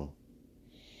so.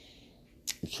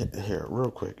 Here, real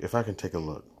quick, if I can take a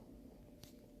look.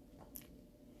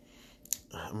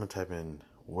 I'm going to type in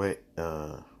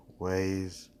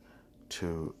ways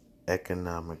to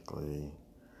economically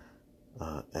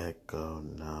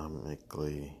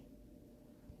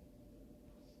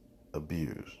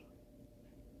abuse.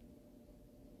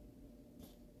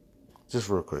 Just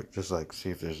real quick, just like see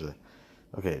if there's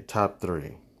top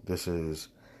 3. This is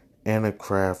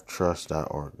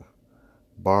annacrafttrust.org.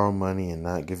 Borrow money and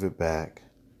not give it back.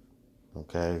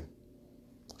 Okay?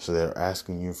 So they're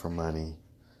asking you for money.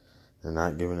 They're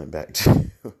not giving it back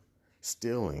to you.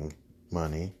 Stealing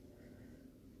money.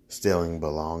 Stealing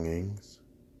belongings.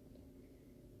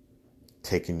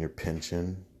 Taking your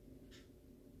pension.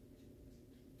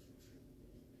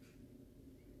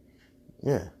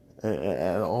 Yeah,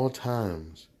 at all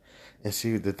times. And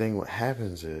see, the thing what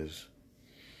happens is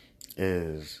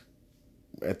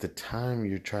at the time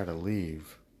you try to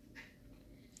leave,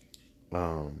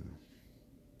 um,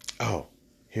 oh,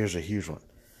 here's a huge one.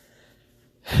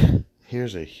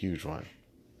 Here's a huge one.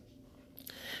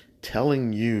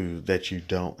 Telling you that you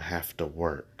don't have to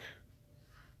work.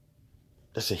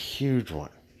 That's a huge one.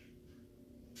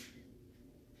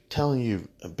 Telling you,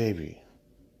 baby,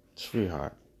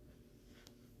 sweetheart,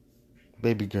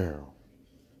 baby girl,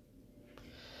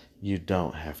 you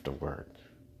don't have to work.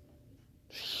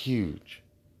 It's huge.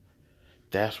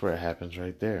 That's where it happens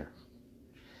right there.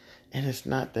 And it's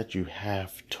not that you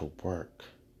have to work.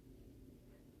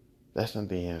 That's not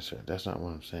the answer. That's not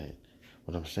what I'm saying.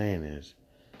 What I'm saying is,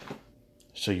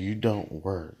 so you don't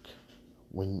work.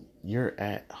 When you're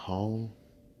at home,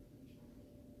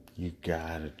 you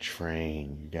gotta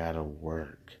train. You gotta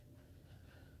work.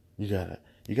 You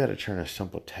gotta turn a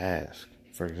simple task,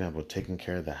 for example, taking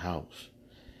care of the house,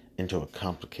 into a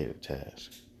complicated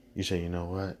task. You say, you know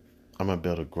what? I'm gonna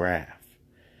build a graph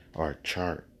or a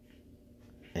chart,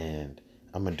 and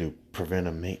I'm gonna do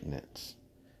preventive maintenance.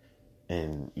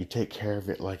 And you take care of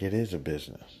it like it is a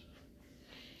business.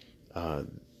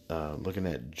 Looking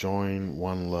at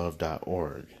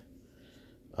joinonelove.org.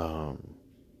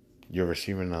 You're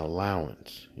receiving an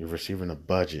allowance. You're receiving a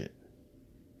budget.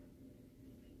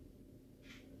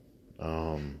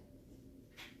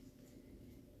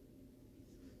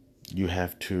 You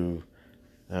have to.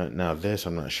 Now this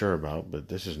I'm not sure about, but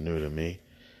this is new to me.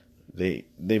 They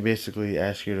basically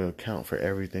ask you to account for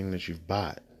everything that you've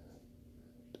bought,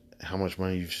 how much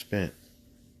money you've spent.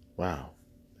 Wow,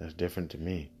 that's different to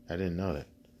me. I didn't know that.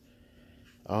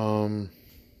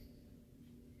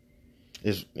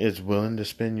 Is willing to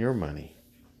spend your money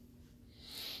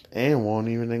and won't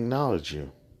even acknowledge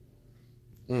you.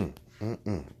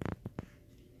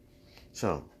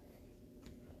 So,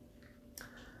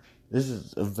 this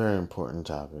is a very important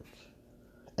topic.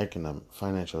 Economic,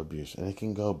 financial abuse. And it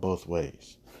can go both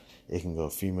ways. It can go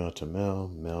female to male,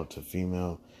 male to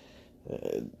female,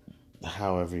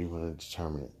 however you want to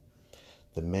determine it.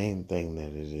 The main thing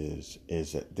that it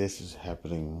is that this is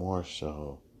happening more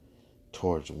so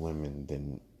towards women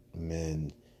than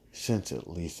men since at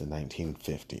least the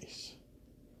 1950s.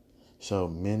 So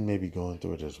men may be going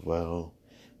through it as well.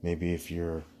 Maybe if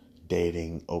you're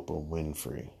dating Oprah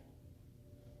Winfrey.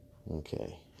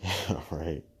 Okay.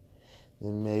 Alright.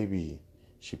 Then maybe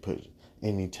she put,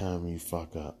 anytime you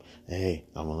fuck up, hey,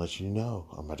 I'm gonna let you know,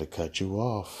 I'm about to cut you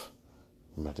off.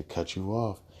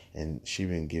 And she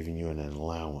been giving you an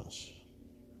allowance.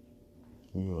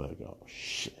 You're like, oh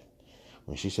shit.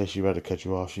 When she says she about to cut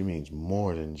you off, she means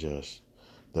more than just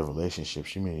the relationship.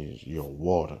 She means your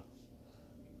water.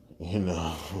 You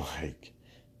know, like,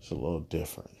 it's a little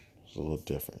different.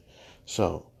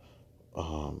 So,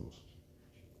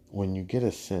 when you get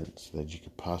a sense that you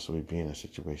could possibly be in a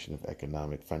situation of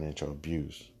economic, financial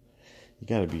abuse, you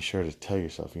got to be sure to tell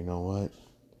yourself, you know what?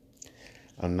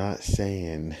 I'm not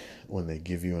saying when they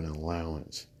give you an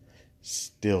allowance,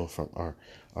 steal from,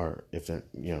 or if they're,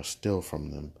 steal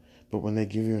from them. But when they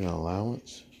give you an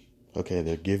allowance, okay,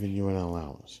 they're giving you an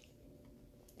allowance.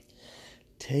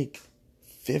 Take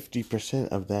 50%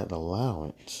 of that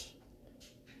allowance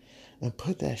and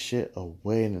put that shit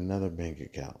away in another bank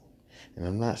account. And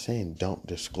I'm not saying don't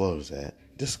disclose that.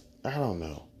 I don't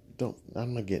know.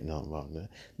 I'm not getting involved in that.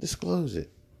 Disclose it.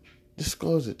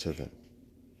 Disclose it to them.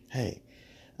 Hey,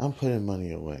 I'm putting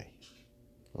money away.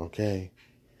 Okay?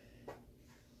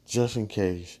 Just in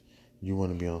case you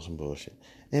want to be on some bullshit.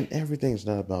 And everything's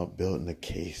not about building a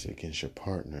case against your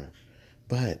partner.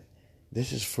 But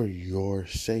this is for your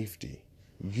safety.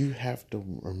 You have to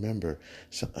remember.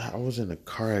 So I was in a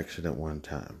car accident one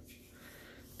time.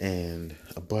 And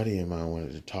a buddy of mine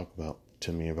wanted to talk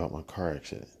to me about my car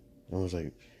accident. And I was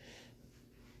like,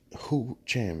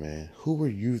 man, who were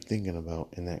you thinking about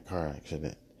in that car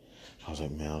accident? I was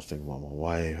like, man, I was thinking about my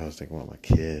wife. I was thinking about my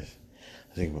kids. I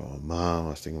was thinking about my mom. I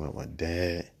was thinking about my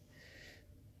dad.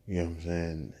 You know what I'm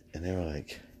saying? And they were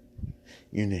like,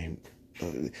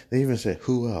 they even said,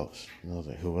 who else? And I was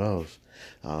like, who else?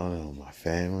 I don't know, my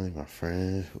family, my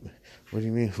friends. What do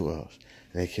you mean, who else?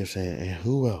 And they kept saying, and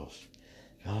who else?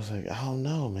 And I was like, I don't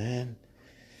know, man.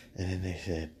 And then they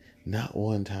said, not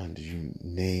one time did you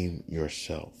name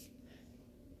yourself.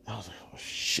 I was like, oh,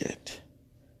 shit.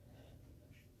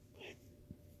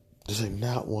 Just like,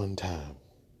 not one time.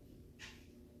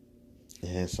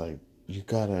 And it's like, you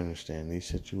gotta understand these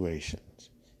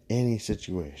situations. Any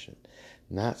situation.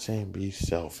 Not saying be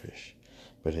selfish.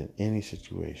 But in any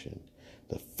situation,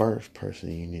 the first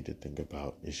person you need to think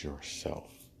about is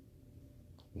yourself.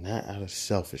 not out of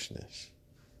selfishness.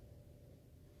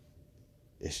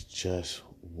 It's just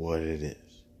what it is.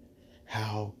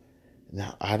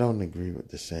 Now, I don't agree with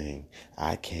the saying,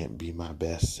 I can't be my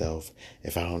best self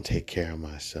if I don't take care of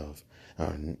myself.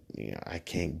 Or, I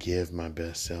can't give my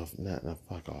best self. No,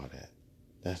 fuck all that.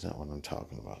 That's not what I'm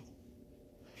talking about.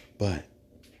 But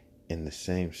in the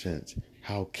same sense,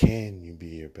 how can you be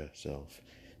your best self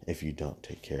if you don't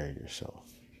take care of yourself?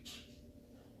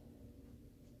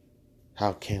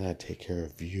 How can I take care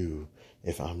of you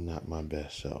if I'm not my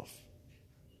best self?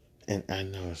 And I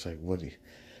know it's like, what do you...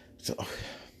 So,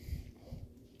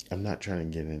 I'm not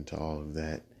trying to get into all of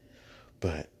that,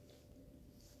 but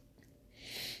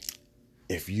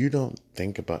if you don't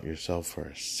think about yourself for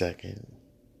a second,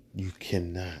 you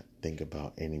cannot think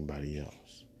about anybody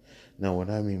else. Now, what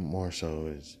I mean more so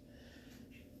is,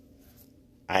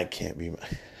 I can't be...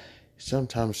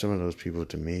 Sometimes some of those people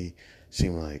to me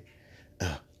seem like,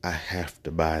 I have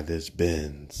to buy this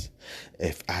Benz.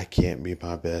 If I can't be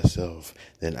my best self,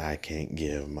 then I can't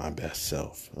give my best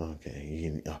self.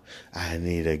 Okay, I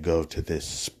need to go to this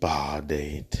spa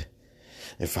date.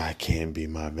 If I can't be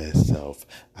my best self,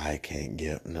 I can't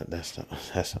give. No, that's not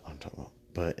what I'm talking about.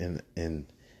 But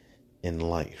in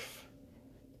life,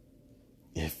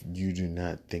 if you do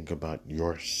not think about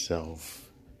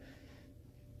yourself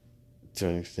to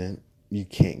an extent, you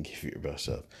can't give your best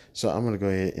self. So I'm going to go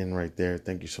ahead and end right there.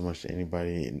 Thank you so much to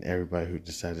anybody and everybody who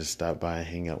decided to stop by and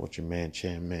hang out with your man,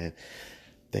 Chan Man.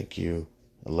 Thank you.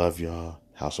 I love y'all.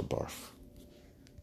 House of Barf.